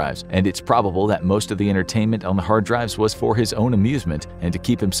hard drives, and it's probable that most of the entertainment on the hard drives was for his own amusement and to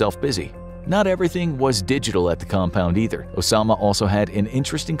keep himself busy. Not everything was digital at the compound either. Osama also had an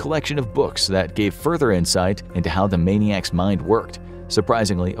interesting collection of books that gave further insight into how the maniac's mind worked.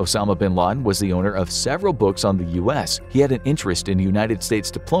 Surprisingly, Osama bin Laden was the owner of several books on the US. He had an interest in United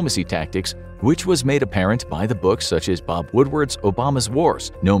States diplomacy tactics, which was made apparent by the books such as Bob Woodward's Obama's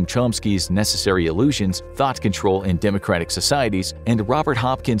Wars, Noam Chomsky's Necessary Illusions, Thought Control in Democratic Societies, and Robert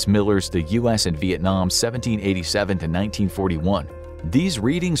Hopkins Miller's The US and Vietnam 1787 to 1941. These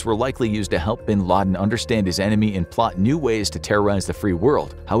readings were likely used to help bin Laden understand his enemy and plot new ways to terrorize the free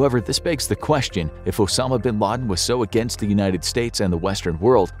world. However, this begs the question, if Osama bin Laden was so against the United States and the Western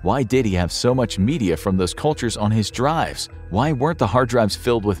world, why did he have so much media from those cultures on his drives? Why weren't the hard drives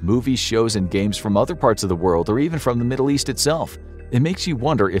filled with movies, shows, and games from other parts of the world or even from the Middle East itself? It makes you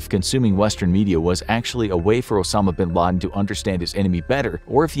wonder if consuming Western media was actually a way for Osama bin Laden to understand his enemy better,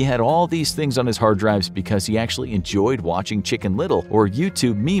 or if he had all these things on his hard drives because he actually enjoyed watching Chicken Little or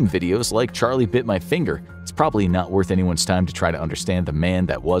YouTube meme videos like Charlie Bit My Finger. It's probably not worth anyone's time to try to understand the man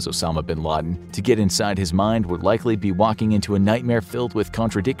that was Osama bin Laden. To get inside his mind would likely be walking into a nightmare filled with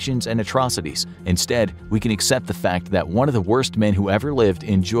contradictions and atrocities. Instead, we can accept the fact that one of the worst men who ever lived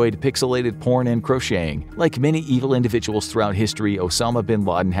enjoyed pixelated porn and crocheting. Like many evil individuals throughout history, Osama bin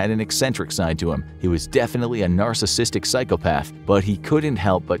Laden had an eccentric side to him. He was definitely a narcissistic psychopath, but he couldn't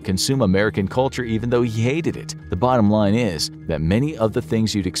help but consume American culture even though he hated it. The bottom line is that many of the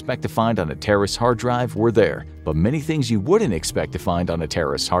things you'd expect to find on a terrorist hard drive were there, but many things you wouldn't expect to find on a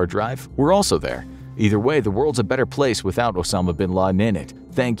terrorist hard drive were also there. Either way, the world's a better place without Osama bin Laden in it.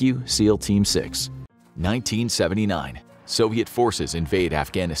 Thank you, SEAL Team 6. 1979. Soviet forces invade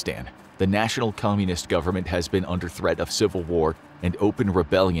Afghanistan. The national communist government has been under threat of civil war and open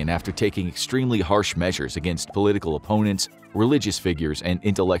rebellion after taking extremely harsh measures against political opponents, religious figures, and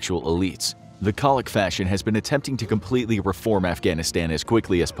intellectual elites. The Colic faction has been attempting to completely reform Afghanistan as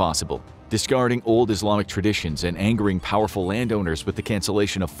quickly as possible, discarding old Islamic traditions and angering powerful landowners with the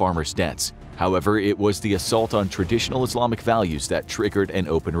cancellation of farmers' debts. However, it was the assault on traditional Islamic values that triggered an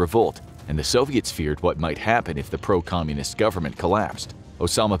open revolt, and the Soviets feared what might happen if the pro-communist government collapsed.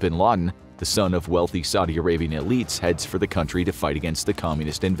 Osama bin Laden, the son of wealthy Saudi Arabian elites, heads for the country to fight against the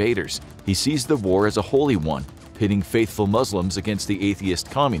communist invaders. He sees the war as a holy one, pitting faithful Muslims against the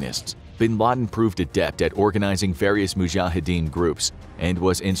atheist communists. Bin Laden proved adept at organizing various mujahideen groups and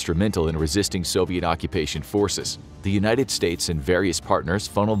was instrumental in resisting Soviet occupation forces. The United States and various partners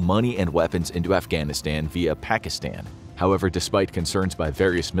funneled money and weapons into Afghanistan via Pakistan. However, despite concerns by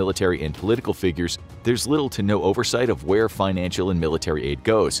various military and political figures, there's little to no oversight of where financial and military aid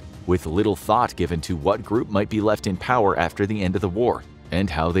goes, with little thought given to what group might be left in power after the end of the war, and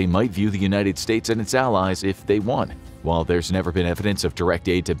how they might view the United States and its allies if they won. While there's never been evidence of direct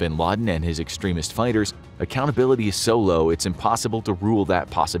aid to bin Laden and his extremist fighters, accountability is so low it's impossible to rule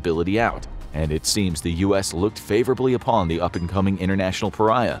that possibility out. And it seems the US looked favorably upon the up-and-coming international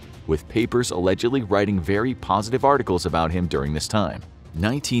pariah, with papers allegedly writing very positive articles about him during this time.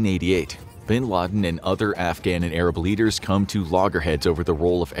 1988. Bin Laden and other Afghan and Arab leaders come to loggerheads over the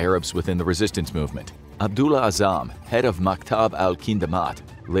role of Arabs within the resistance movement. Abdullah Azzam, head of Maktab al-Kindamat,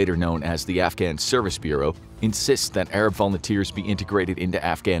 later known as the Afghan Service Bureau, insists that Arab volunteers be integrated into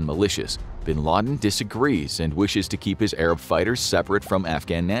Afghan militias. Bin Laden disagrees and wishes to keep his Arab fighters separate from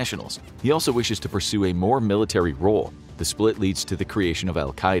Afghan nationals. He also wishes to pursue a more military role. The split leads to the creation of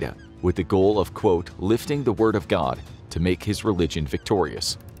Al-Qaeda, with the goal of, quote, lifting the word of God to make his religion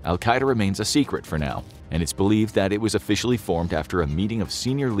victorious. Al-Qaeda remains a secret for now, and it's believed that it was officially formed after a meeting of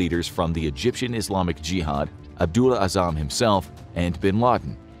senior leaders from the Egyptian Islamic Jihad, Abdullah Azzam himself, and bin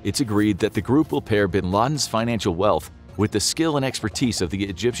Laden. It's agreed that the group will pair bin Laden's financial wealth with the skill and expertise of the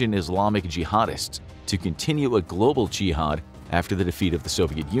Egyptian Islamic jihadists to continue a global jihad after the defeat of the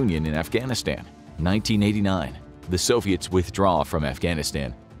Soviet Union in Afghanistan. 1989. The Soviets withdraw from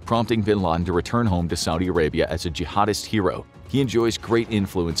Afghanistan, prompting bin Laden to return home to Saudi Arabia as a jihadist hero. He enjoys great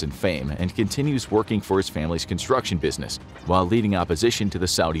influence and fame and continues working for his family's construction business while leading opposition to the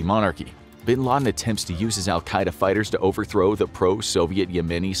Saudi monarchy. Bin Laden attempts to use his Al-Qaeda fighters to overthrow the pro-Soviet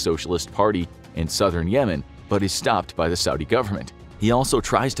Yemeni Socialist Party in southern Yemen, but is stopped by the Saudi government. He also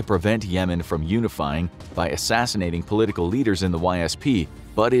tries to prevent Yemen from unifying by assassinating political leaders in the YSP,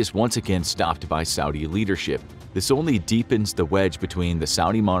 but is once again stopped by Saudi leadership. This only deepens the wedge between the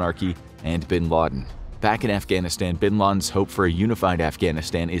Saudi monarchy and bin Laden. Back in Afghanistan, bin Laden's hope for a unified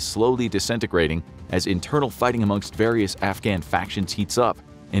Afghanistan is slowly disintegrating as internal fighting amongst various Afghan factions heats up.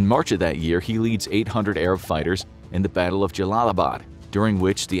 In March of that year, he leads 800 Arab fighters in the Battle of Jalalabad, during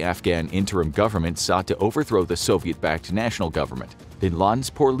which the Afghan interim government sought to overthrow the Soviet-backed national government. Bin Laden's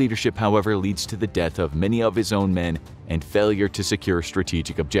poor leadership, however, leads to the death of many of his own men and failure to secure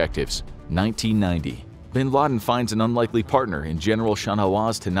strategic objectives. 1990. Bin Laden finds an unlikely partner in General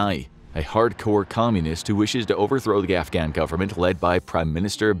Shahnawaz Tanai, a hardcore communist who wishes to overthrow the Afghan government led by Prime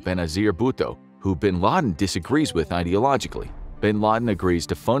Minister Benazir Bhutto, who bin Laden disagrees with ideologically. Bin Laden agrees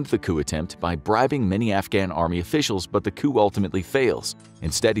to fund the coup attempt by bribing many Afghan army officials, but the coup ultimately fails.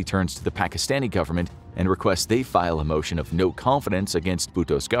 Instead, he turns to the Pakistani government and requests they file a motion of no confidence against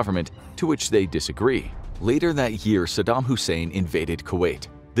Bhutto's government, to which they disagree. Later that year, Saddam Hussein invaded Kuwait.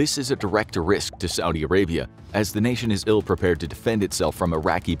 This is a direct risk to Saudi Arabia, as the nation is ill-prepared to defend itself from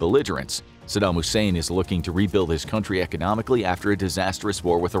Iraqi belligerents. Saddam Hussein is looking to rebuild his country economically after a disastrous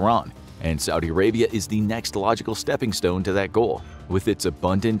war with Iran, and Saudi Arabia is the next logical stepping stone to that goal. With its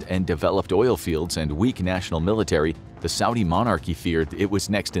abundant and developed oil fields and weak national military, the Saudi monarchy feared it was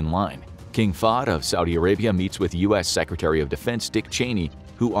next in line. King Fahd of Saudi Arabia meets with U.S. Secretary of Defense Dick Cheney,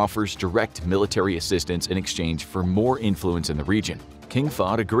 who offers direct military assistance in exchange for more influence in the region. King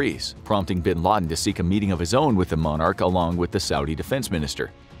Fahd agrees, prompting bin Laden to seek a meeting of his own with the monarch along with the Saudi defense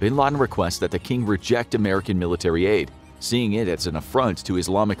minister. Bin Laden requests that the king reject American military aid, seeing it as an affront to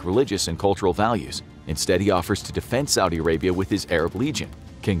Islamic religious and cultural values. Instead, he offers to defend Saudi Arabia with his Arab Legion.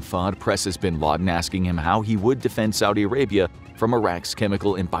 King Fahd presses bin Laden, asking him how he would defend Saudi Arabia from Iraq's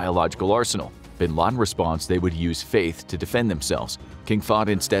chemical and biological arsenal. Bin Laden responds they would use faith to defend themselves. King Fahd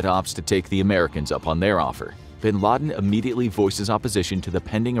instead opts to take the Americans up on their offer. Bin Laden immediately voices opposition to the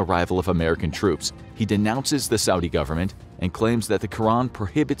pending arrival of American troops. He denounces the Saudi government and claims that the Quran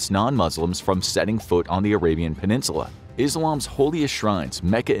prohibits non-Muslims from setting foot on the Arabian Peninsula. Islam's holiest shrines,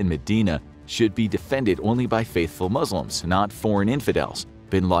 Mecca and Medina, should be defended only by faithful Muslims, not foreign infidels.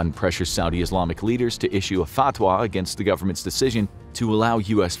 Bin Laden pressures Saudi Islamic leaders to issue a fatwa against the government's decision to allow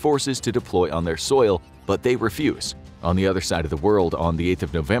U.S. forces to deploy on their soil, but they refuse. On the other side of the world, on the 8th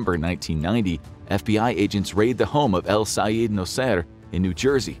of November 1990, FBI agents raid the home of El Sayed Nosser in New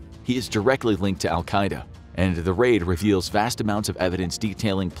Jersey. He is directly linked to al-Qaeda, and the raid reveals vast amounts of evidence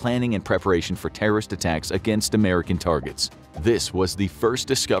detailing planning and preparation for terrorist attacks against American targets. This was the first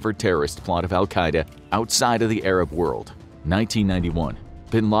discovered terrorist plot of al-Qaeda outside of the Arab world. 1991.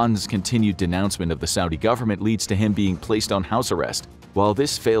 Bin Laden's continued denouncement of the Saudi government leads to him being placed on house arrest. While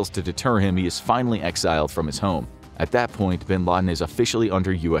this fails to deter him, he is finally exiled from his home. At that point, bin Laden is officially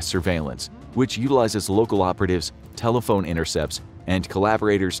under U.S. surveillance, which utilizes local operatives, telephone intercepts, and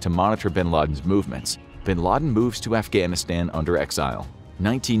collaborators to monitor bin Laden's movements. Bin Laden moves to Afghanistan under exile.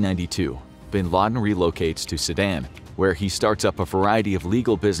 1992. Bin Laden relocates to Sudan, where he starts up a variety of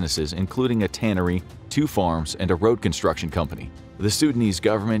legal businesses, including a tannery, 2 farms, and a road construction company. The Sudanese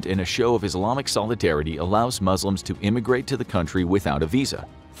government, in a show of Islamic solidarity, allows Muslims to immigrate to the country without a visa.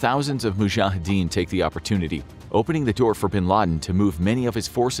 Thousands of mujahideen take the opportunity, opening the door for bin Laden to move many of his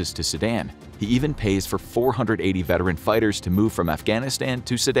forces to Sudan. He even pays for 480 veteran fighters to move from Afghanistan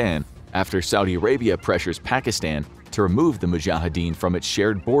to Sudan after Saudi Arabia pressures Pakistan to remove the mujahideen from its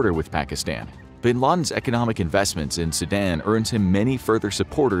shared border with Pakistan. Bin Laden's economic investments in Sudan earns him many further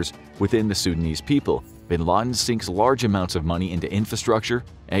supporters within the Sudanese people. Bin Laden sinks large amounts of money into infrastructure,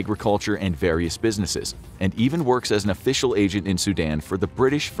 agriculture, and various businesses, and even works as an official agent in Sudan for the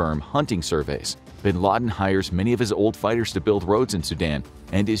British firm Hunting Surveys. Bin Laden hires many of his old fighters to build roads in Sudan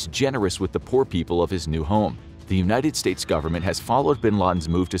and is generous with the poor people of his new home. The United States government has followed bin Laden's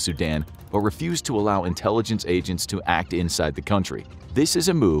move to Sudan but refused to allow intelligence agents to act inside the country. This is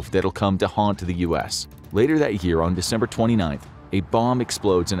a move that'll come to haunt the U.S. Later that year, on December 29th, a bomb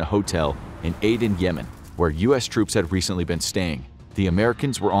explodes in a hotel in Aden, Yemen, where U.S. troops had recently been staying. The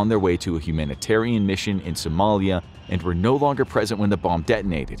Americans were on their way to a humanitarian mission in Somalia and were no longer present when the bomb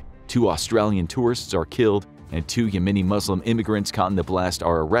detonated. 2 Australian tourists are killed, and 2 Yemeni Muslim immigrants caught in the blast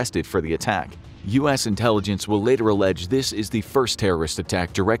are arrested for the attack. U.S. intelligence will later allege this is the first terrorist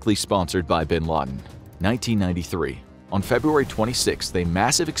attack directly sponsored by bin Laden. 1993. On February 26th, a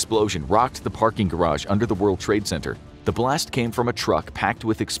massive explosion rocked the parking garage under the World Trade Center. The blast came from a truck packed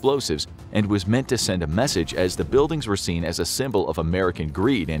with explosives and was meant to send a message, as the buildings were seen as a symbol of American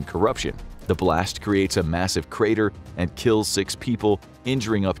greed and corruption. The blast creates a massive crater and kills 6 people,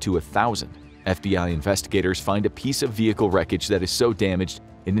 injuring up to 1,000. FBI investigators find a piece of vehicle wreckage that is so damaged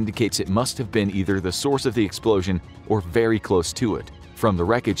it indicates it must have been either the source of the explosion or very close to it. From the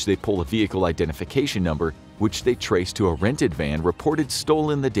wreckage, they pull a vehicle identification number, which they trace to a rented van reported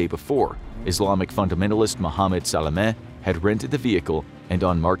stolen the day before. Islamic fundamentalist Mohammed Salameh had rented the vehicle, and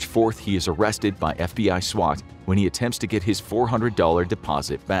on March 4th he is arrested by FBI SWAT when he attempts to get his $400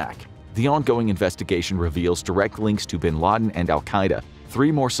 deposit back. The ongoing investigation reveals direct links to bin Laden and al-Qaeda.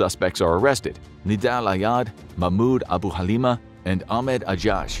 3 more suspects are arrested: Nidal Ayad, Mahmoud Abu Halima, and Ahmed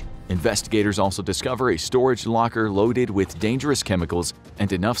Ajaj. Investigators also discover a storage locker loaded with dangerous chemicals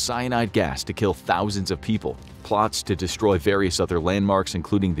and enough cyanide gas to kill thousands of people. Plots to destroy various other landmarks,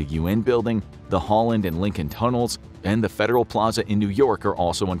 including the UN building, the Holland and Lincoln tunnels, and the Federal Plaza in New York, are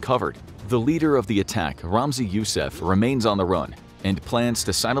also uncovered. The leader of the attack, Ramzi Youssef, remains on the run, and plans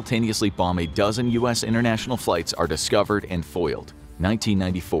to simultaneously bomb a dozen U.S. international flights are discovered and foiled.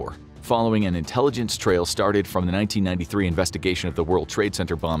 1994. Following an intelligence trail started from the 1993 investigation of the World Trade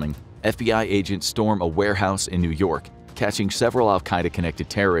Center bombing, FBI agents storm a warehouse in New York, catching several al-Qaeda-connected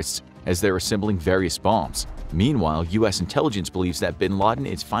terrorists as they're assembling various bombs. Meanwhile, U.S. intelligence believes that bin Laden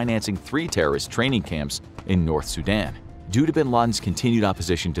is financing 3 terrorist training camps in North Sudan. Due to bin Laden's continued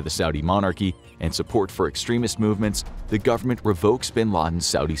opposition to the Saudi monarchy and support for extremist movements, the government revokes bin Laden's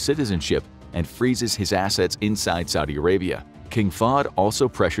Saudi citizenship and freezes his assets inside Saudi Arabia. King Fahd also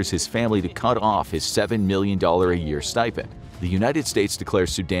pressures his family to cut off his $7 million a year stipend. The United States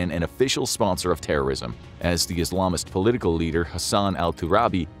declares Sudan an official sponsor of terrorism. As the Islamist political leader Hassan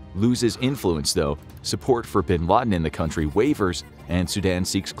al-Turabi loses influence, though, support for bin Laden in the country wavers, and Sudan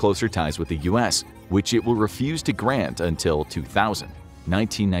seeks closer ties with the U.S., which it will refuse to grant until 2000.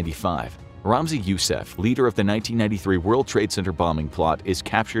 1995. Ramzi Youssef, leader of the 1993 World Trade Center bombing plot, is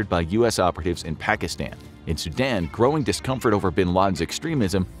captured by U.S. operatives in Pakistan. In Sudan, growing discomfort over bin Laden's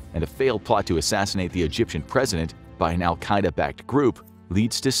extremism and a failed plot to assassinate the Egyptian president by an al-Qaeda-backed group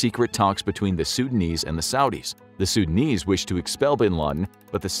leads to secret talks between the Sudanese and the Saudis. The Sudanese wish to expel bin Laden,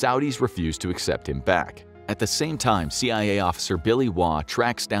 but the Saudis refuse to accept him back. At the same time, CIA officer Billy Waugh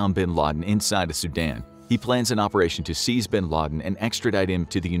tracks down bin Laden inside of Sudan. He plans an operation to seize bin Laden and extradite him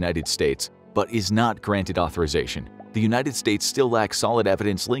to the United States, but is not granted authorization. The United States still lacks solid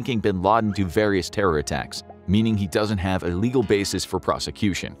evidence linking bin Laden to various terror attacks, meaning he doesn't have a legal basis for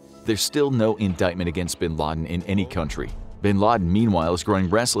prosecution. There's still no indictment against bin Laden in any country. Bin Laden, meanwhile, is growing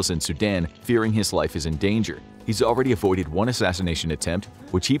restless in Sudan, fearing his life is in danger. He's already avoided one assassination attempt,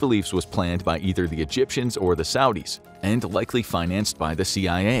 which he believes was planned by either the Egyptians or the Saudis, and likely financed by the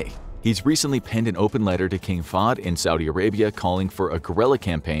CIA. He's recently penned an open letter to King Fahd in Saudi Arabia calling for a guerrilla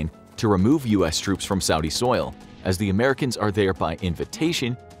campaign to remove U.S. troops from Saudi soil. As the Americans are there by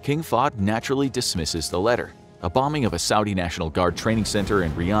invitation, King Fahd naturally dismisses the letter. A bombing of a Saudi National Guard training center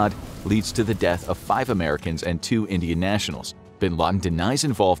in Riyadh leads to the death of 5 Americans and 2 Indian nationals. Bin Laden denies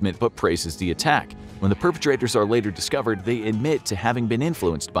involvement but praises the attack. When the perpetrators are later discovered, they admit to having been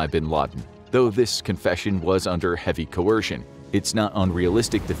influenced by bin Laden, though this confession was under heavy coercion. It's not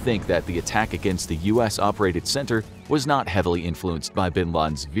unrealistic to think that the attack against the U.S.-operated center was not heavily influenced by bin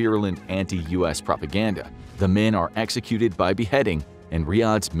Laden's virulent anti-U.S. propaganda. The men are executed by beheading in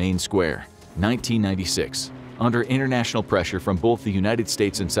Riyadh's main square. 1996. Under international pressure from both the United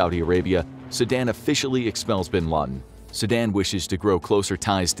States and Saudi Arabia, Sudan officially expels bin Laden. Sudan wishes to grow closer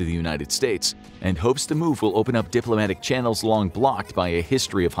ties to the United States and hopes the move will open up diplomatic channels long blocked by a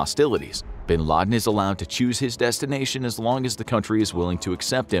history of hostilities. Bin Laden is allowed to choose his destination as long as the country is willing to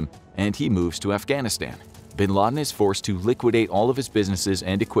accept him, and he moves to Afghanistan. Bin Laden is forced to liquidate all of his businesses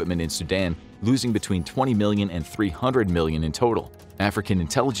and equipment in Sudan, losing between $20 million and $300 million in total. African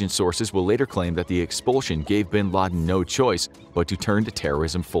intelligence sources will later claim that the expulsion gave bin Laden no choice but to turn to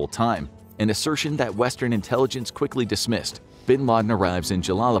terrorism full-time, an assertion that Western intelligence quickly dismissed. Bin Laden arrives in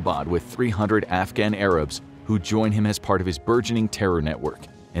Jalalabad with 300 Afghan Arabs who join him as part of his burgeoning terror network.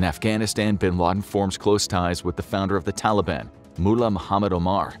 In Afghanistan, bin Laden forms close ties with the founder of the Taliban, Mullah Muhammad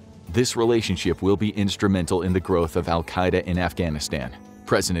Omar. This relationship will be instrumental in the growth of al-Qaeda in Afghanistan.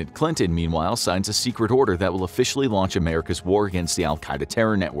 President Clinton, meanwhile, signs a secret order that will officially launch America's war against the al-Qaeda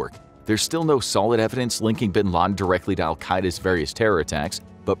terror network. There's still no solid evidence linking bin Laden directly to al-Qaeda's various terror attacks,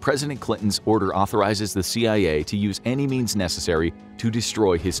 but President Clinton's order authorizes the CIA to use any means necessary to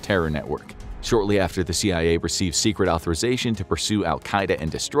destroy his terror network. Shortly after the CIA receives secret authorization to pursue al-Qaeda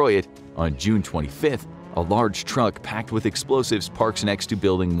and destroy it, on June 25th, a large truck packed with explosives parks next to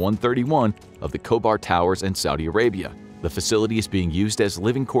Building 131 of the Khobar Towers in Saudi Arabia. The facility is being used as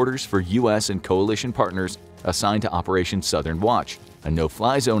living quarters for U.S. and coalition partners assigned to Operation Southern Watch, a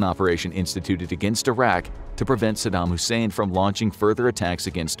no-fly zone operation instituted against Iraq to prevent Saddam Hussein from launching further attacks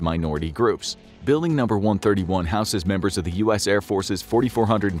against minority groups. Building number 131 houses members of the U.S. Air Force's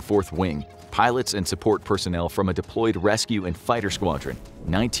 4404th Wing, pilots and support personnel from a deployed rescue and fighter squadron.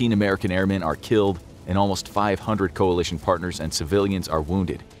 19 American airmen are killed, and almost 500 coalition partners and civilians are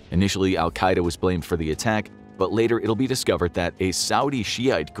wounded. Initially, al-Qaeda was blamed for the attack, but later it'll be discovered that a Saudi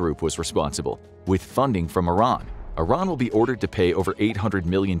Shiite group was responsible, with funding from Iran. Iran will be ordered to pay over $800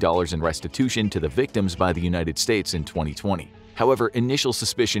 million in restitution to the victims by the United States in 2020. However, initial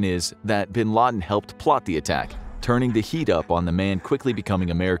suspicion is that bin Laden helped plot the attack, turning the heat up on the man quickly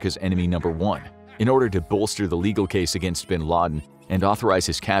becoming America's enemy number 1. In order to bolster the legal case against bin Laden and authorize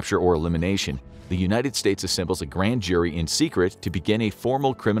his capture or elimination, the United States assembles a grand jury in secret to begin a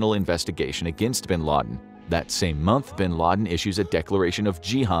formal criminal investigation against bin Laden. That same month, bin Laden issues a declaration of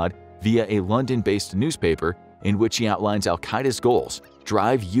jihad via a London-based newspaper in which he outlines al-Qaeda's goals,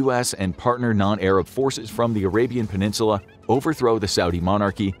 drive U.S. and partner non-Arab forces from the Arabian Peninsula, overthrow the Saudi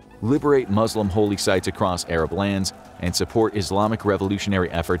monarchy, liberate Muslim holy sites across Arab lands, and support Islamic revolutionary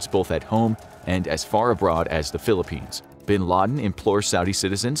efforts both at home and as far abroad as the Philippines. Bin Laden implores Saudi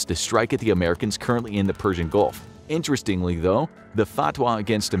citizens to strike at the Americans currently in the Persian Gulf. Interestingly, though, the fatwa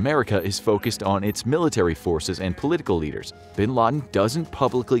against America is focused on its military forces and political leaders. Bin Laden doesn't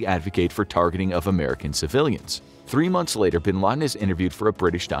publicly advocate for targeting of American civilians. 3 months later, Bin Laden is interviewed for a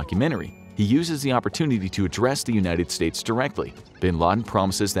British documentary. He uses the opportunity to address the United States directly. Bin Laden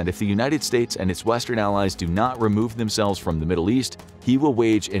promises that if the United States and its Western allies do not remove themselves from the Middle East, he will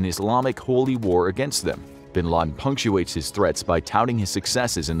wage an Islamic holy war against them. Bin Laden punctuates his threats by touting his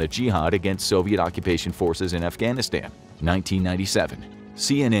successes in the jihad against Soviet occupation forces in Afghanistan. 1997.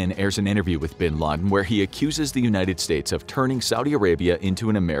 CNN airs an interview with Bin Laden where he accuses the United States of turning Saudi Arabia into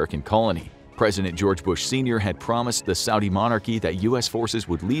an American colony. President George Bush Sr. had promised the Saudi monarchy that U.S. forces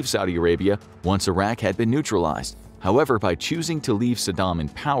would leave Saudi Arabia once Iraq had been neutralized. However, by choosing to leave Saddam in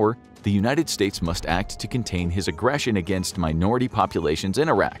power, the United States must act to contain his aggression against minority populations in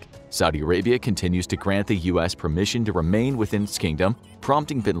Iraq. Saudi Arabia continues to grant the U.S. permission to remain within its kingdom,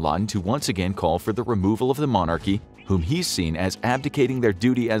 prompting Bin Laden to once again call for the removal of the monarchy, whom he's seen as abdicating their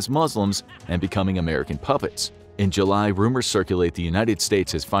duty as Muslims and becoming American puppets. In July, rumors circulate the United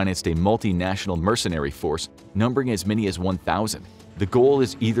States has financed a multinational mercenary force numbering as many as 1,000. The goal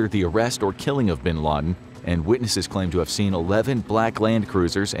is either the arrest or killing of Bin Laden, and witnesses claim to have seen 11 black land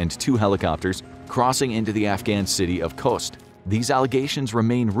cruisers and 2 helicopters crossing into the Afghan city of Khost. These allegations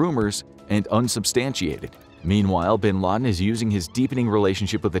remain rumors and unsubstantiated. Meanwhile, Bin Laden is using his deepening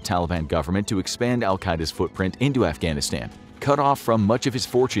relationship with the Taliban government to expand al-Qaeda's footprint into Afghanistan. Cut off from much of his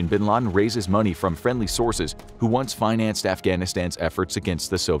fortune, Bin Laden raises money from friendly sources who once financed Afghanistan's efforts against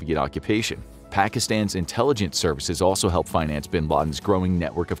the Soviet occupation. Pakistan's intelligence services also help finance Bin Laden's growing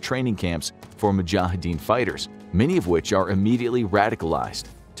network of training camps for Mujahideen fighters, many of which are immediately radicalized.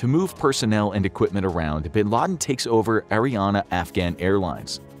 To move personnel and equipment around, Bin Laden takes over Ariana Afghan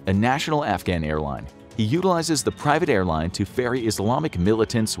Airlines, a national Afghan airline. He utilizes the private airline to ferry Islamic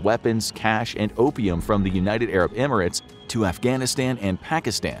militants, weapons, cash, and opium from the United Arab Emirates to Afghanistan and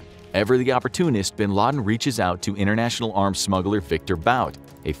Pakistan. Ever the opportunist, Bin Laden reaches out to international arms smuggler Victor Bout,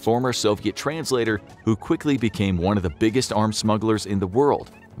 a former Soviet translator who quickly became one of the biggest arms smugglers in the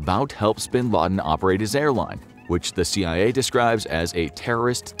world. Bout helps Bin Laden operate his airline, which the CIA describes as a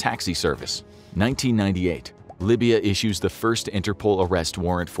terrorist taxi service. 1998. Libya issues the first Interpol arrest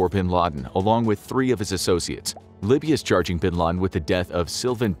warrant for Bin Laden, along with 3 of his associates. Libya is charging Bin Laden with the death of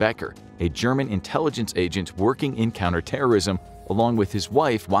Sylvan Becker, a German intelligence agent working in counterterrorism, along with his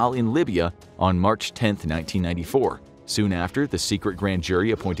wife while in Libya on March 10, 1994. Soon after, the secret grand jury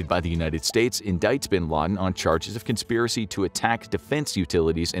appointed by the United States indicts Bin Laden on charges of conspiracy to attack defense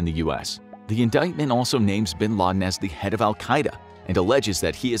utilities in the U.S. The indictment also names Bin Laden as the head of al-Qaeda and alleges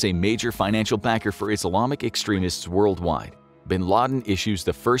that he is a major financial backer for Islamic extremists worldwide. Bin Laden issues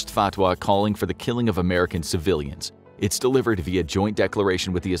the first fatwa calling for the killing of American civilians. It's delivered via joint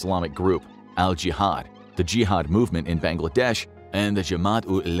declaration with the Islamic group Al-Jihad, the Jihad movement in Bangladesh, and the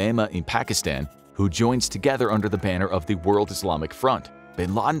Jamaat-ul-Ulema in Pakistan, who joins together under the banner of the World Islamic Front.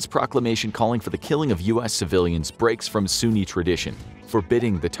 Bin Laden's proclamation calling for the killing of U.S. civilians breaks from Sunni tradition,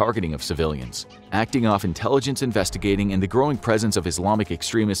 forbidding the targeting of civilians. Acting off intelligence investigating and the growing presence of Islamic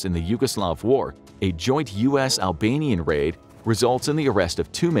extremists in the Yugoslav War, a joint U.S.-Albanian raid results in the arrest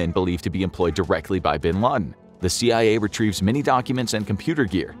of 2 men believed to be employed directly by Bin Laden. The CIA retrieves many documents and computer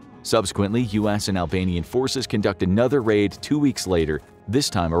gear. Subsequently, U.S. and Albanian forces conduct another raid 2 weeks later, this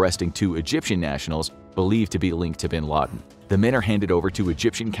time arresting 2 Egyptian nationals believed to be linked to Bin Laden. The men are handed over to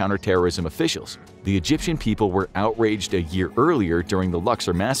Egyptian counterterrorism officials. The Egyptian people were outraged a year earlier during the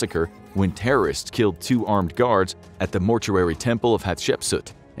Luxor massacre when terrorists killed 2 armed guards at the mortuary temple of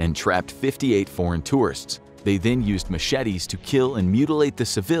Hatshepsut and trapped 58 foreign tourists. They then used machetes to kill and mutilate the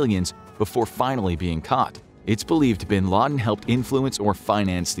civilians before finally being caught. It's believed Bin Laden helped influence or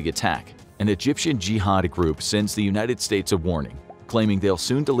finance the attack. An Egyptian jihad group sends the United States a warning, claiming they'll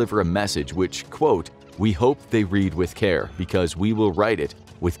soon deliver a message which, quote, "We hope they read with care because we will write it,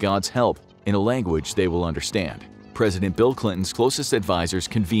 with God's help, in a language they will understand." President Bill Clinton's closest advisors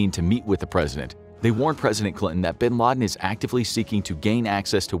convened to meet with the president. They warned President Clinton that Bin Laden is actively seeking to gain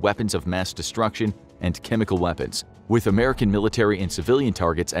access to weapons of mass destruction and chemical weapons, with American military and civilian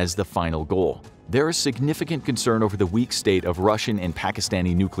targets as the final goal. There is significant concern over the weak state of Russian and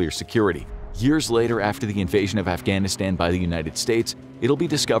Pakistani nuclear security. Years later, after the invasion of Afghanistan by the United States, it'll be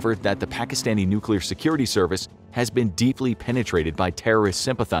discovered that the Pakistani Nuclear Security Service has been deeply penetrated by terrorist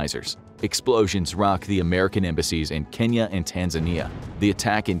sympathizers. Explosions rock the American embassies in Kenya and Tanzania. The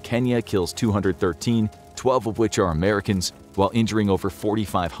attack in Kenya kills 213, 12 of which are Americans, while injuring over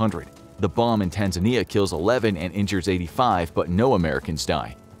 4,500. The bomb in Tanzania kills 11 and injures 85, but no Americans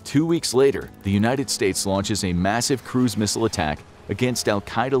die. 2 weeks later, the United States launches a massive cruise missile attack against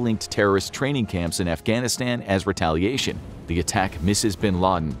al-Qaeda-linked terrorist training camps in Afghanistan as retaliation. The attack misses bin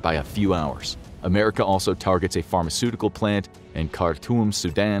Laden by a few hours. America also targets a pharmaceutical plant in Khartoum,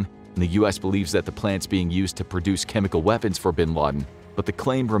 Sudan, and the U.S. believes that the plant's being used to produce chemical weapons for bin Laden, but the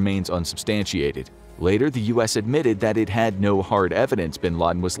claim remains unsubstantiated. Later, the U.S. admitted that it had no hard evidence bin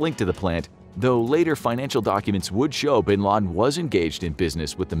Laden was linked to the plant, though later financial documents would show bin Laden was engaged in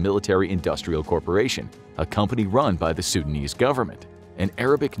business with the Military Industrial Corporation, a company run by the Sudanese government. An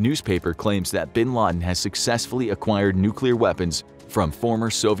Arabic newspaper claims that bin Laden has successfully acquired nuclear weapons from former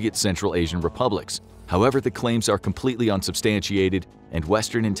Soviet Central Asian republics. However, the claims are completely unsubstantiated, and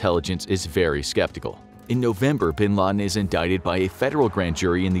Western intelligence is very skeptical. In November, bin Laden is indicted by a federal grand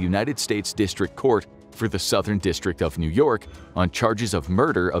jury in the United States District Court for the Southern District of New York on charges of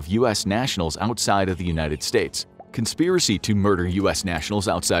murder of U.S. nationals outside of the United States, conspiracy to murder U.S. nationals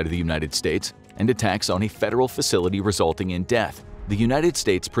outside of the United States, and attacks on a federal facility resulting in death. The United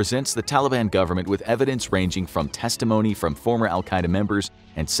States presents the Taliban government with evidence ranging from testimony from former al-Qaeda members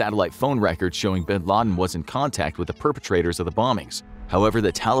and satellite phone records showing bin Laden was in contact with the perpetrators of the bombings. However,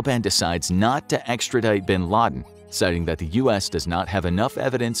 the Taliban decides not to extradite bin Laden, citing that the U.S. does not have enough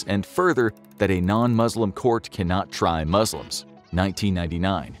evidence and further that a non-Muslim court cannot try Muslims.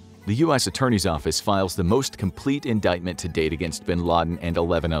 1999. The U.S. Attorney's Office files the most complete indictment to date against bin Laden and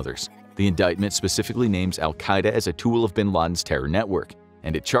 11 others. The indictment specifically names al-Qaeda as a tool of bin Laden's terror network,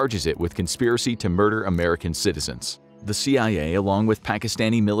 and it charges it with conspiracy to murder American citizens. The CIA, along with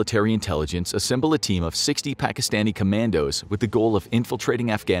Pakistani military intelligence, assemble a team of 60 Pakistani commandos with the goal of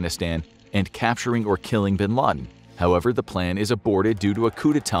infiltrating Afghanistan and capturing or killing bin Laden. However, the plan is aborted due to a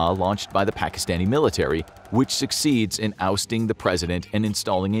coup d'etat launched by the Pakistani military, which succeeds in ousting the president and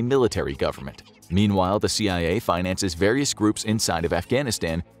installing a military government. Meanwhile, the CIA finances various groups inside of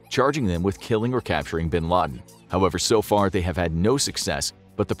Afghanistan, charging them with killing or capturing bin Laden. However, so far they have had no success,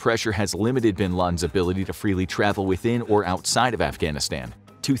 but the pressure has limited bin Laden's ability to freely travel within or outside of Afghanistan.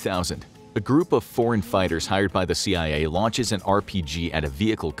 2000. A group of foreign fighters hired by the CIA launches an RPG at a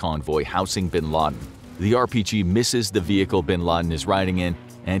vehicle convoy housing bin Laden. The RPG misses the vehicle bin Laden is riding in,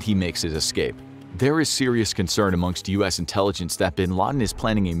 and he makes his escape. There is serious concern amongst U.S. intelligence that bin Laden is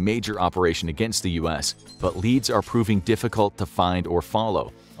planning a major operation against the U.S., but leads are proving difficult to find or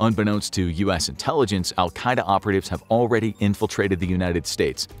follow. Unbeknownst to U.S. intelligence, al-Qaeda operatives have already infiltrated the United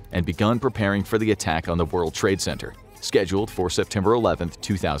States and begun preparing for the attack on the World Trade Center, scheduled for September 11,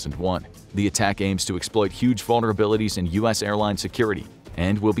 2001. The attack aims to exploit huge vulnerabilities in U.S. airline security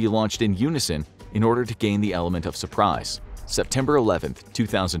and will be launched in unison in order to gain the element of surprise. September 11,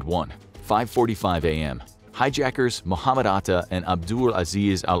 2001, 5:45 a.m. Hijackers Mohammed Atta and Abdul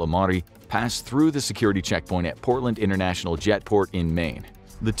Aziz Al-Omari pass through the security checkpoint at Portland International Jetport in Maine.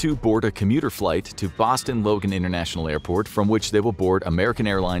 The two board a commuter flight to Boston Logan International Airport, from which they will board American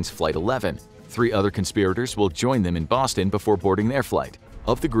Airlines Flight 11. 3 other conspirators will join them in Boston before boarding their flight.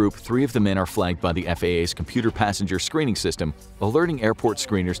 Of the group, 3 of the men are flagged by the FAA's computer passenger screening system, alerting airport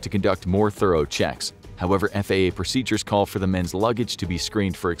screeners to conduct more thorough checks. However, FAA procedures call for the men's luggage to be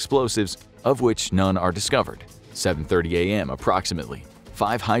screened for explosives, of which none are discovered. 7:30 a.m. approximately.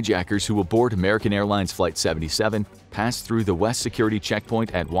 5 hijackers who will board American Airlines Flight 77 pass through the West Security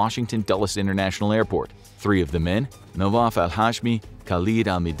Checkpoint at Washington Dulles International Airport. 3 of the men, Nawaf al-Hashmi, Khalid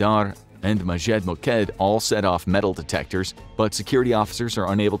al-Midar, and Majed Moked, all set off metal detectors, but security officers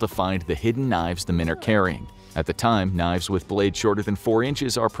are unable to find the hidden knives the men are carrying. At the time, knives with blades shorter than 4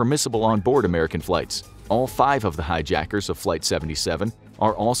 inches are permissible on board American flights. All 5 of the hijackers of Flight 77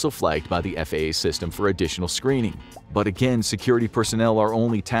 are also flagged by the FAA system for additional screening. But again, security personnel are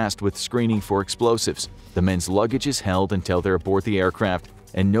only tasked with screening for explosives. The men's luggage is held until they're aboard the aircraft,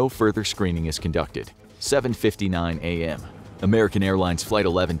 and no further screening is conducted. 7:59 a.m. American Airlines Flight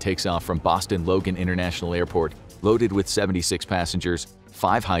 11 takes off from Boston Logan International Airport, loaded with 76 passengers,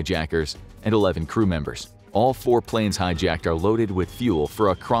 5 hijackers, and 11 crew members. All 4 planes hijacked are loaded with fuel for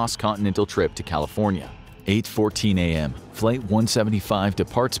a cross-continental trip to California. 8:14 a.m. Flight 175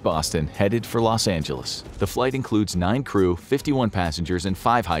 departs Boston, headed for Los Angeles. The flight includes 9 crew, 51 passengers, and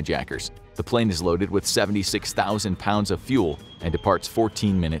 5 hijackers. The plane is loaded with 76,000 pounds of fuel and departs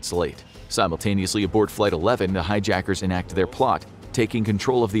 14 minutes late. Simultaneously aboard Flight 11, the hijackers enact their plot, taking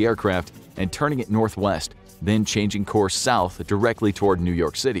control of the aircraft and turning it northwest, then changing course south directly toward New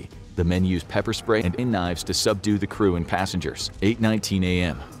York City. The men use pepper spray and knives to subdue the crew and passengers. 8:19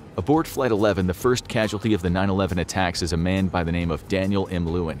 a.m. Aboard Flight 11, the first casualty of the 9/11 attacks is a man by the name of Daniel M.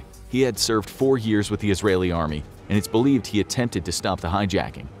 Lewin. He had served 4 years with the Israeli army, and it's believed he attempted to stop the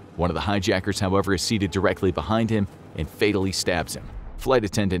hijacking. One of the hijackers, however, is seated directly behind him and fatally stabs him. Flight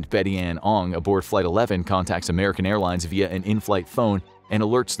attendant Betty Ann Ong aboard Flight 11 contacts American Airlines via an in-flight phone and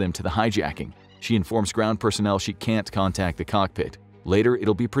alerts them to the hijacking. She informs ground personnel she can't contact the cockpit. Later,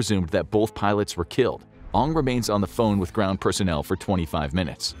 it'll be presumed that both pilots were killed. Ong remains on the phone with ground personnel for 25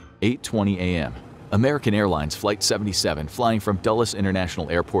 minutes. 8:20 a.m. American Airlines Flight 77, flying from Dulles International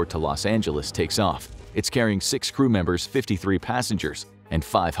Airport to Los Angeles, takes off. It's carrying 6 crew members, 53 passengers, and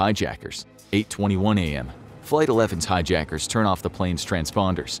 5 hijackers. 8:21 a.m. Flight 11's hijackers turn off the plane's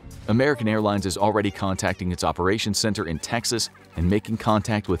transponders. American Airlines is already contacting its operations center in Texas and making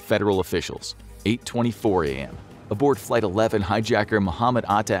contact with federal officials. 8:24 a.m. Aboard Flight 11, hijacker Mohammed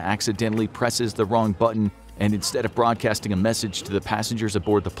Atta accidentally presses the wrong button and instead of broadcasting a message to the passengers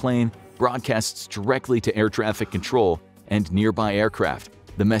aboard the plane, broadcasts directly to air traffic control and nearby aircraft.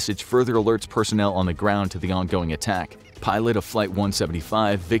 The message further alerts personnel on the ground to the ongoing attack. Pilot of Flight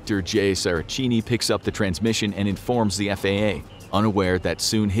 175, Victor J. Saracini, picks up the transmission and informs the FAA, unaware that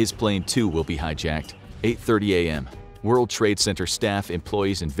soon his plane too will be hijacked. 8:30 a.m. World Trade Center staff,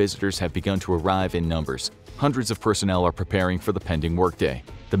 employees, and visitors have begun to arrive in numbers. Hundreds of personnel are preparing for the pending workday.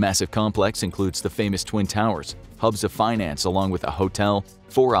 The massive complex includes the famous Twin Towers, hubs of finance along with a hotel,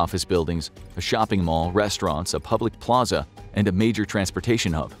 4 office buildings, a shopping mall, restaurants, a public plaza, and a major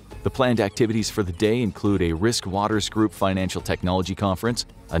transportation hub. The planned activities for the day include a Risk Waters Group Financial Technology Conference,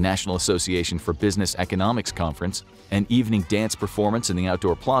 a National Association for Business Economics Conference, an evening dance performance in the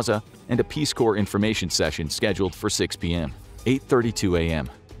outdoor plaza, and a Peace Corps information session scheduled for 6 p.m. 8:32 a.m.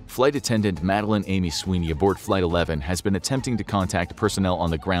 Flight attendant Madeline Amy Sweeney aboard Flight 11 has been attempting to contact personnel on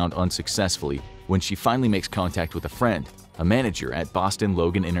the ground unsuccessfully when she finally makes contact with a friend, a manager at Boston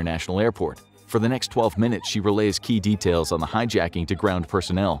Logan International Airport. For the next 12 minutes, she relays key details on the hijacking to ground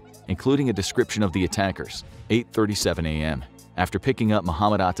personnel, including a description of the attackers. 8:37 a.m. After picking up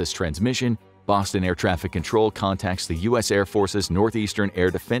Mohammed Atta's transmission, Boston Air Traffic Control contacts the U.S. Air Force's Northeastern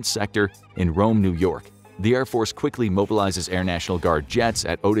Air Defense Sector in Rome, New York. The Air Force quickly mobilizes Air National Guard jets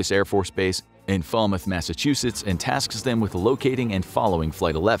at Otis Air Force Base in Falmouth, Massachusetts, and tasks them with locating and following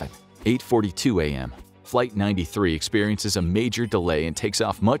Flight 11. 8:42 a.m. Flight 93 experiences a major delay and takes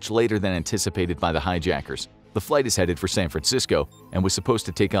off much later than anticipated by the hijackers. The flight is headed for San Francisco and was supposed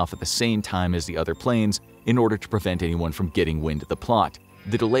to take off at the same time as the other planes in order to prevent anyone from getting wind of the plot.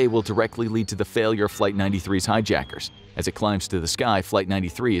 The delay will directly lead to the failure of Flight 93's hijackers. As it climbs to the sky, Flight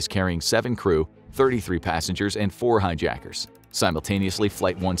 93 is carrying 7 crew, 33 passengers, and 4 hijackers. Simultaneously,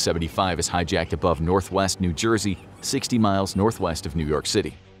 Flight 175 is hijacked above Northwest New Jersey, 60 miles northwest of New York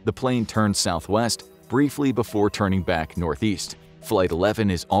City. The plane turns southwest briefly before turning back northeast. Flight 11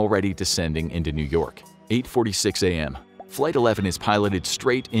 is already descending into New York. 8:46 a.m. Flight 11 is piloted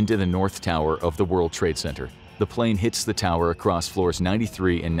straight into the North Tower of the World Trade Center. The plane hits the tower across floors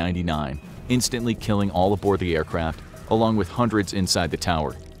 93 and 99, instantly killing all aboard the aircraft, along with hundreds inside the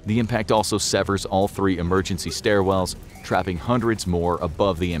tower. The impact also severs all 3 emergency stairwells, trapping hundreds more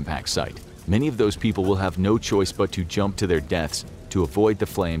above the impact site. Many of those people will have no choice but to jump to their deaths to avoid the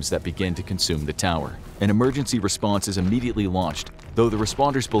flames that begin to consume the tower. An emergency response is immediately launched, though the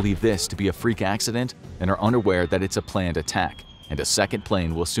responders believe this to be a freak accident and are unaware that it's a planned attack, and a second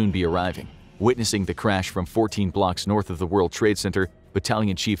plane will soon be arriving. Witnessing the crash from 14 blocks north of the World Trade Center,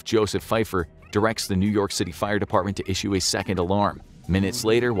 Battalion Chief Joseph Pfeiffer directs the New York City Fire Department to issue a second alarm. Minutes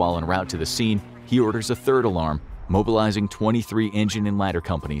later, while en route to the scene, he orders a third alarm, mobilizing 23 engine and ladder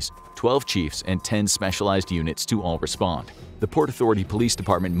companies, 12 chiefs, and 10 specialized units to all respond. The Port Authority Police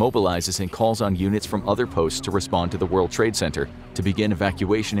Department mobilizes and calls on units from other posts to respond to the World Trade Center to begin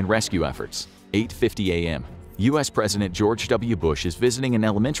evacuation and rescue efforts. 8:50 a.m. U.S. President George W. Bush is visiting an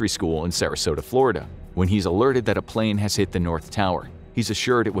elementary school in Sarasota, Florida, when he's alerted that a plane has hit the North Tower. He's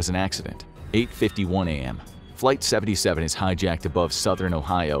assured it was an accident. 8:51 a.m. Flight 77 is hijacked above southern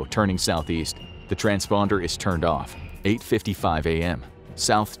Ohio, turning southeast. The transponder is turned off. 8:55 a.m.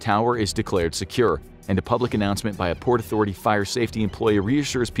 South Tower is declared secure, and a public announcement by a Port Authority fire safety employee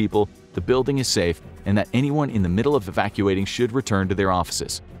reassures people the building is safe and that anyone in the middle of evacuating should return to their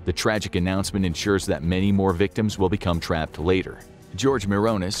offices. The tragic announcement ensures that many more victims will become trapped later. George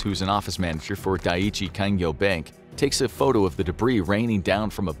Mironis, who's an office manager for Daiichi Kangyo Bank, takes a photo of the debris raining down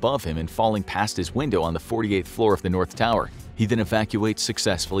from above him and falling past his window on the 48th floor of the North Tower. He then evacuates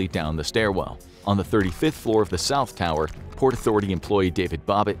successfully down the stairwell. On the 35th floor of the South Tower, Port Authority employee David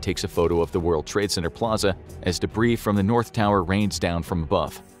Bobbitt takes a photo of the World Trade Center Plaza as debris from the North Tower rains down from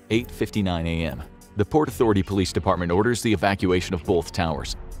above. 8:59 a.m. The Port Authority Police Department orders the evacuation of both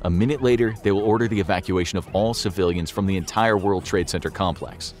towers. A minute later, they will order the evacuation of all civilians from the entire World Trade Center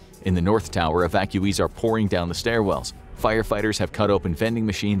complex. In the North Tower, evacuees are pouring down the stairwells. Firefighters have cut open vending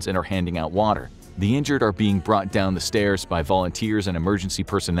machines and are handing out water. The injured are being brought down the stairs by volunteers and emergency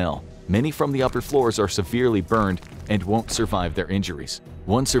personnel. Many from the upper floors are severely burned and won't survive their injuries.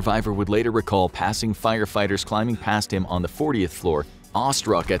 One survivor would later recall passing firefighters climbing past him on the 40th floor,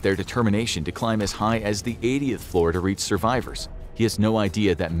 awestruck at their determination to climb as high as the 80th floor to reach survivors. He has no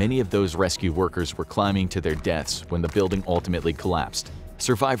idea that many of those rescue workers were climbing to their deaths when the building ultimately collapsed.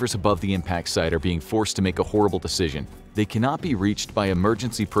 Survivors above the impact site are being forced to make a horrible decision. They cannot be reached by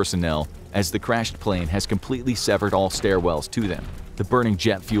emergency personnel as the crashed plane has completely severed all stairwells to them. The burning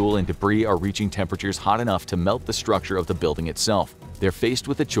jet fuel and debris are reaching temperatures hot enough to melt the structure of the building itself. They're faced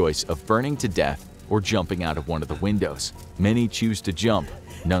with a choice of burning to death or jumping out of one of the windows. Many choose to jump.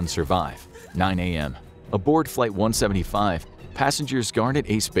 None survive. 9 a.m. Aboard Flight 175, passengers Garnet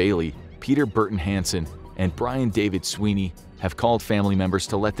Ace Bailey, Peter Burton Hansen, and Brian David Sweeney have called family members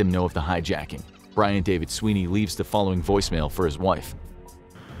to let them know of the hijacking. Brian David Sweeney leaves the following voicemail for his wife.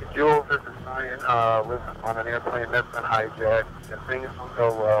 Jules, this is Brian. Lives on an airplane that's been hijacked. If things don't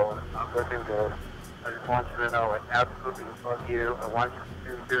go well, it's not looking good. I just want you to know I absolutely love you. I want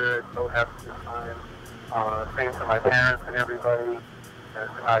you to do good. So have a good time. Same to my parents and everybody. And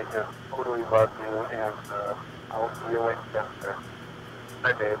I just totally love you, and I will see you later.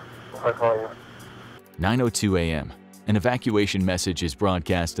 Bye, Dave. I'll call you. 9:02 a.m. An evacuation message is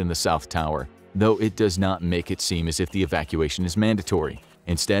broadcast in the South Tower, though it does not make it seem as if the evacuation is mandatory.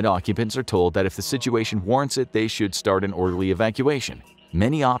 Instead, occupants are told that if the situation warrants it, they should start an orderly evacuation.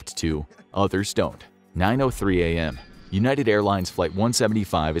 Many opt to, others don't. 9:03 a.m. United Airlines Flight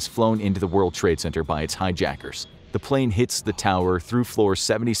 175 is flown into the World Trade Center by its hijackers. The plane hits the tower through floors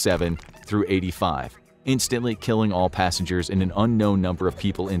 77 through 85, instantly killing all passengers and an unknown number of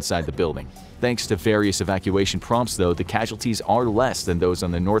people inside the building. Thanks to various evacuation prompts, though, the casualties are less than those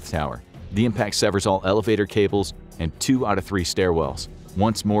on the North Tower. The impact severs all elevator cables and 2 out of 3 stairwells.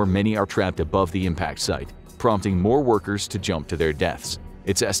 Once more, many are trapped above the impact site, prompting more workers to jump to their deaths.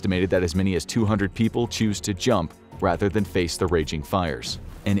 It's estimated that as many as 200 people choose to jump rather than face the raging fires.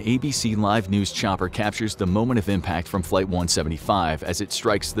 An ABC Live News chopper captures the moment of impact from Flight 175 as it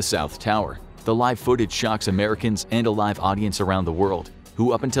strikes the South Tower. The live footage shocks Americans and a live audience around the world,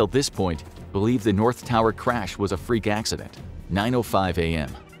 who up until this point believed the North Tower crash was a freak accident. 9:05 a.m.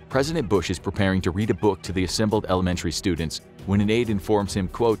 President Bush is preparing to read a book to the assembled elementary students when an aide informs him,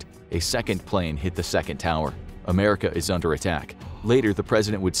 quote, "A second plane hit the second tower. America is under attack." Later, the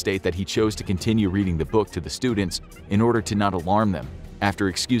president would state that he chose to continue reading the book to the students in order to not alarm them. After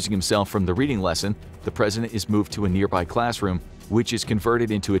excusing himself from the reading lesson, the president is moved to a nearby classroom, which is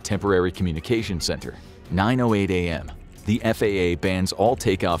converted into a temporary communication center. 9:08 a.m. The FAA bans all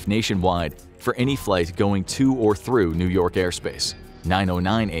takeoff nationwide for any flight going to or through New York airspace.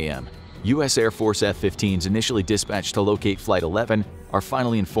 9:09 a.m. U.S. Air Force F-15s initially dispatched to locate Flight 11 are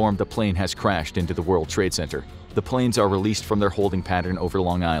finally informed the plane has crashed into the World Trade Center. The planes are released from their holding pattern over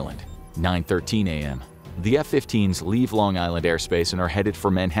Long Island. 9:13 a.m. The F-15s leave Long Island airspace and are headed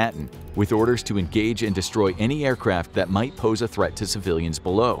for Manhattan, with orders to engage and destroy any aircraft that might pose a threat to civilians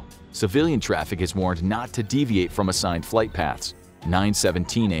below. Civilian traffic is warned not to deviate from assigned flight paths.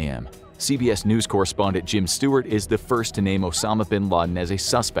 9:17 a.m. CBS News correspondent Jim Stewart is the first to name Osama bin Laden as a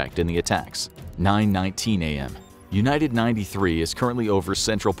suspect in the attacks. 9:19 a.m. United 93 is currently over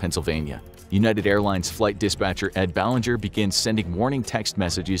central Pennsylvania. United Airlines flight dispatcher Ed Ballinger begins sending warning text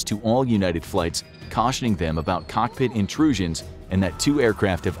messages to all United flights, cautioning them about cockpit intrusions and that 2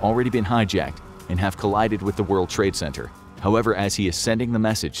 aircraft have already been hijacked and have collided with the World Trade Center. However, as he is sending the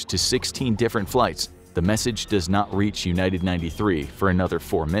message to 16 different flights, the message does not reach United 93 for another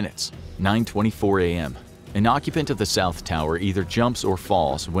 4 minutes. 9:24 a.m. An occupant of the South Tower either jumps or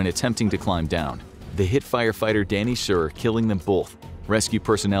falls when attempting to climb down. They hit firefighter Danny Sir, killing them both. Rescue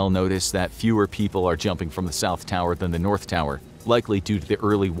personnel notice that fewer people are jumping from the South Tower than the North Tower, likely due to the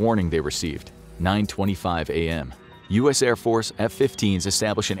early warning they received. 9:25 a.m. U.S. Air Force F-15s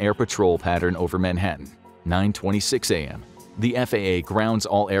establish an air patrol pattern over Manhattan. 9:26 a.m. The FAA grounds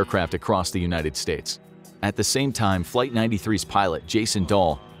all aircraft across the United States. At the same time, Flight 93's pilot, Jason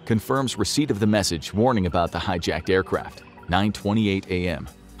Dahl, confirms receipt of the message warning about the hijacked aircraft. 9:28 a.m.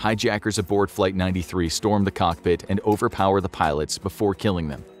 Hijackers aboard Flight 93 storm the cockpit and overpower the pilots before killing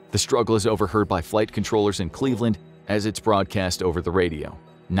them. The struggle is overheard by flight controllers in Cleveland as it's broadcast over the radio.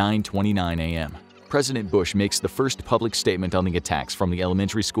 9:29 a.m. President Bush makes the first public statement on the attacks from the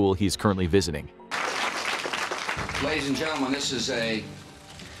elementary school he is currently visiting. Ladies and gentlemen, this is a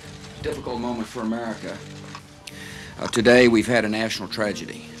difficult moment for America. Today, we've had a national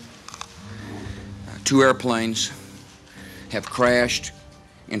tragedy. Two airplanes have crashed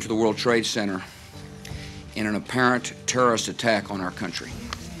into the World Trade Center in an apparent terrorist attack on our country.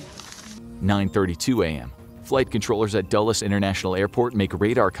 9:32 a.m. Flight controllers at Dulles International Airport make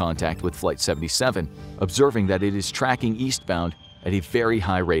radar contact with Flight 77, observing that it is tracking eastbound at a very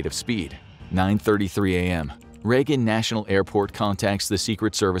high rate of speed. 9:33 a.m. Reagan National Airport contacts the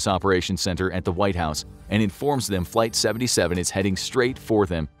Secret Service Operations Center at the White House and informs them Flight 77 is heading straight for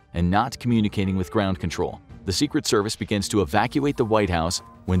them and not communicating with ground control. The Secret Service begins to evacuate the White House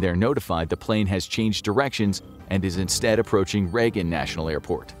when they're notified the plane has changed directions and is instead approaching Reagan National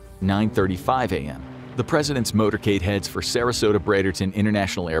Airport. 9:35 a.m. The president's motorcade heads for Sarasota-Bradenton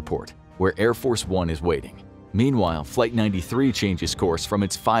International Airport, where Air Force One is waiting. Meanwhile, Flight 93 changes course from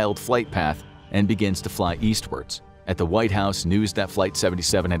its filed flight path and begins to fly eastwards. At the White House, news that Flight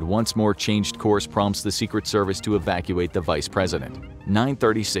 77 had once more changed course prompts the Secret Service to evacuate the vice president.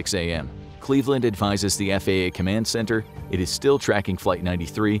 9:36 a.m. Cleveland advises the FAA Command Center it is still tracking Flight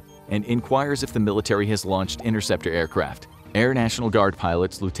 93 and inquires if the military has launched interceptor aircraft. Air National Guard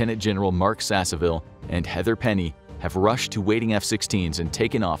pilots Lieutenant General Mark Sasseville and Heather Penny have rushed to waiting F-16s and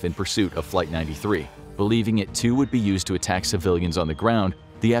taken off in pursuit of Flight 93. Believing it too would be used to attack civilians on the ground,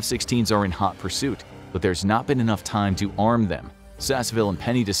 the F-16s are in hot pursuit, but there's not been enough time to arm them. Sasseville and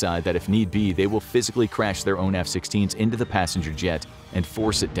Penny decide that if need be, they will physically crash their own F-16s into the passenger jet and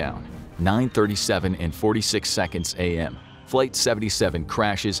force it down. 9:37 and 46 seconds a.m. Flight 77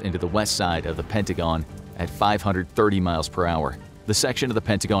 crashes into the west side of the Pentagon at 530 miles per hour. The section of the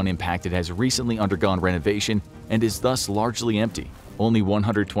Pentagon impacted has recently undergone renovation and is thus largely empty. Only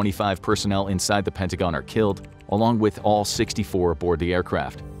 125 personnel inside the Pentagon are killed, along with all 64 aboard the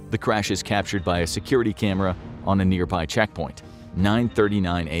aircraft. The crash is captured by a security camera on a nearby checkpoint.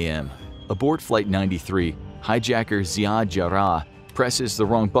 9:39 a.m. Aboard Flight 93, hijacker Ziad Jarrah presses the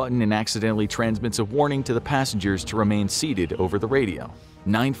wrong button and accidentally transmits a warning to the passengers to remain seated over the radio.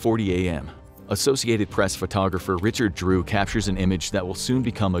 9:40 a.m. Associated Press photographer Richard Drew captures an image that will soon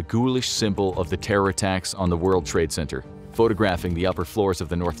become a ghoulish symbol of the terror attacks on the World Trade Center. Photographing the upper floors of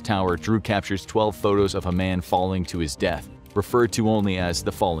the North Tower, Drew captures 12 photos of a man falling to his death, referred to only as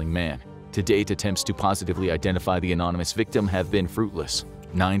the falling man. To date, attempts to positively identify the anonymous victim have been fruitless.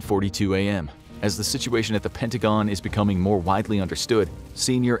 9:42 a.m. As the situation at the Pentagon is becoming more widely understood,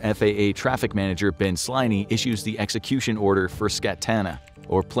 senior FAA traffic manager Ben Sliney issues the execution order for SCATANA,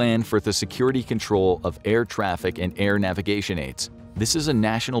 or Plan for the Security Control of Air Traffic and Air Navigation Aids. This is a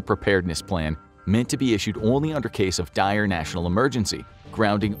national preparedness plan meant to be issued only under case of dire national emergency,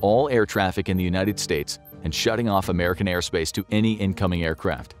 grounding all air traffic in the United States and shutting off American airspace to any incoming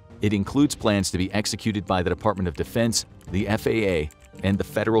aircraft. It includes plans to be executed by the Department of Defense, the FAA, and the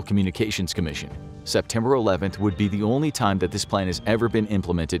Federal Communications Commission. September 11th would be the only time that this plan has ever been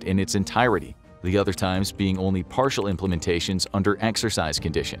implemented in its entirety, the other times being only partial implementations under exercise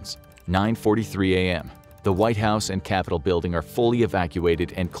conditions. 9:43 a.m. The White House and Capitol building are fully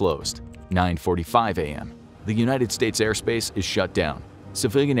evacuated and closed. 9:45 a.m. The United States airspace is shut down.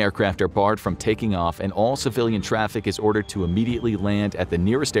 Civilian aircraft are barred from taking off and all civilian traffic is ordered to immediately land at the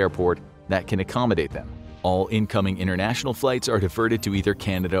nearest airport that can accommodate them. All incoming international flights are diverted to either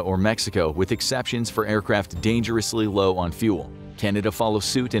Canada or Mexico, with exceptions for aircraft dangerously low on fuel. Canada follows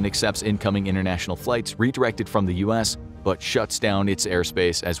suit and accepts incoming international flights redirected from the US, but shuts down its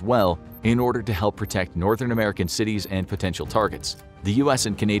airspace as well in order to help protect Northern American cities and potential targets. The US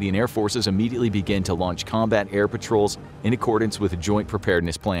and Canadian Air Forces immediately begin to launch combat air patrols in accordance with joint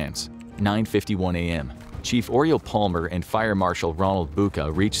preparedness plans. 9:51 a.m. Chief Oriel Palmer and Fire Marshal Ronald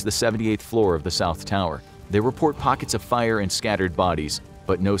Bucca reach the 78th floor of the South Tower. They report pockets of fire and scattered bodies,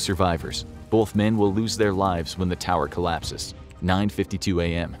 but no survivors. Both men will lose their lives when the tower collapses. 9:52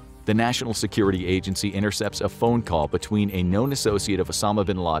 a.m. The National Security Agency intercepts a phone call between a known associate of Osama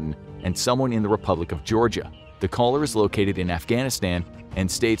bin Laden and someone in the Republic of Georgia. The caller is located in Afghanistan and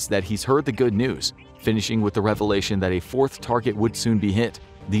states that he's heard the good news, finishing with the revelation that a fourth target would soon be hit.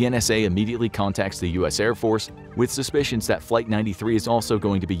 The NSA immediately contacts the U.S. Air Force with suspicions that Flight 93 is also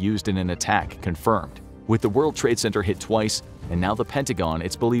going to be used in an attack confirmed. With the World Trade Center hit twice, and now the Pentagon,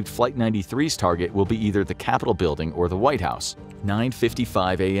 it's believed Flight 93's target will be either the Capitol building or the White House.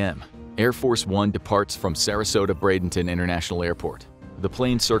 9:55 a.m. Air Force One departs from Sarasota-Bradenton International Airport. The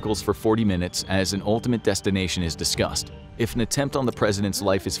plane circles for 40 minutes as an ultimate destination is discussed. If an attempt on the president's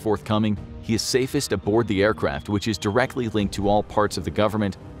life is forthcoming, he is safest aboard the aircraft, which is directly linked to all parts of the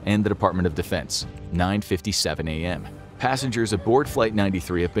government and the Department of Defense. 9:57 a.m. Passengers aboard Flight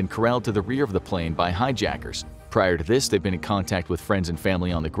 93 have been corralled to the rear of the plane by hijackers. Prior to this, they've been in contact with friends and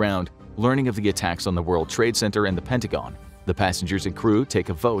family on the ground, Learning of the attacks on the World Trade Center and the Pentagon, the passengers and crew take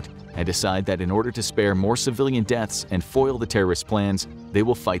a vote and decide that in order to spare more civilian deaths and foil the terrorist plans, they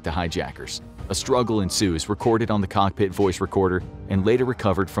will fight the hijackers. A struggle ensues, recorded on the cockpit voice recorder and later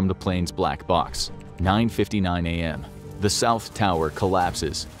recovered from the plane's black box. 9:59 a.m. The South Tower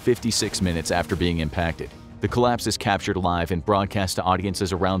collapses 56 minutes after being impacted. The collapse is captured live and broadcast to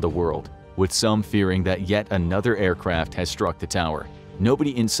audiences around the world, with some fearing that yet another aircraft has struck the tower.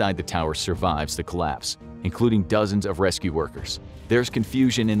 Nobody inside the tower survives the collapse, including dozens of rescue workers. There's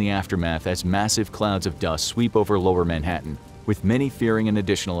confusion in the aftermath as massive clouds of dust sweep over lower Manhattan, with many fearing an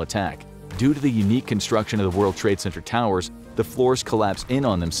additional attack. Due to the unique construction of the World Trade Center towers, the floors collapse in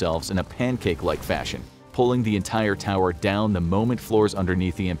on themselves in a pancake-like fashion, pulling the entire tower down the moment floors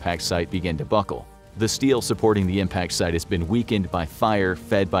underneath the impact site begin to buckle. The steel supporting the impact site has been weakened by fire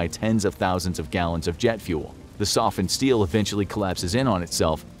fed by tens of thousands of gallons of jet fuel. The softened steel eventually collapses in on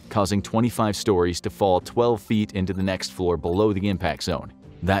itself, causing 25 stories to fall 12 feet into the next floor below the impact zone.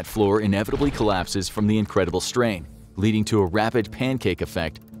 That floor inevitably collapses from the incredible strain, leading to a rapid pancake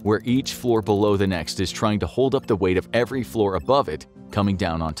effect where each floor below the next is trying to hold up the weight of every floor above it, coming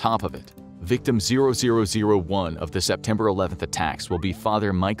down on top of it. Victim 0001 of the September 11th attacks will be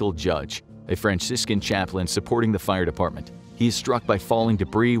Father Michael Judge, a Franciscan chaplain supporting the fire department. He is struck by falling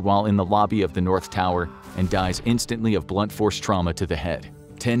debris while in the lobby of the North Tower and dies instantly of blunt force trauma to the head.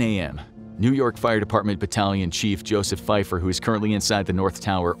 10 a.m. New York Fire Department Battalion Chief Joseph Pfeiffer, who is currently inside the North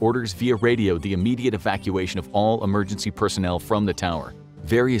Tower, orders via radio the immediate evacuation of all emergency personnel from the tower.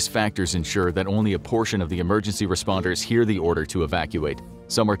 Various factors ensure that only a portion of the emergency responders hear the order to evacuate.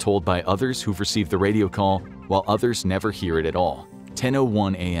 Some are told by others who've received the radio call, while others never hear it at all.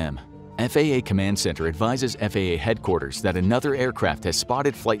 10:01 a.m. FAA Command Center advises FAA headquarters that another aircraft has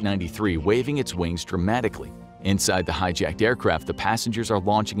spotted Flight 93 waving its wings dramatically. Inside the hijacked aircraft, the passengers are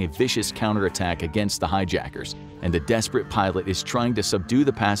launching a vicious counterattack against the hijackers, and the desperate pilot is trying to subdue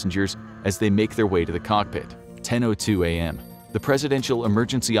the passengers as they make their way to the cockpit. 10:02 a.m. The Presidential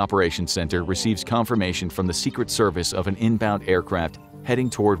Emergency Operations Center receives confirmation from the Secret Service of an inbound aircraft heading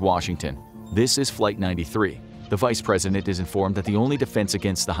toward Washington. This is Flight 93. The Vice President is informed that the only defense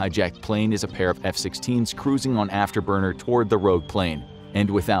against the hijacked plane is a pair of F-16s cruising on afterburner toward the rogue plane, and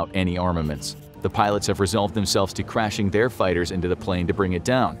without any armaments. The pilots have resolved themselves to crashing their fighters into the plane to bring it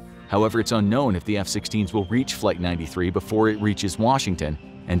down. However, it's unknown if the F-16s will reach Flight 93 before it reaches Washington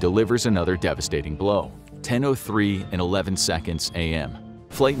and delivers another devastating blow. 10:03 and 11 seconds a.m.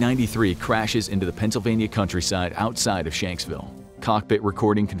 Flight 93 crashes into the Pennsylvania countryside outside of Shanksville. Cockpit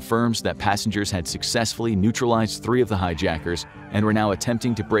recording confirms that passengers had successfully neutralized 3 of the hijackers and were now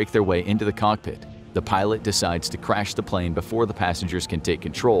attempting to break their way into the cockpit. The pilot decides to crash the plane before the passengers can take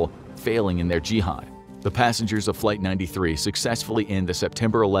control, failing in their jihad. The passengers of Flight 93 successfully end the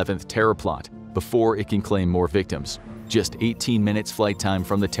September 11th terror plot before it can claim more victims. Just 18 minutes flight time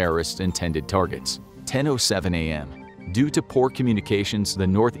from the terrorists' intended targets. 10:07 a.m. Due to poor communications, the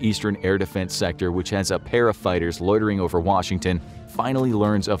Northeastern Air Defense Sector, which has a pair of fighters loitering over Washington, finally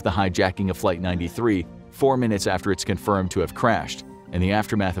learns of the hijacking of Flight 93 4 minutes after it's confirmed to have crashed. In the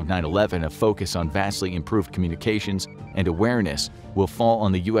aftermath of 9/11, a focus on vastly improved communications and awareness will fall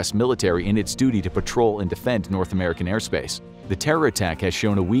on the U.S. military in its duty to patrol and defend North American airspace. The terror attack has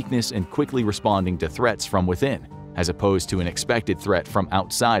shown a weakness in quickly responding to threats from within, as opposed to an expected threat from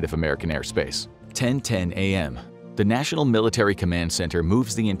outside of American airspace. 10:10 a.m. The National Military Command Center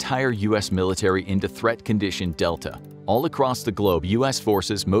moves the entire U.S. military into Threat Condition Delta. All across the globe, U.S.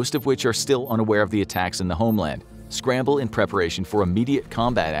 forces, most of which are still unaware of the attacks in the homeland, scramble in preparation for immediate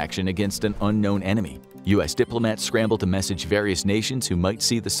combat action against an unknown enemy. U.S. diplomats scramble to message various nations who might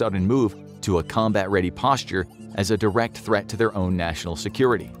see the sudden move to a combat-ready posture as a direct threat to their own national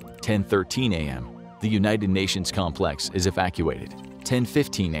security. 10:13 a.m. The United Nations complex is evacuated.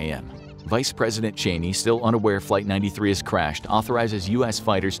 10:15 a.m. Vice President Cheney, still unaware Flight 93 has crashed, authorizes U.S.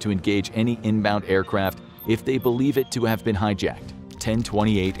 fighters to engage any inbound aircraft if they believe it to have been hijacked.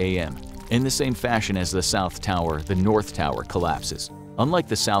 10:28 a.m. In the same fashion as the South Tower, the North Tower collapses. Unlike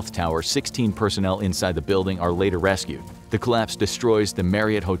the South Tower, 16 personnel inside the building are later rescued. The collapse destroys the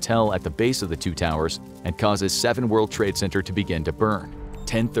Marriott Hotel at the base of the 2 towers and causes 7 World Trade Center to begin to burn.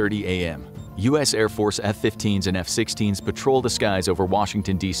 10:30 a.m. U.S. Air Force F-15s and F-16s patrol the skies over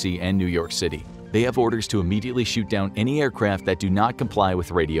Washington, D.C. and New York City. They have orders to immediately shoot down any aircraft that do not comply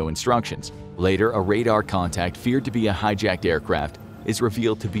with radio instructions. Later, a radar contact feared to be a hijacked aircraft is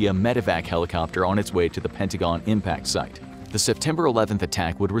revealed to be a medevac helicopter on its way to the Pentagon impact site. The September 11th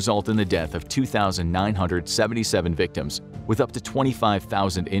attack would result in the death of 2,977 victims, with up to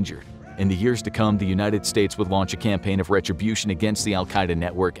 25,000 injured. In the years to come, the United States would launch a campaign of retribution against the al-Qaeda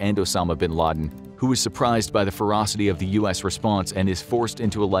network and Osama bin Laden, who was surprised by the ferocity of the U.S. response and is forced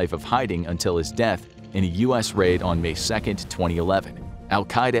into a life of hiding until his death in a U.S. raid on May 2, 2011.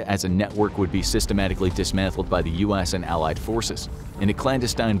 Al-Qaeda as a network would be systematically dismantled by the U.S. and allied forces in a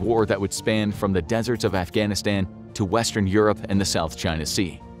clandestine war that would span from the deserts of Afghanistan to Western Europe and the South China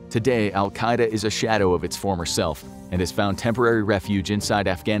Sea. Today, Al-Qaeda is a shadow of its former self and has found temporary refuge inside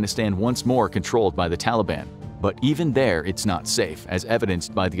Afghanistan, once more controlled by the Taliban. But even there, it's not safe, as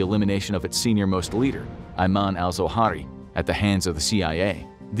evidenced by the elimination of its senior-most leader, Ayman al-Zawahiri, at the hands of the CIA.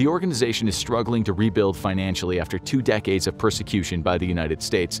 The organization is struggling to rebuild financially after 2 decades of persecution by the United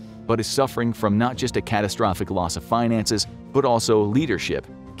States, but is suffering from not just a catastrophic loss of finances, but also leadership,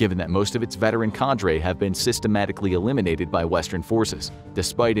 given that most of its veteran cadre have been systematically eliminated by Western forces.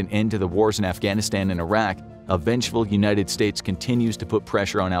 Despite an end to the wars in Afghanistan and Iraq, a vengeful United States continues to put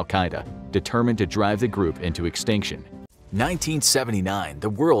pressure on al-Qaeda, determined to drive the group into extinction. 1979, the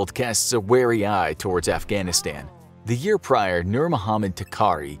world casts a wary eye towards Afghanistan. The year prior, Nur Muhammad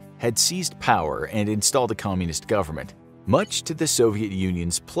Takari had seized power and installed a communist government, much to the Soviet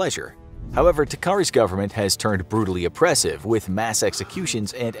Union's pleasure. However, Takari's government has turned brutally oppressive with mass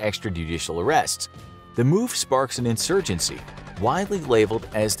executions and extrajudicial arrests. The move sparks an insurgency, widely labeled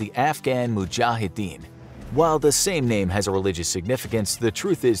as the Afghan Mujahideen. While the same name has a religious significance, the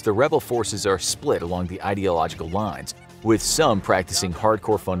truth is the rebel forces are split along the ideological lines, with some practicing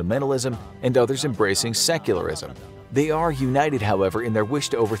hardcore fundamentalism and others embracing secularism. They are united, however, in their wish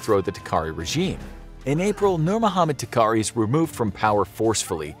to overthrow the Takari regime. In April, Nur Muhammad Takari is removed from power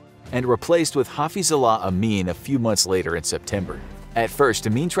forcefully and replaced with Hafizullah Amin a few months later in September. At first,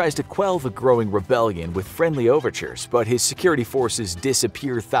 Amin tries to quell the growing rebellion with friendly overtures, but his security forces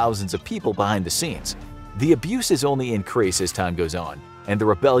disappear thousands of people behind the scenes. The abuses only increase as time goes on, and the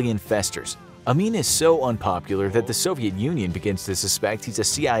rebellion festers. Amin is so unpopular that the Soviet Union begins to suspect he's a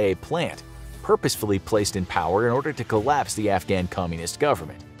CIA plant, purposefully placed in power in order to collapse the Afghan communist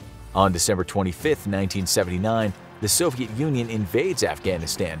government. On December 25, 1979, the Soviet Union invades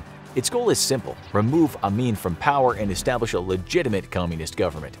Afghanistan. Its goal is simple: remove Amin from power and establish a legitimate communist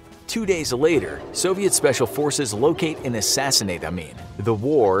government. 2 days later, Soviet special forces locate and assassinate Amin. The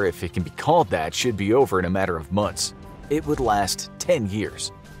war, if it can be called that, should be over in a matter of months. It would last 10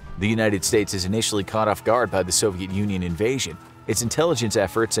 years. The United States is initially caught off guard by the Soviet Union invasion. Its intelligence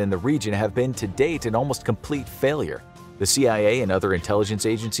efforts in the region have been to date an almost complete failure. The CIA and other intelligence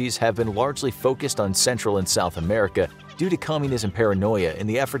agencies have been largely focused on Central and South America due to communism paranoia in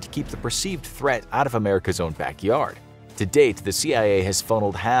the effort to keep the perceived threat out of America's own backyard. To date, the CIA has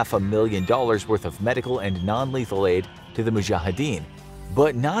funneled $500,000 worth of medical and non-lethal aid to the Mujahideen,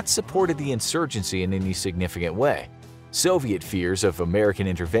 but not supported the insurgency in any significant way. Soviet fears of American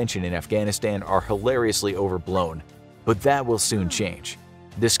intervention in Afghanistan are hilariously overblown, but that will soon change.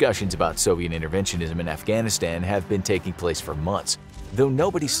 Discussions about Soviet interventionism in Afghanistan have been taking place for months, though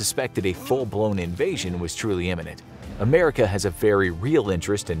nobody suspected a full-blown invasion was truly imminent. America has a very real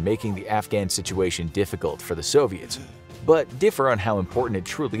interest in making the Afghan situation difficult for the Soviets, but differ on how important it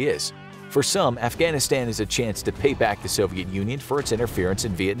truly is. For some, Afghanistan is a chance to pay back the Soviet Union for its interference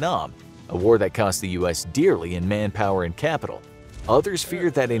in Vietnam, a war that cost the U.S. dearly in manpower and capital. Others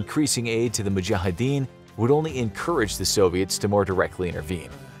fear that increasing aid to the Mujahideen would only encourage the Soviets to more directly intervene.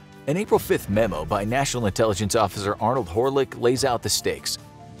 An April 5th memo by National Intelligence Officer Arnold Horlich lays out the stakes.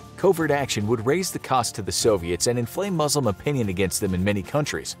 Covert action would raise the cost to the Soviets and inflame Muslim opinion against them in many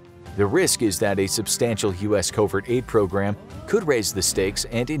countries. The risk is that a substantial U.S. covert aid program could raise the stakes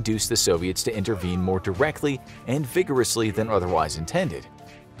and induce the Soviets to intervene more directly and vigorously than otherwise intended.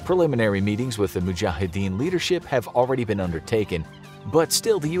 Preliminary meetings with the Mujahideen leadership have already been undertaken, but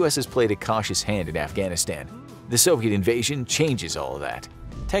still the U.S. has played a cautious hand in Afghanistan. The Soviet invasion changes all of that.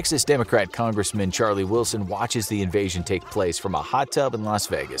 Texas Democrat Congressman Charlie Wilson watches the invasion take place from a hot tub in Las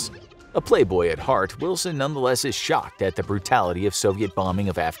Vegas. A playboy at heart, Wilson nonetheless is shocked at the brutality of Soviet bombing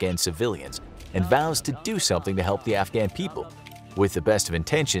of Afghan civilians and vows to do something to help the Afghan people. With the best of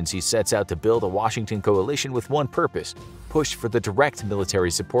intentions, he sets out to build a Washington coalition with one purpose: push for the direct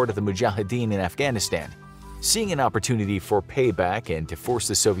military support of the Mujahideen in Afghanistan. Seeing an opportunity for payback and to force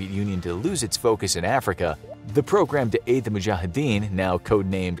the Soviet Union to lose its focus in Africa, the program to aid the Mujahideen, now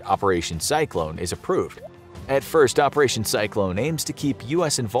codenamed Operation Cyclone, is approved. At first, Operation Cyclone aims to keep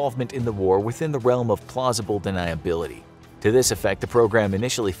U.S. involvement in the war within the realm of plausible deniability. To this effect, the program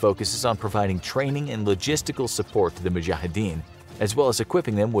initially focuses on providing training and logistical support to the Mujahideen, as well as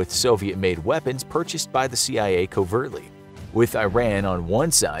equipping them with Soviet-made weapons purchased by the CIA covertly. With Iran on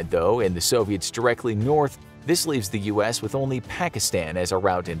one side, though, and the Soviets directly north, This leaves the US with only Pakistan as a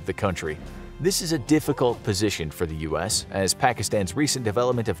route into the country. This is a difficult position for the US, as Pakistan's recent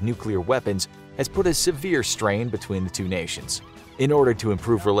development of nuclear weapons has put a severe strain between the two nations. In order to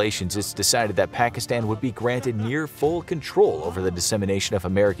improve relations, it's decided that Pakistan would be granted near full control over the dissemination of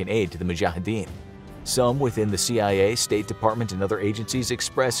American aid to the Mujahideen. Some within the CIA, State Department, and other agencies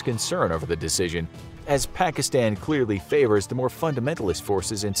express concern over the decision, as Pakistan clearly favors the more fundamentalist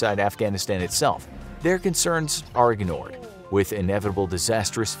forces inside Afghanistan itself. Their concerns are ignored, with inevitable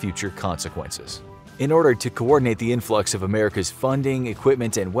disastrous future consequences. In order to coordinate the influx of America's funding,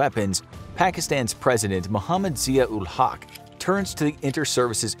 equipment, and weapons, Pakistan's President Mohammad Zia-ul-Haq turns to the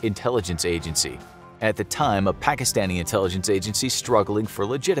Inter-Services Intelligence Agency, at the time a Pakistani intelligence agency struggling for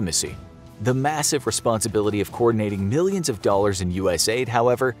legitimacy. The massive responsibility of coordinating millions of dollars in U.S. aid,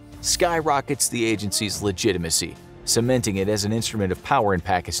 however, skyrockets the agency's legitimacy, cementing it as an instrument of power in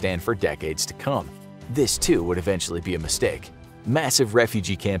Pakistan for decades to come. This, too, would eventually be a mistake. Massive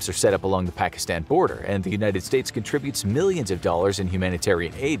refugee camps are set up along the Pakistan border, and the United States contributes millions of dollars in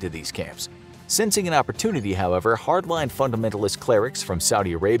humanitarian aid to these camps. Sensing an opportunity, however, hardline fundamentalist clerics from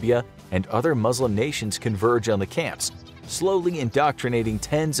Saudi Arabia and other Muslim nations converge on the camps, slowly indoctrinating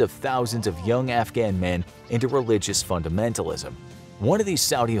tens of thousands of young Afghan men into religious fundamentalism. One of these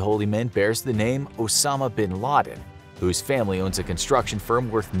Saudi holy men bears the name Osama bin Laden, whose family owns a construction firm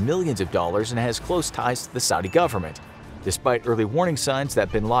worth millions of dollars and has close ties to the Saudi government. Despite early warning signs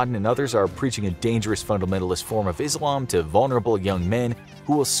that bin Laden and others are preaching a dangerous fundamentalist form of Islam to vulnerable young men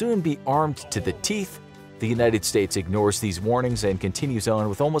who will soon be armed to the teeth, the United States ignores these warnings and continues on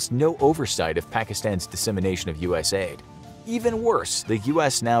with almost no oversight of Pakistan's dissemination of U.S. aid. Even worse, the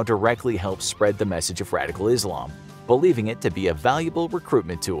U.S. now directly helps spread the message of radical Islam, believing it to be a valuable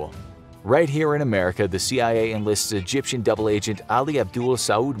recruitment tool. Right here in America, the CIA enlists Egyptian double agent Ali Abdul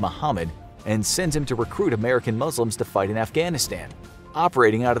Saud Muhammad and sends him to recruit American Muslims to fight in Afghanistan.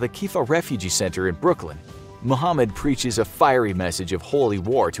 Operating out of the Kifa Refugee Center in Brooklyn, Muhammad preaches a fiery message of holy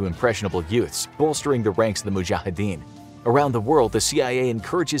war to impressionable youths, bolstering the ranks of the Mujahideen. Around the world, the CIA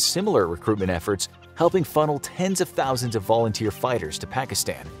encourages similar recruitment efforts, helping funnel tens of thousands of volunteer fighters to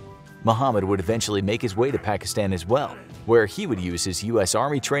Pakistan. Muhammad would eventually make his way to Pakistan as well, where he would use his U.S.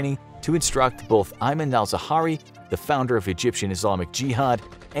 Army training to instruct both Ayman al-Zawahiri, the founder of Egyptian Islamic Jihad,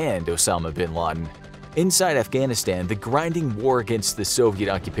 and Osama bin Laden. Inside Afghanistan, the grinding war against the Soviet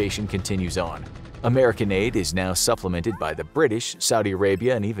occupation continues on. American aid is now supplemented by the British, Saudi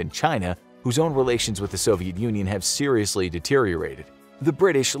Arabia, and even China, whose own relations with the Soviet Union have seriously deteriorated. The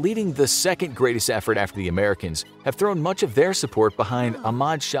British, leading the second greatest effort after the Americans, have thrown much of their support behind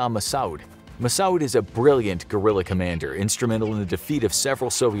Ahmad Shah Massoud. Massoud is a brilliant guerrilla commander, instrumental in the defeat of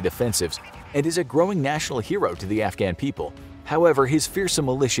several Soviet offensives, and is a growing national hero to the Afghan people. However, his fearsome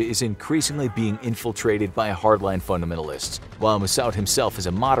militia is increasingly being infiltrated by hardline fundamentalists. While Massoud himself is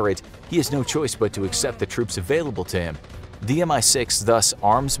a moderate, he has no choice but to accept the troops available to him. The MI6 thus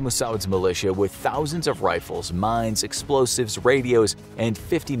arms Massoud's militia with thousands of rifles, mines, explosives, radios, and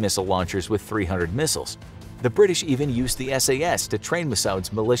 50 missile launchers with 300 missiles. The British even used the SAS to train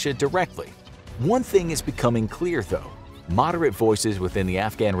Massoud's militia directly. One thing is becoming clear, though. Moderate voices within the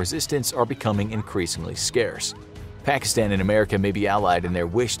Afghan resistance are becoming increasingly scarce. Pakistan and America may be allied in their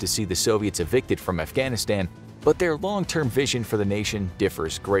wish to see the Soviets evicted from Afghanistan, but their long-term vision for the nation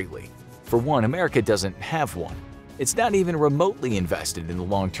differs greatly. For one, America doesn't have one. It's not even remotely invested in the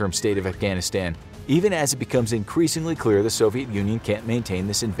long-term state of Afghanistan, even as it becomes increasingly clear the Soviet Union can't maintain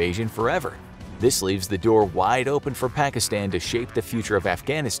this invasion forever. This leaves the door wide open for Pakistan to shape the future of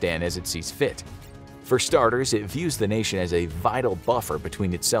Afghanistan as it sees fit. For starters, it views the nation as a vital buffer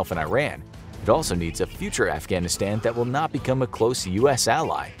between itself and Iran. It also needs a future Afghanistan that will not become a close U.S.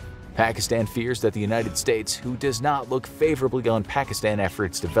 ally. Pakistan fears that the United States, who does not look favorably on Pakistan after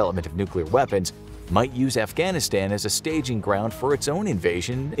its development of nuclear weapons, might use Afghanistan as a staging ground for its own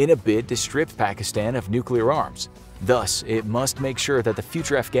invasion in a bid to strip Pakistan of nuclear arms. Thus, it must make sure that the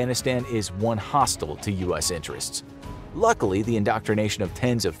future Afghanistan is one hostile to U.S. interests. Luckily, the indoctrination of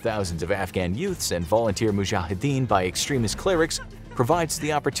tens of thousands of Afghan youths and volunteer mujahideen by extremist clerics provides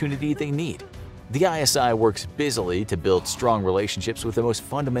the opportunity they need. The ISI works busily to build strong relationships with the most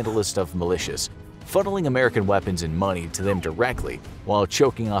fundamentalist of militias, funneling American weapons and money to them directly while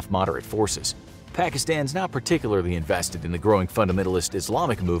choking off moderate forces. Pakistan's not particularly invested in the growing fundamentalist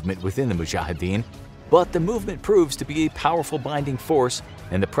Islamic movement within the Mujahideen, but the movement proves to be a powerful binding force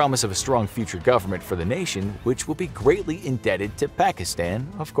and the promise of a strong future government for the nation, which will be greatly indebted to Pakistan,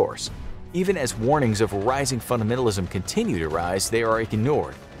 of course. Even as warnings of rising fundamentalism continue to rise, they are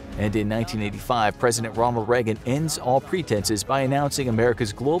ignored, And in 1985, President Ronald Reagan ends all pretenses by announcing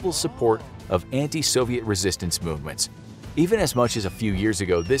America's global support of anti-Soviet resistance movements. Even as much as a few years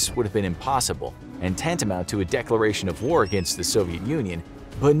ago, this would have been impossible and tantamount to a declaration of war against the Soviet Union,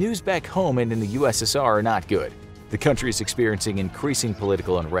 but news back home and in the USSR are not good. The country is experiencing increasing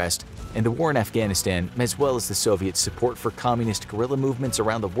political unrest, and the war in Afghanistan, as well as the Soviet support for communist guerrilla movements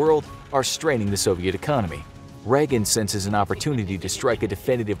around the world, are straining the Soviet economy. Reagan senses an opportunity to strike a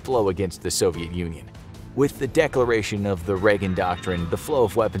definitive blow against the Soviet Union. With the declaration of the Reagan Doctrine, the flow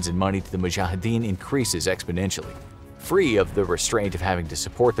of weapons and money to the Mujahideen increases exponentially. Free of the restraint of having to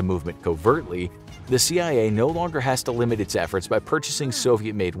support the movement covertly, the CIA no longer has to limit its efforts by purchasing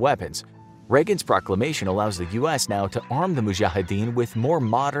Soviet-made weapons. Reagan's proclamation allows the U.S. now to arm the Mujahideen with more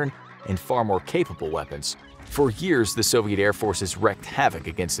modern and far more capable weapons. For years, the Soviet Air Forces wreaked havoc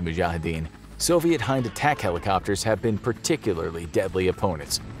against the Mujahideen. Soviet Hind attack helicopters have been particularly deadly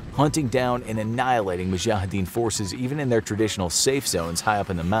opponents, hunting down and annihilating Mujahideen forces even in their traditional safe zones high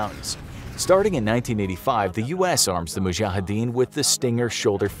up in the mountains. Starting in 1985, the U.S. arms the Mujahideen with the Stinger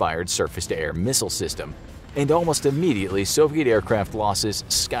shoulder-fired surface-to-air missile system, and almost immediately Soviet aircraft losses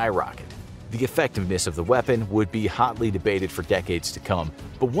skyrocket. The effectiveness of the weapon would be hotly debated for decades to come,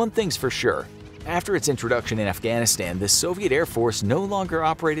 but one thing's for sure. After its introduction in Afghanistan, the Soviet Air Force no longer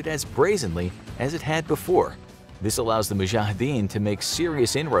operated as brazenly as it had before. This allows the Mujahideen to make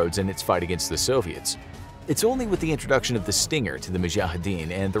serious inroads in its fight against the Soviets. It's only with the introduction of the Stinger to the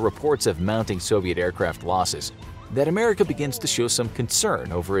Mujahideen and the reports of mounting Soviet aircraft losses that America begins to show some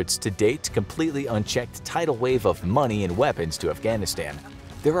concern over its to-date completely unchecked tidal wave of money and weapons to Afghanistan.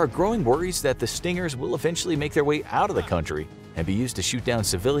 There are growing worries that the Stingers will eventually make their way out of the country and be used to shoot down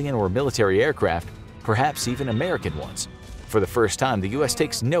civilian or military aircraft, perhaps even American ones. For the first time, the U.S.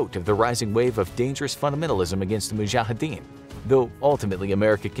 takes note of the rising wave of dangerous fundamentalism against the Mujahideen, though ultimately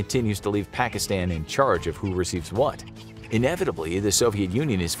America continues to leave Pakistan in charge of who receives what. Inevitably, the Soviet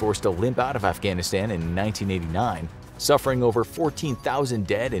Union is forced to limp out of Afghanistan in 1989, suffering over 14,000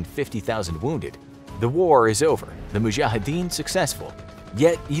 dead and 50,000 wounded. The war is over, the Mujahideen successful.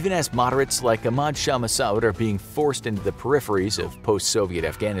 Yet, even as moderates like Ahmad Shah Massoud are being forced into the peripheries of post-Soviet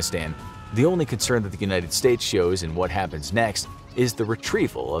Afghanistan, the only concern that the United States shows in what happens next is the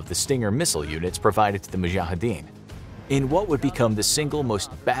retrieval of the Stinger missile units provided to the Mujahideen. In what would become the single most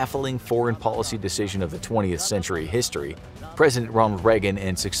baffling foreign policy decision of the 20th century history, President Ronald Reagan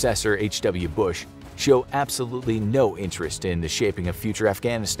and successor H.W. Bush show absolutely no interest in the shaping of future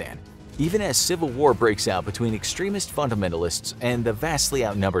Afghanistan. Even as civil war breaks out between extremist fundamentalists and the vastly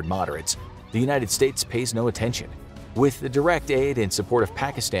outnumbered moderates, the United States pays no attention. With the direct aid and support of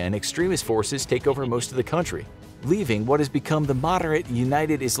Pakistan, extremist forces take over most of the country, leaving what has become the moderate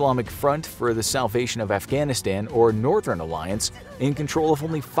United Islamic Front for the Salvation of Afghanistan, or Northern Alliance, in control of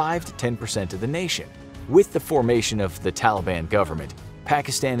only 5 to 10% of the nation. With the formation of the Taliban government,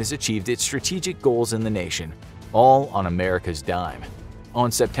 Pakistan has achieved its strategic goals in the nation, all on America's dime. On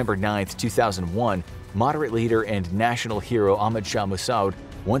September 9, 2001, moderate leader and national hero Ahmad Shah Massoud,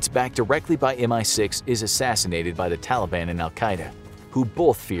 once backed directly by MI6, is assassinated by the Taliban and Al-Qaeda, who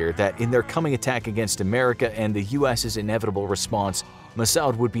both fear that in their coming attack against America and the U.S.'s inevitable response,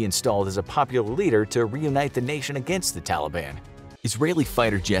 Massoud would be installed as a popular leader to reunite the nation against the Taliban. Israeli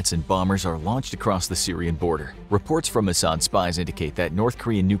fighter jets and bombers are launched across the Syrian border. Reports from Mossad spies indicate that North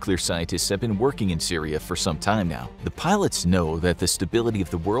Korean nuclear scientists have been working in Syria for some time now. The pilots know that the stability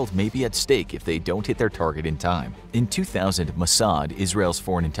of the world may be at stake if they don't hit their target in time. In 2000, Mossad, Israel's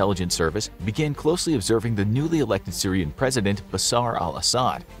foreign intelligence service, began closely observing the newly elected Syrian president Bashar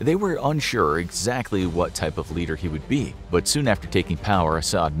al-Assad. They were unsure exactly what type of leader he would be, but soon after taking power,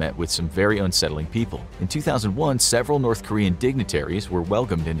 Assad met with some very unsettling people. In 2001, several North Korean dignitaries were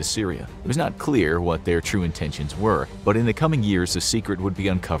welcomed into Syria. It was not clear what their true intentions were, but in the coming years a secret would be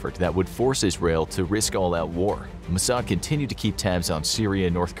uncovered that would force Israel to risk all-out war. Mossad continued to keep tabs on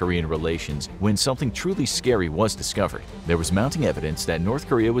Syria-North Korean relations when something truly scary was discovered. There was mounting evidence that North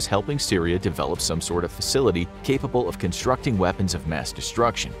Korea was helping Syria develop some sort of facility capable of constructing weapons of mass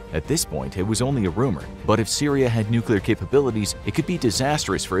destruction. At this point, it was only a rumor, but if Syria had nuclear capabilities, it could be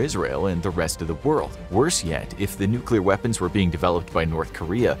disastrous for Israel and the rest of the world. Worse yet, if the nuclear weapons were being developed by North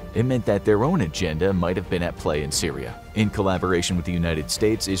Korea, it meant that their own agenda might have been at play in Syria. In collaboration with the United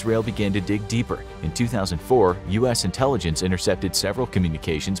States, Israel began to dig deeper. In 2004, U.S. intelligence intercepted several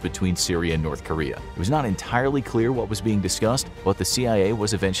communications between Syria and North Korea. It was not entirely clear what was being discussed, but the CIA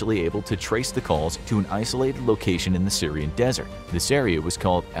was eventually able to trace the calls to an isolated location in the Syrian desert. This area was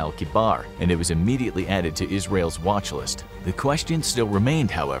called Al-Kibar, and it was immediately added to Israel's watch list. The question still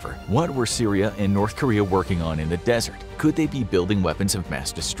remained, however, what were Syria and North Korea working on in the desert? Could they be building weapons of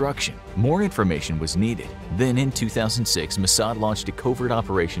mass destruction? More information was needed. Then in 2006, Mossad launched a covert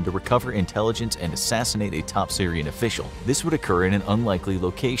operation to recover intelligence and assassinate a top Syrian official. This would occur in an unlikely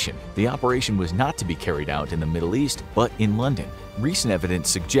location. The operation was not to be carried out in the Middle East, but in London. Recent evidence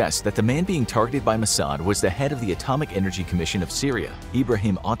suggests that the man being targeted by Mossad was the head of the Atomic Energy Commission of Syria,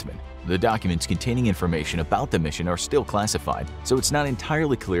 Ibrahim Ottoman. The documents containing information about the mission are still classified, so it's not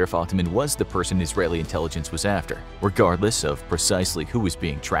entirely clear if Ottoman was the person Israeli intelligence was after. Regardless of precisely who was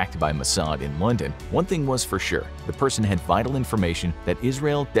being tracked by Mossad in London, one thing was for sure: the person had vital information that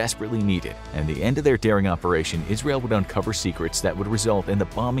Israel desperately needed. And at the end of their daring operation, Israel would uncover secrets that would result in the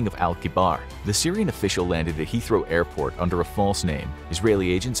bombing of Al-Kibar. The Syrian official landed at Heathrow Airport under a false name.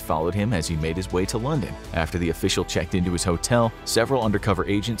 Israeli agents followed him as he made his way to London. After the official checked into his hotel, several undercover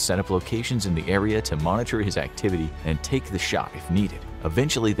agents set up locations in the area to monitor his activity and take the shot if needed.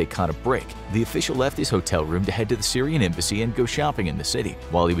 Eventually, they caught a break. The official left his hotel room to head to the Syrian embassy and go shopping in the city.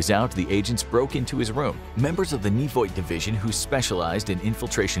 While he was out, the agents broke into his room. Members of the Nevoid division, who specialized in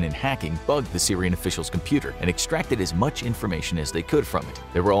infiltration and hacking, bugged the Syrian official's computer and extracted as much information as they could from it.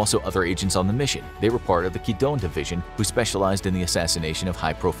 There were also other agents on the mission. They were part of the Kidon division, who specialized in the assassination of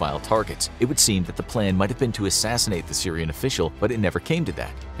high-profile targets. It would seem that the plan might have been to assassinate the Syrian official, but it never came to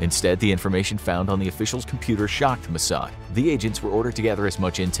that. Instead, the information found on the official's computer shocked Mossad. The agents were ordered to gather as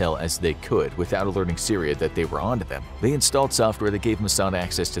much intel as they could without alerting Syria that they were onto them. They installed software that gave Mossad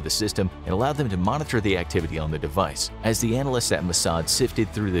access to the system and allowed them to monitor the activity on the device. As the analysts at Mossad sifted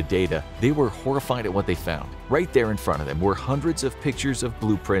through the data, they were horrified at what they found. Right there in front of them were hundreds of pictures of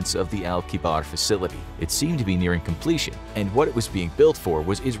blueprints of the Al-Kibar facility. It seemed to be nearing completion, and what it was being built for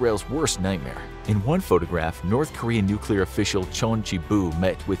was Israel's worst nightmare. In one photograph, North Korean nuclear official Chon Chi-bu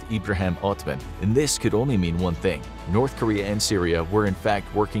met with Ibrahim Ottoman, and this could only mean one thing: North Korea and Syria were in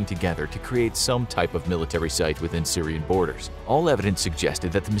fact working together to create some type of military site within Syrian borders. All evidence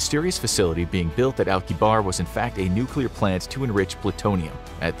suggested that the mysterious facility being built at Al-Kibar was in fact a nuclear plant to enrich plutonium.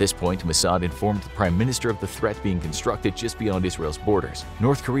 At this point, Mossad informed the Prime Minister of the threat being constructed just beyond Israel's borders.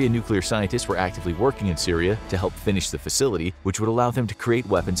 North Korean nuclear scientists were actively working in Syria to help finish the facility, which would allow them to create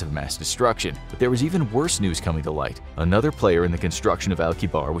weapons of mass destruction. But there was even worse news coming to light. Another player in the construction of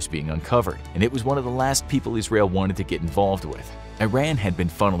Al-Kibar was being uncovered, and it was one of the last people Israel wanted to get involved with. Iran had been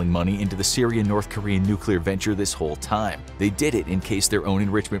funneling money into the Syrian-North Korean nuclear venture this whole time. They did it in case their own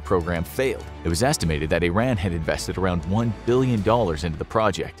enrichment program failed. It was estimated that Iran had invested around $1 billion into the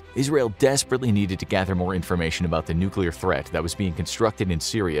project. Israel desperately needed to gather more information about the nuclear threat that was being constructed in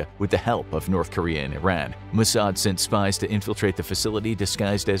Syria with the help of North Korea and Iran. Mossad sent spies to infiltrate the facility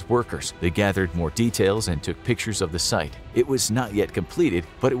disguised as workers. They gathered more details and took pictures of the site. It was not yet completed,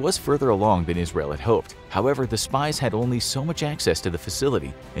 but it was further along than Israel had hoped. However, the spies had only so much access to the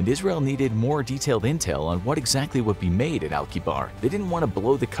facility, and Israel needed more detailed intel on what exactly would be made at Al-Kibar. They didn't want to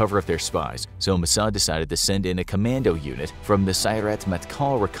blow the cover of their spies, so Mossad decided to send in a commando unit from the Sayeret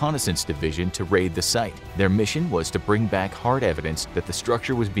Matkal Reconnaissance Division to raid the site. Their mission was to bring back hard evidence that the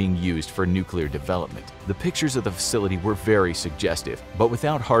structure was being used for nuclear development. The pictures of the facility were very suggestive, but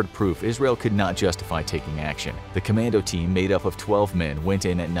without hard proof, Israel could not justify taking action. The commando team, made up of 12 men, went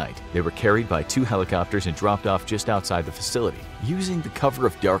in at night. They were carried by 2 helicopters and dropped off just outside the facility. Using the cover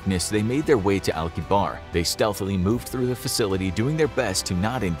of darkness, they made their way to Al-Kibar. They stealthily moved through the facility, doing their best to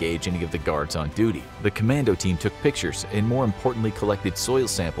not engage any of the guards on duty. The commando team took pictures and, more importantly, collected soil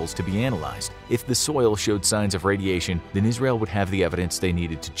samples to be analyzed. If the soil showed signs of radiation, then Israel would have the evidence they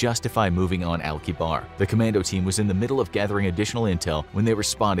needed to justify moving on Al-Kibar. The commando team was in the middle of gathering additional intel when they were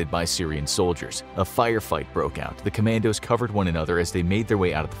spotted by Syrian soldiers. A firefight broke out. The commandos covered one another as they made their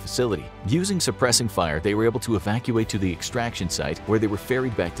way out of the facility. Using suppressing fire, they were able to evacuate to the extraction site, where they were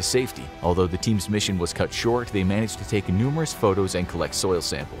ferried back to safety. Although the team's mission was cut short, they managed to take numerous photos and collect soil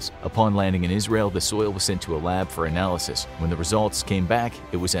samples. Upon landing in Israel, the soil was sent to a lab for analysis. When the results came back,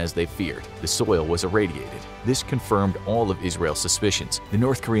 it was as they feared. The soil was irradiated. This confirmed all of Israel's suspicions. The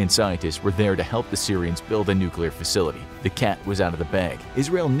North Korean scientists were there to help the Syrians build a nuclear facility. The cat was out of the bag.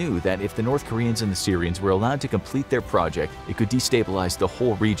 Israel knew that if the North Koreans and the Syrians were allowed to complete their project, it could destabilize the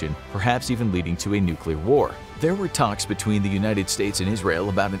whole region, perhaps even leading to a nuclear war. There were talks between the United States and Israel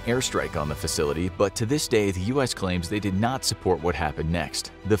about an airstrike on the facility, but to this day, the U.S. claims they did not support what happened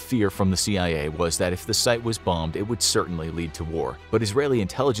next. The fear from the CIA was that if the site was bombed, it would certainly lead to war. But Israeli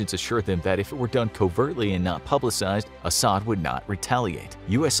intelligence assured them that if it were done covertly and not publicized, Assad would not retaliate.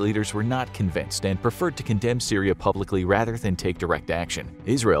 U.S. leaders were not convinced and preferred to condemn Syria publicly rather than take direct action.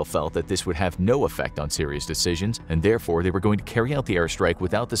 Israel felt that this would have no effect on Syria's decisions, and therefore they were going to carry out the airstrike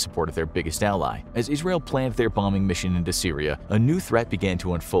without the support of their biggest ally. As Israel planned their bombing mission into Syria, Korea, a new threat began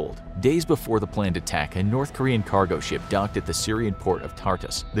to unfold. Days before the planned attack, a North Korean cargo ship docked at the Syrian port of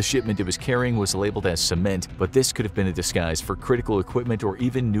Tartus. The shipment it was carrying was labeled as cement, but this could have been a disguise for critical equipment or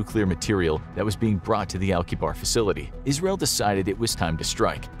even nuclear material that was being brought to the Al-Kibar facility. Israel decided it was time to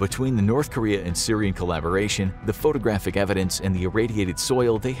strike. Between the North Korea and Syrian collaboration, the photographic evidence, and the irradiated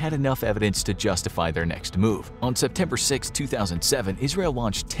soil, they had enough evidence to justify their next move. On September 6, 2007, Israel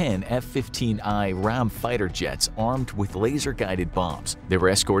launched 10 F-15I Ram fighter jets armed with laser-guided bombs. They were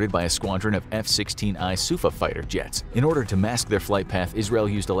escorted by a squadron of F-16I Sufa fighter jets. In order to mask their flight path, Israel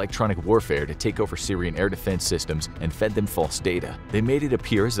used electronic warfare to take over Syrian air defense systems and fed them false data. They made it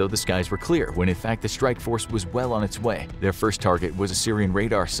appear as though the skies were clear, when in fact the strike force was well on its way. Their first target was a Syrian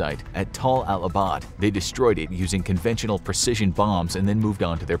radar site at Tal al-Abad. They destroyed it using conventional precision bombs and then moved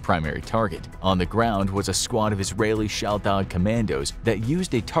on to their primary target. On the ground was a squad of Israeli Shaldad commandos that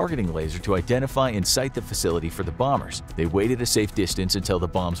used a targeting laser to identify and site the facility for the bombers. They waited a safe distance until the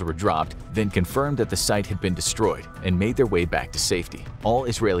bombs were dropped, then confirmed that the site had been destroyed, and made their way back to safety. All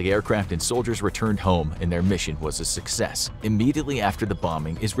Israeli aircraft and soldiers returned home, and their mission was a success. Immediately after the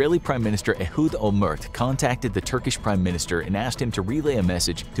bombing, Israeli Prime Minister Ehud Olmert contacted the Turkish Prime Minister and asked him to relay a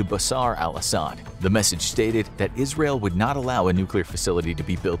message to Bashar al-Assad. The message stated that Israel would not allow a nuclear facility to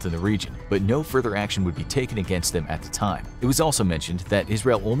be built in the region, but no further action would be taken against them at the time. It was also mentioned that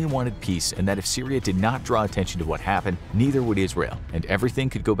Israel only wanted peace and that if Syria did not draw attention to what happened, neither would Israel, and everything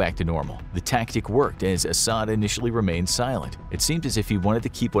could go back to normal. The tactic worked as Assad initially remained silent. It seemed as if he wanted to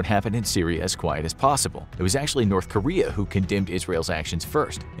keep what happened in Syria as quiet as possible. It was actually North Korea who condemned Israel's actions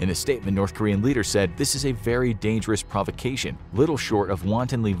first. In a statement, North Korean leaders said, "This is a very dangerous provocation, little short of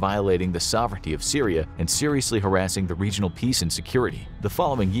wantonly violating the sovereignty of Syria and seriously harassing the regional peace and security." The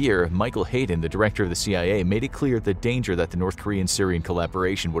following year, Michael Hayden, the director of the CIA, made it clear the danger that the North Korean-Syrian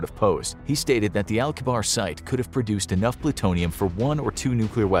collaboration would have posed. He stated that the Al-Kibar site could have produced enough plutonium for 1 or 2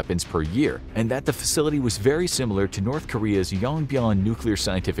 nuclear weapons per year, and that the facility was very similar to North Korea's Yongbyon Nuclear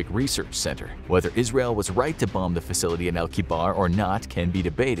Scientific Research Center. Whether Israel was right to bomb the facility in Al-Kibar or not can be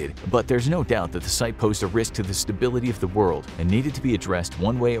debated, but there's no doubt that the site posed a risk to the stability of the world and needed to be addressed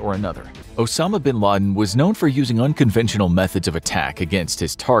one way or another. Osama bin Laden was known for using unconventional methods of attack against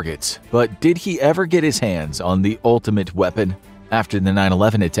his targets, but did he ever get his hands on the ultimate weapon? After the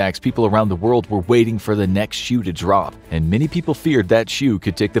 9/11 attacks, people around the world were waiting for the next shoe to drop, and many people feared that shoe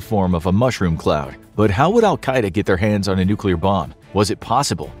could take the form of a mushroom cloud. But how would Al-Qaeda get their hands on a nuclear bomb? Was it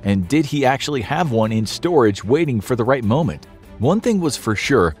possible? And did he actually have one in storage waiting for the right moment? One thing was for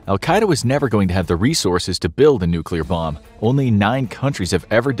sure, Al-Qaeda was never going to have the resources to build a nuclear bomb. Only 9 countries have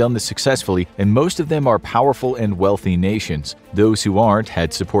ever done this successfully, and most of them are powerful and wealthy nations. Those who aren't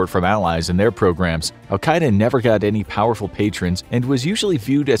had support from allies in their programs. Al-Qaeda never got any powerful patrons and was usually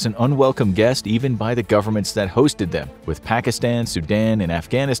viewed as an unwelcome guest even by the governments that hosted them, with Pakistan, Sudan, and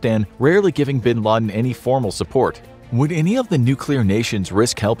Afghanistan rarely giving bin Laden any formal support. Would any of the nuclear nations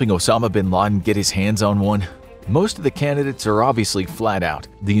risk helping Osama bin Laden get his hands on one? Most of the candidates are obviously flat out.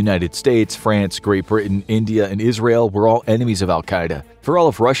 The United States, France, Great Britain, India, and Israel were all enemies of Al-Qaeda. For all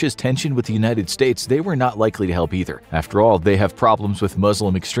of Russia's tension with the United States, they were not likely to help either. After all, they have problems with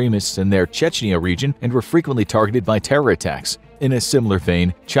Muslim extremists in their Chechnya region and were frequently targeted by terror attacks. In a similar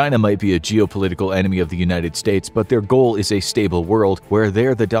vein, China might be a geopolitical enemy of the United States, but their goal is a stable world where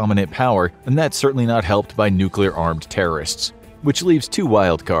they're the dominant power, and that's certainly not helped by nuclear-armed terrorists. Which leaves 2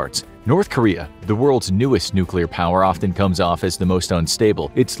 wild cards. North Korea, the world's newest nuclear power, often comes off as the most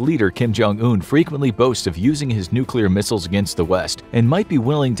unstable. Its leader, Kim Jong-un, frequently boasts of using his nuclear missiles against the West and might be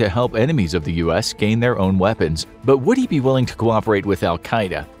willing to help enemies of the US gain their own weapons. But would he be willing to cooperate with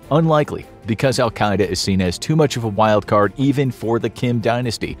Al-Qaeda? Unlikely, because Al-Qaeda is seen as too much of a wild card even for the Kim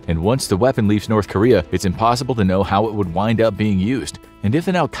dynasty, and once the weapon leaves North Korea, it's impossible to know how it would wind up being used. And if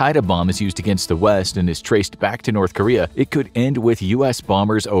an Al-Qaeda bomb is used against the West and is traced back to North Korea, it could end with US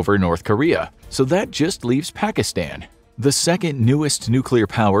bombers over North Korea. So that just leaves Pakistan. The second newest nuclear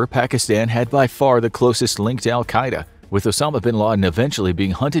power, Pakistan had by far the closest link to Al-Qaeda, with Osama bin Laden eventually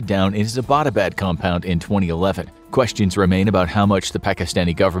being hunted down in his Abbottabad compound in 2011. Questions remain about how much the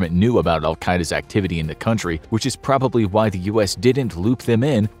Pakistani government knew about Al-Qaeda's activity in the country, which is probably why the US didn't loop them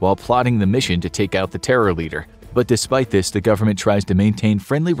in while plotting the mission to take out the terror leader. But despite this, the government tries to maintain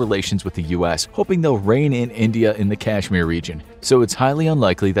friendly relations with the US, hoping they'll rein in India in the Kashmir region. So it's highly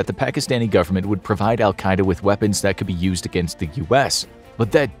unlikely that the Pakistani government would provide Al-Qaeda with weapons that could be used against the US.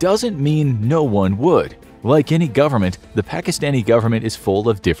 But that doesn't mean no one would. Like any government, the Pakistani government is full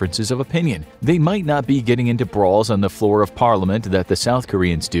of differences of opinion. They might not be getting into brawls on the floor of parliament that the South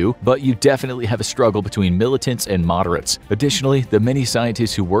Koreans do, but you definitely have a struggle between militants and moderates. Additionally, the many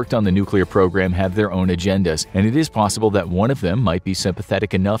scientists who worked on the nuclear program have their own agendas, and it is possible that one of them might be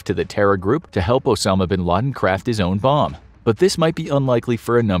sympathetic enough to the terror group to help Osama bin Laden craft his own bomb. But this might be unlikely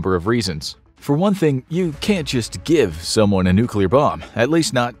for a number of reasons. For one thing, you can't just give someone a nuclear bomb, at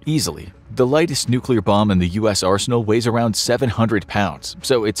least not easily. The lightest nuclear bomb in the US arsenal weighs around 700 pounds,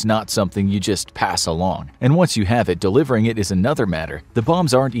 so it's not something you just pass along. And once you have it, delivering it is another matter. The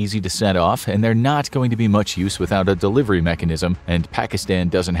bombs aren't easy to set off, and they're not going to be much use without a delivery mechanism, and Pakistan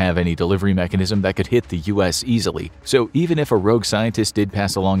doesn't have any delivery mechanism that could hit the US easily. So even if a rogue scientist did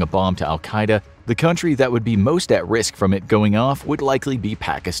pass along a bomb to Al-Qaeda, the country that would be most at risk from it going off would likely be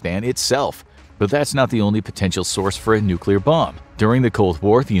Pakistan itself. But that's not the only potential source for a nuclear bomb. During the Cold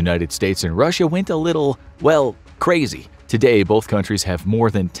War, the United States and Russia went a little, well, crazy. Today, both countries have more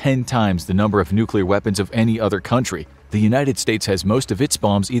than 10 times the number of nuclear weapons of any other country. The United States has most of its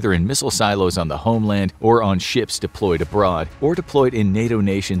bombs either in missile silos on the homeland or on ships deployed abroad, or deployed in NATO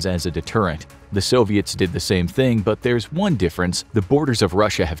nations as a deterrent. The Soviets did the same thing, but there's one difference. The borders of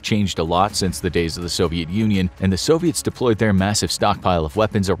Russia have changed a lot since the days of the Soviet Union, and the Soviets deployed their massive stockpile of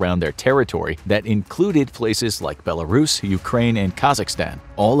weapons around their territory that included places like Belarus, Ukraine, and Kazakhstan,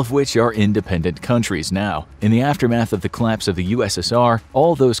 all of which are independent countries now. In the aftermath of the collapse of the USSR,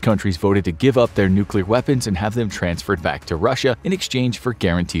 all those countries voted to give up their nuclear weapons and have them transferred back to Russia in exchange for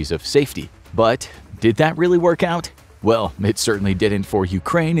guarantees of safety. But did that really work out? Well, it certainly didn't for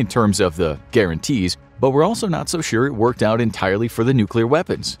Ukraine in terms of the guarantees, but we're also not so sure it worked out entirely for the nuclear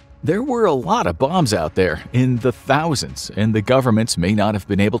weapons. There were a lot of bombs out there, in the thousands, and the governments may not have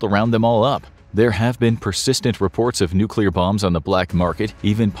been able to round them all up. There have been persistent reports of nuclear bombs on the black market,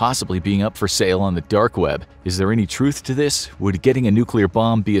 even possibly being up for sale on the dark web. Is there any truth to this? Would getting a nuclear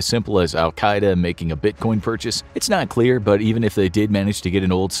bomb be as simple as Al-Qaeda making a Bitcoin purchase? It's not clear, but even if they did manage to get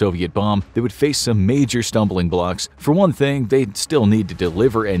an old Soviet bomb, they would face some major stumbling blocks. For one thing, they'd still need to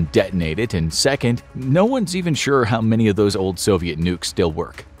deliver and detonate it, and second, no one's even sure how many of those old Soviet nukes still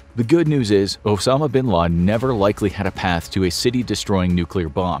work. The good news is, Osama bin Laden never likely had a path to a city-destroying nuclear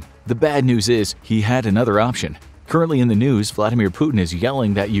bomb. The bad news is, he had another option. Currently in the news, Vladimir Putin is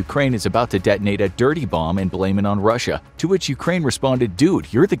yelling that Ukraine is about to detonate a dirty bomb and blame it on Russia, to which Ukraine responded,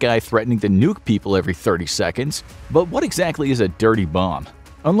 "Dude, you're the guy threatening to nuke people every 30 seconds." But what exactly is a dirty bomb?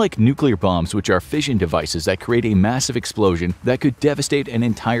 Unlike nuclear bombs, which are fission devices that create a massive explosion that could devastate an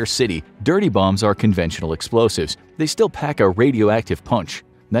entire city, dirty bombs are conventional explosives. They still pack a radioactive punch.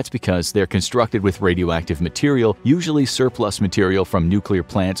 That's because they're constructed with radioactive material, usually surplus material from nuclear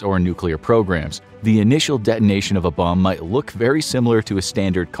plants or nuclear programs. The initial detonation of a bomb might look very similar to a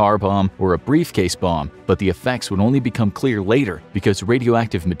standard car bomb or a briefcase bomb, but the effects would only become clear later because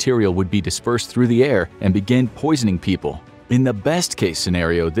radioactive material would be dispersed through the air and begin poisoning people. In the best-case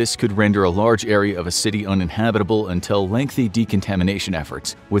scenario, this could render a large area of a city uninhabitable until lengthy decontamination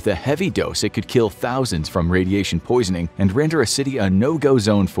efforts. With a heavy dose, it could kill thousands from radiation poisoning and render a city a no-go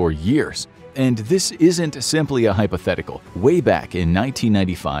zone for years. And this isn't simply a hypothetical. Way back in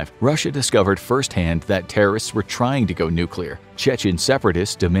 1995, Russia discovered firsthand that terrorists were trying to go nuclear. Chechen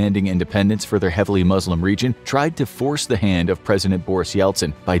separatists demanding independence for their heavily Muslim region tried to force the hand of President Boris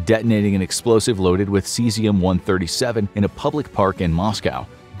Yeltsin by detonating an explosive loaded with cesium-137 in a public park in Moscow.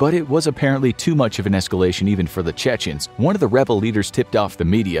 But it was apparently too much of an escalation even for the Chechens. One of the rebel leaders tipped off the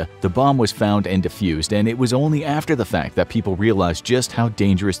media, the bomb was found and defused, and it was only after the fact that people realized just how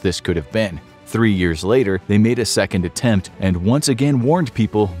dangerous this could have been. 3 years later, they made a second attempt and once again warned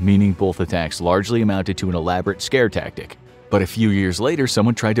people, meaning both attacks largely amounted to an elaborate scare tactic. But a few years later,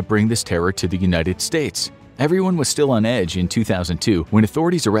 someone tried to bring this terror to the United States. Everyone was still on edge in 2002 when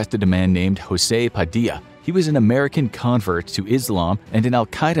authorities arrested a man named Jose Padilla. He was an American convert to Islam and an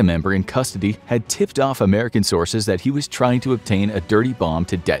Al-Qaeda member in custody had tipped off American sources that he was trying to obtain a dirty bomb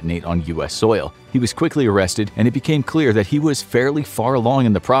to detonate on U.S. soil. He was quickly arrested, and it became clear that he was fairly far along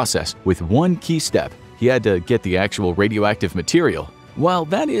in the process, with one key step. He had to get the actual radioactive material. While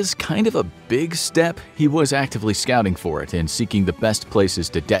that is kind of a big step, he was actively scouting for it and seeking the best places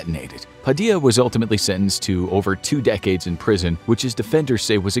to detonate it. Padilla was ultimately sentenced to over 2 decades in prison, which his defenders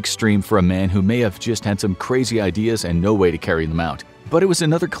say was extreme for a man who may have just had some crazy ideas and no way to carry them out. But it was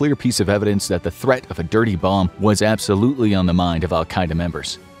another clear piece of evidence that the threat of a dirty bomb was absolutely on the mind of Al-Qaeda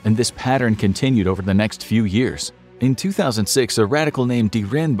members. And this pattern continued over the next few years. In 2006, a radical named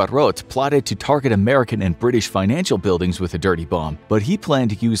Diren Barot plotted to target American and British financial buildings with a dirty bomb, but he planned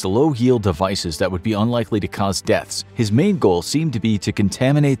to use low-yield devices that would be unlikely to cause deaths. His main goal seemed to be to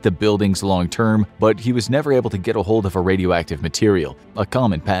contaminate the buildings long-term, but he was never able to get a hold of a radioactive material, a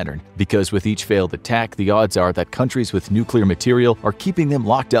common pattern, because with each failed attack, the odds are that countries with nuclear material are keeping them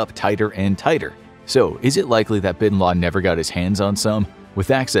locked up tighter and tighter. So, is it likely that bin Laden never got his hands on some? With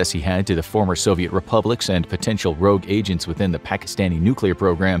access he had to the former Soviet republics and potential rogue agents within the Pakistani nuclear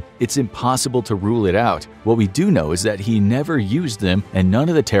program, it's impossible to rule it out. What we do know is that he never used them, and none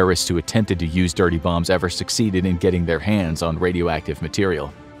of the terrorists who attempted to use dirty bombs ever succeeded in getting their hands on radioactive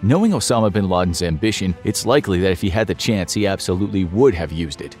material. Knowing Osama bin Laden's ambition, it's likely that if he had the chance, he absolutely would have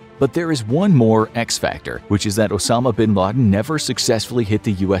used it. But there is one more X factor, which is that Osama bin Laden never successfully hit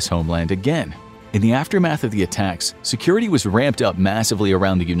the US homeland again. In the aftermath of the attacks, security was ramped up massively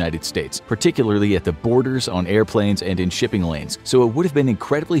around the United States, particularly at the borders, on airplanes, and in shipping lanes, so it would have been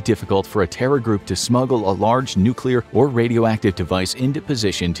incredibly difficult for a terror group to smuggle a large nuclear or radioactive device into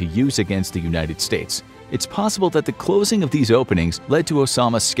position to use against the United States. It's possible that the closing of these openings led to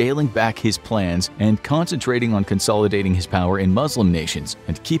Osama scaling back his plans and concentrating on consolidating his power in Muslim nations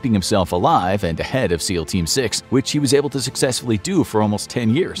and keeping himself alive and ahead of SEAL Team 6, which he was able to successfully do for almost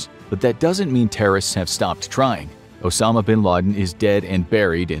 10 years. But that doesn't mean terrorists have stopped trying. Osama bin Laden is dead and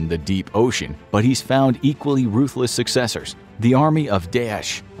buried in the deep ocean, but he's found equally ruthless successors. The army of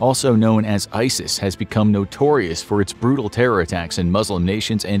Daesh, also known as ISIS, has become notorious for its brutal terror attacks in Muslim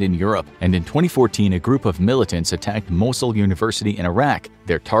nations and in Europe, and in 2014 a group of militants attacked Mosul University in Iraq.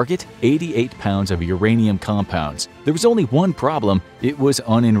 Their target? 88 pounds of uranium compounds. There was only one problem: it was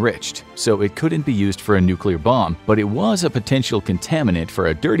unenriched, so it couldn't be used for a nuclear bomb, but it was a potential contaminant for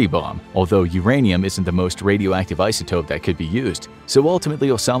a dirty bomb, although uranium isn't the most radioactive isotope that could be used. So ultimately,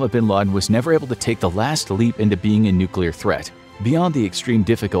 Osama bin Laden was never able to take the last leap into being a nuclear threat. Beyond the extreme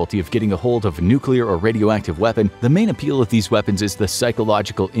difficulty of getting a hold of a nuclear or radioactive weapon, the main appeal of these weapons is the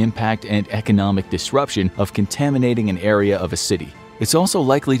psychological impact and economic disruption of contaminating an area of a city. It's also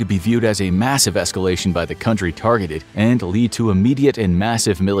likely to be viewed as a massive escalation by the country targeted and lead to immediate and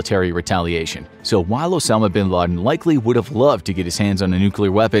massive military retaliation. So while Osama bin Laden likely would have loved to get his hands on a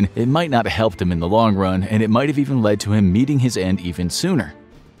nuclear weapon, it might not have helped him in the long run, and it might have even led to him meeting his end even sooner.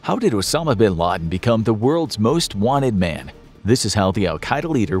 How did Osama bin Laden become the world's most wanted man? This is how the al-Qaeda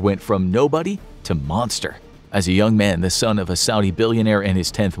leader went from nobody to monster. As a young man, the son of a Saudi billionaire and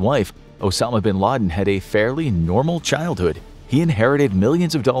his 10th wife, Osama bin Laden had a fairly normal childhood. He inherited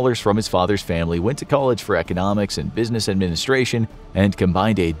millions of dollars from his father's family, went to college for economics and business administration, and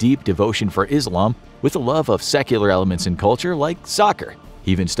combined a deep devotion for Islam with a love of secular elements in culture like soccer.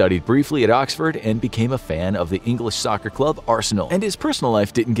 He even studied briefly at Oxford and became a fan of the English soccer club Arsenal. And his personal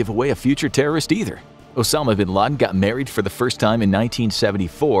life didn't give away a future terrorist either. Osama bin Laden got married for the first time in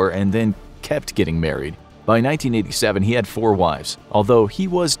 1974 and then kept getting married. By 1987, he had 4 wives, although he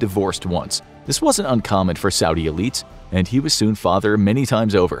was divorced once. This wasn't uncommon for Saudi elites, and he was soon father many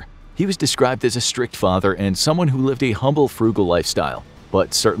times over. He was described as a strict father and someone who lived a humble, frugal lifestyle,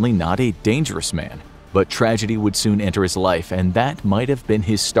 but certainly not a dangerous man. But tragedy would soon enter his life, and that might have been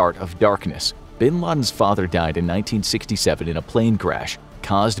his start of darkness. Bin Laden's father died in 1967 in a plane crash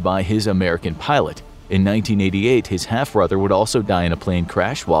caused by his American pilot. In 1988, his half-brother would also die in a plane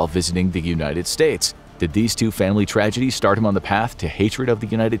crash while visiting the United States. Did these 2 family tragedies start him on the path to hatred of the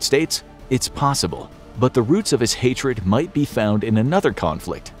United States? It's possible. But the roots of his hatred might be found in another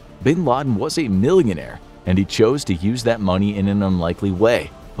conflict. Bin Laden was a millionaire, and he chose to use that money in an unlikely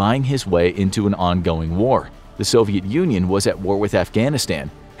way, buying his way into an ongoing war. The Soviet Union was at war with Afghanistan,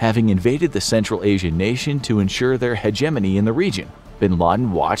 having invaded the Central Asian nation to ensure their hegemony in the region. Bin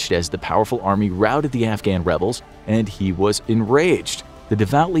Laden watched as the powerful army routed the Afghan rebels, and he was enraged. The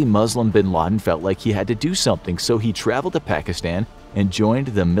devoutly Muslim Bin Laden felt like he had to do something, so he traveled to Pakistan and joined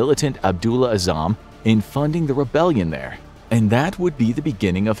the militant Abdullah Azzam in funding the rebellion there. And that would be the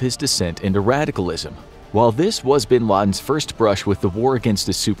beginning of his descent into radicalism. While this was Bin Laden's first brush with the war against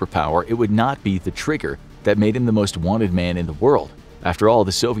a superpower, it would not be the trigger that made him the most wanted man in the world. After all,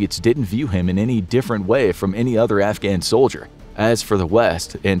 the Soviets didn't view him in any different way from any other Afghan soldier. As for the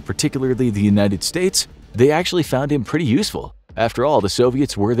West, and particularly the United States, they actually found him pretty useful. After all, the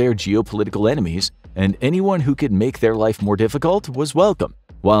Soviets were their geopolitical enemies, and anyone who could make their life more difficult was welcome.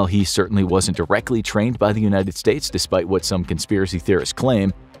 While he certainly wasn't directly trained by the United States, despite what some conspiracy theorists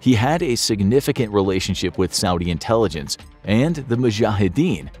claim, he had a significant relationship with Saudi intelligence, and the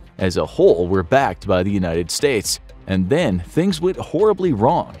Mujahideen as a whole were backed by the United States. And then things went horribly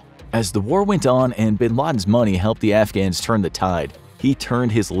wrong. As the war went on and Bin Laden's money helped the Afghans turn the tide, he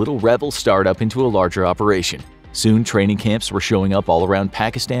turned his little rebel startup into a larger operation. Soon, training camps were showing up all around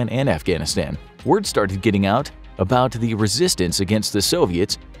Pakistan and Afghanistan. Word started getting out about the resistance against the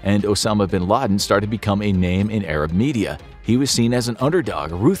Soviets, and Osama bin Laden started to become a name in Arab media. He was seen as an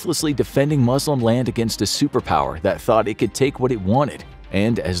underdog, ruthlessly defending Muslim land against a superpower that thought it could take what it wanted.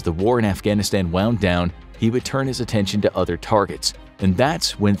 And as the war in Afghanistan wound down, he would turn his attention to other targets. And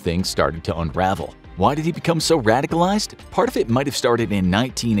that's when things started to unravel. Why did he become so radicalized? Part of it might have started in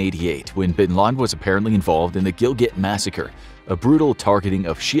 1988, when bin Laden was apparently involved in the Gilgit massacre, a brutal targeting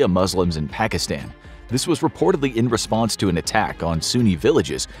of Shia Muslims in Pakistan. This was reportedly in response to an attack on Sunni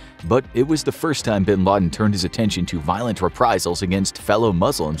villages, but it was the first time bin Laden turned his attention to violent reprisals against fellow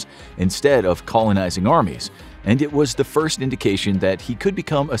Muslims instead of colonizing armies. And it was the first indication that he could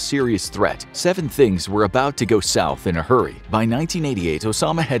become a serious threat. 7 things were about to go south in a hurry. By 1988,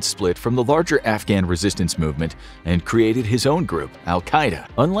 Osama had split from the larger Afghan resistance movement and created his own group, Al-Qaeda.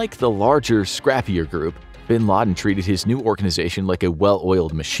 Unlike the larger, scrappier group, bin Laden treated his new organization like a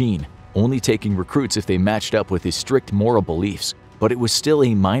well-oiled machine, only taking recruits if they matched up with his strict moral beliefs. But it was still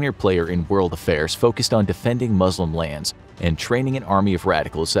a minor player in world affairs focused on defending Muslim lands and training an army of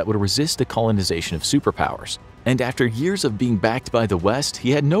radicals that would resist the colonization of superpowers. And after years of being backed by the West,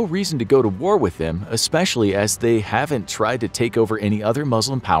 he had no reason to go to war with them, especially as they haven't tried to take over any other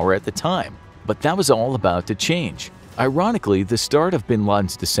Muslim power at the time. But that was all about to change. Ironically, the start of bin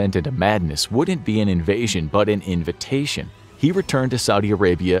Laden's descent into madness wouldn't be an invasion but an invitation. He returned to Saudi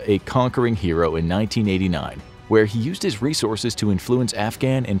Arabia a conquering hero in 1989, where he used his resources to influence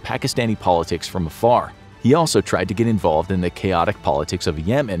Afghan and Pakistani politics from afar. He also tried to get involved in the chaotic politics of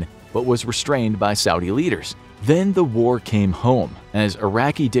Yemen, but was restrained by Saudi leaders. Then the war came home, as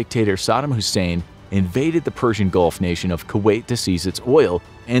Iraqi dictator Saddam Hussein invaded the Persian Gulf nation of Kuwait to seize its oil,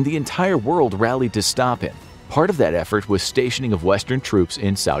 and the entire world rallied to stop him. Part of that effort was stationing of Western troops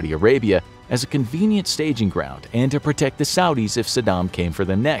in Saudi Arabia as a convenient staging ground and to protect the Saudis if Saddam came for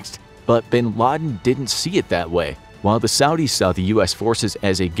them next. But bin Laden didn't see it that way. While the Saudis saw the US forces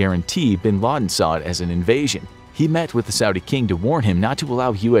as a guarantee, bin Laden saw it as an invasion. He met with the Saudi king to warn him not to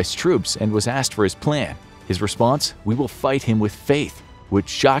allow US troops and was asked for his plan. His response, "We will fight him with faith," which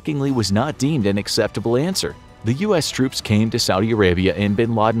shockingly was not deemed an acceptable answer. The US troops came to Saudi Arabia and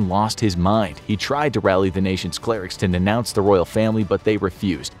bin Laden lost his mind. He tried to rally the nation's clerics to denounce the royal family, but they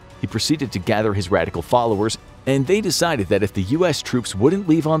refused. He proceeded to gather his radical followers, and they decided that if the US troops wouldn't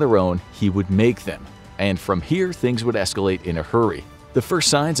leave on their own, he would make them. And from here, things would escalate in a hurry. The first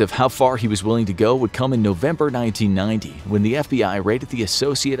signs of how far he was willing to go would come in November 1990, when the FBI raided the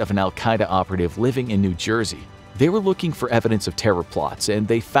associate of an Al-Qaeda operative living in New Jersey. They were looking for evidence of terror plots, and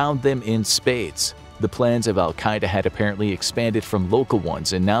they found them in spades. The plans of Al-Qaeda had apparently expanded from local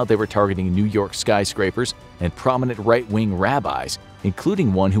ones, and now they were targeting New York skyscrapers and prominent right-wing rabbis,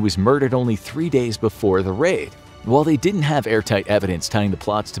 including one who was murdered only 3 days before the raid. While they didn't have airtight evidence tying the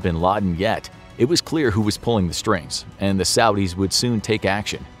plots to bin Laden yet, it was clear who was pulling the strings, and the Saudis would soon take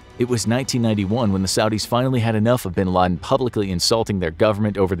action. It was 1991 when the Saudis finally had enough of bin Laden publicly insulting their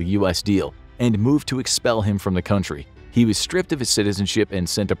government over the US deal and moved to expel him from the country. He was stripped of his citizenship and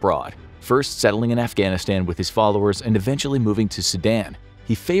sent abroad, first settling in Afghanistan with his followers and eventually moving to Sudan.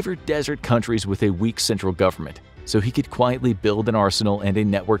 He favored desert countries with a weak central government, so he could quietly build an arsenal and a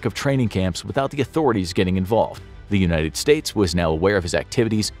network of training camps without the authorities getting involved. The United States was now aware of his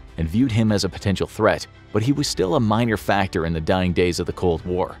activities and viewed him as a potential threat, but he was still a minor factor in the dying days of the Cold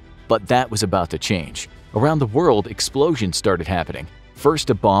War. But that was about to change. Around the world, explosions started happening. First,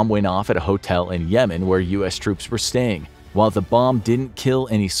 a bomb went off at a hotel in Yemen where US troops were staying. While the bomb didn't kill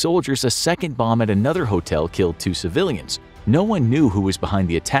any soldiers, a second bomb at another hotel killed 2 civilians. No one knew who was behind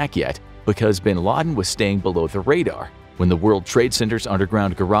the attack yet, because bin Laden was staying below the radar. When the World Trade Center's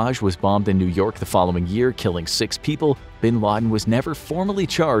underground garage was bombed in New York the following year, killing 6 people, bin Laden was never formally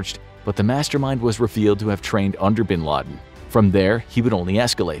charged, but the mastermind was revealed to have trained under bin Laden. From there, he would only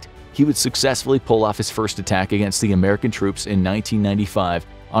escalate. He would successfully pull off his first attack against the American troops in 1995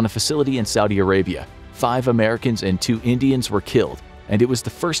 on a facility in Saudi Arabia. 5 Americans and 2 Indians were killed, and it was the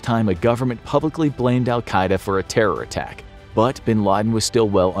first time a government publicly blamed Al-Qaeda for a terror attack. But bin Laden was still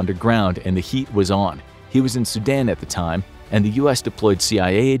well underground and the heat was on. He was in Sudan at the time, and the US deployed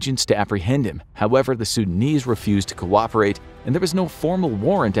CIA agents to apprehend him. However, the Sudanese refused to cooperate, and there was no formal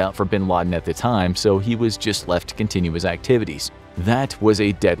warrant out for bin Laden at the time, so he was just left to continue his activities. That was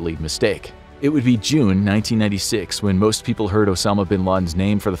a deadly mistake. It would be June 1996 when most people heard Osama bin Laden's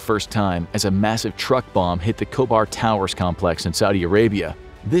name for the first time as a massive truck bomb hit the Khobar Towers complex in Saudi Arabia.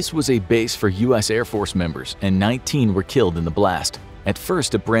 This was a base for US Air Force members, and 19 were killed in the blast. At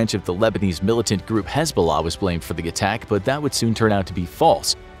first, a branch of the Lebanese militant group Hezbollah was blamed for the attack, but that would soon turn out to be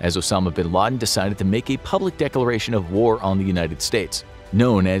false, as Osama bin Laden decided to make a public declaration of war on the United States.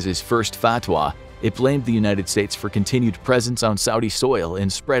 Known as his first fatwa, it blamed the United States for continued presence on Saudi soil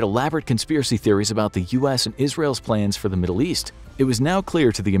and spread elaborate conspiracy theories about the US and Israel's plans for the Middle East. It was now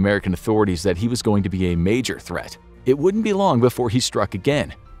clear to the American authorities that he was going to be a major threat. It wouldn't be long before he struck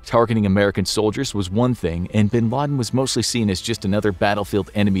again. Targeting American soldiers was one thing, and bin Laden was mostly seen as just another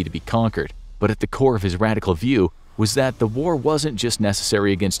battlefield enemy to be conquered. But at the core of his radical view was that the war wasn't just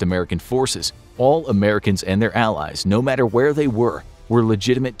necessary against American forces. All Americans and their allies, no matter where they were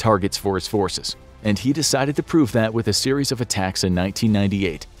legitimate targets for his forces. And he decided to prove that with a series of attacks in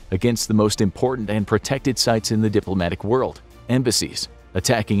 1998 against the most important and protected sites in the diplomatic world, embassies.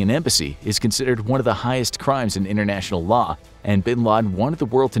 Attacking an embassy is considered one of the highest crimes in international law, and bin Laden wanted the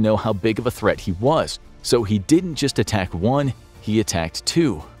world to know how big of a threat he was. So he didn't just attack one, he attacked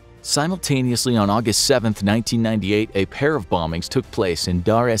two. Simultaneously on August 7, 1998, a pair of bombings took place in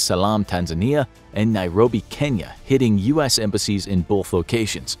Dar es Salaam, Tanzania and Nairobi, Kenya, hitting U.S. embassies in both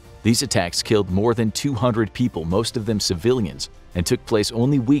locations. These attacks killed more than 200 people, most of them civilians, and took place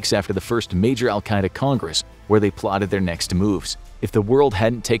only weeks after the first major al-Qaeda Congress, where they plotted their next moves. If the world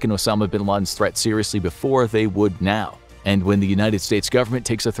hadn't taken Osama bin Laden's threat seriously before, they would now. And when the United States government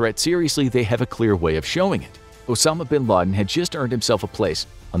takes a threat seriously, they have a clear way of showing it. Osama bin Laden had just earned himself a place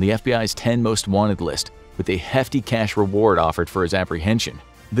on the FBI's 10 most wanted list, with a hefty cash reward offered for his apprehension.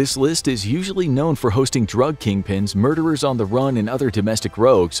 This list is usually known for hosting drug kingpins, murderers on the run, and other domestic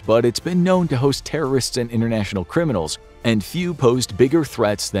rogues, but it's been known to host terrorists and international criminals, and few posed bigger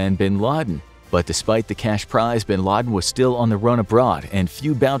threats than bin Laden. But despite the cash prize, bin Laden was still on the run abroad, and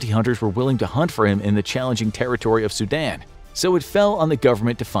few bounty hunters were willing to hunt for him in the challenging territory of Sudan. So it fell on the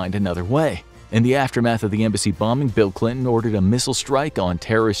government to find another way. In the aftermath of the embassy bombing, Bill Clinton ordered a missile strike on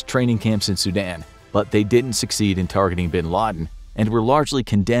terrorist training camps in Sudan, but they didn't succeed in targeting bin Laden, and were largely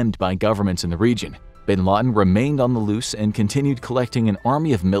condemned by governments in the region. Bin Laden remained on the loose and continued collecting an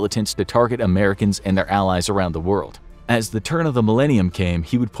army of militants to target Americans and their allies around the world. As the turn of the millennium came,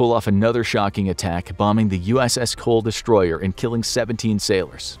 he would pull off another shocking attack, bombing the USS Cole destroyer and killing 17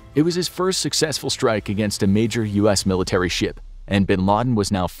 sailors. It was his first successful strike against a major US military ship, and bin Laden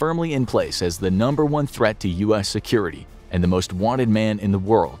was now firmly in place as the #1 threat to US security and the most wanted man in the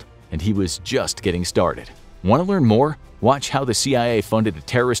world, and he was just getting started. Want to learn more? Watch how the CIA funded a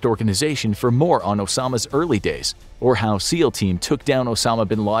terrorist organization for more on Osama's early days, or how SEAL Team took down Osama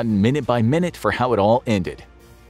bin Laden minute by minute for how it all ended.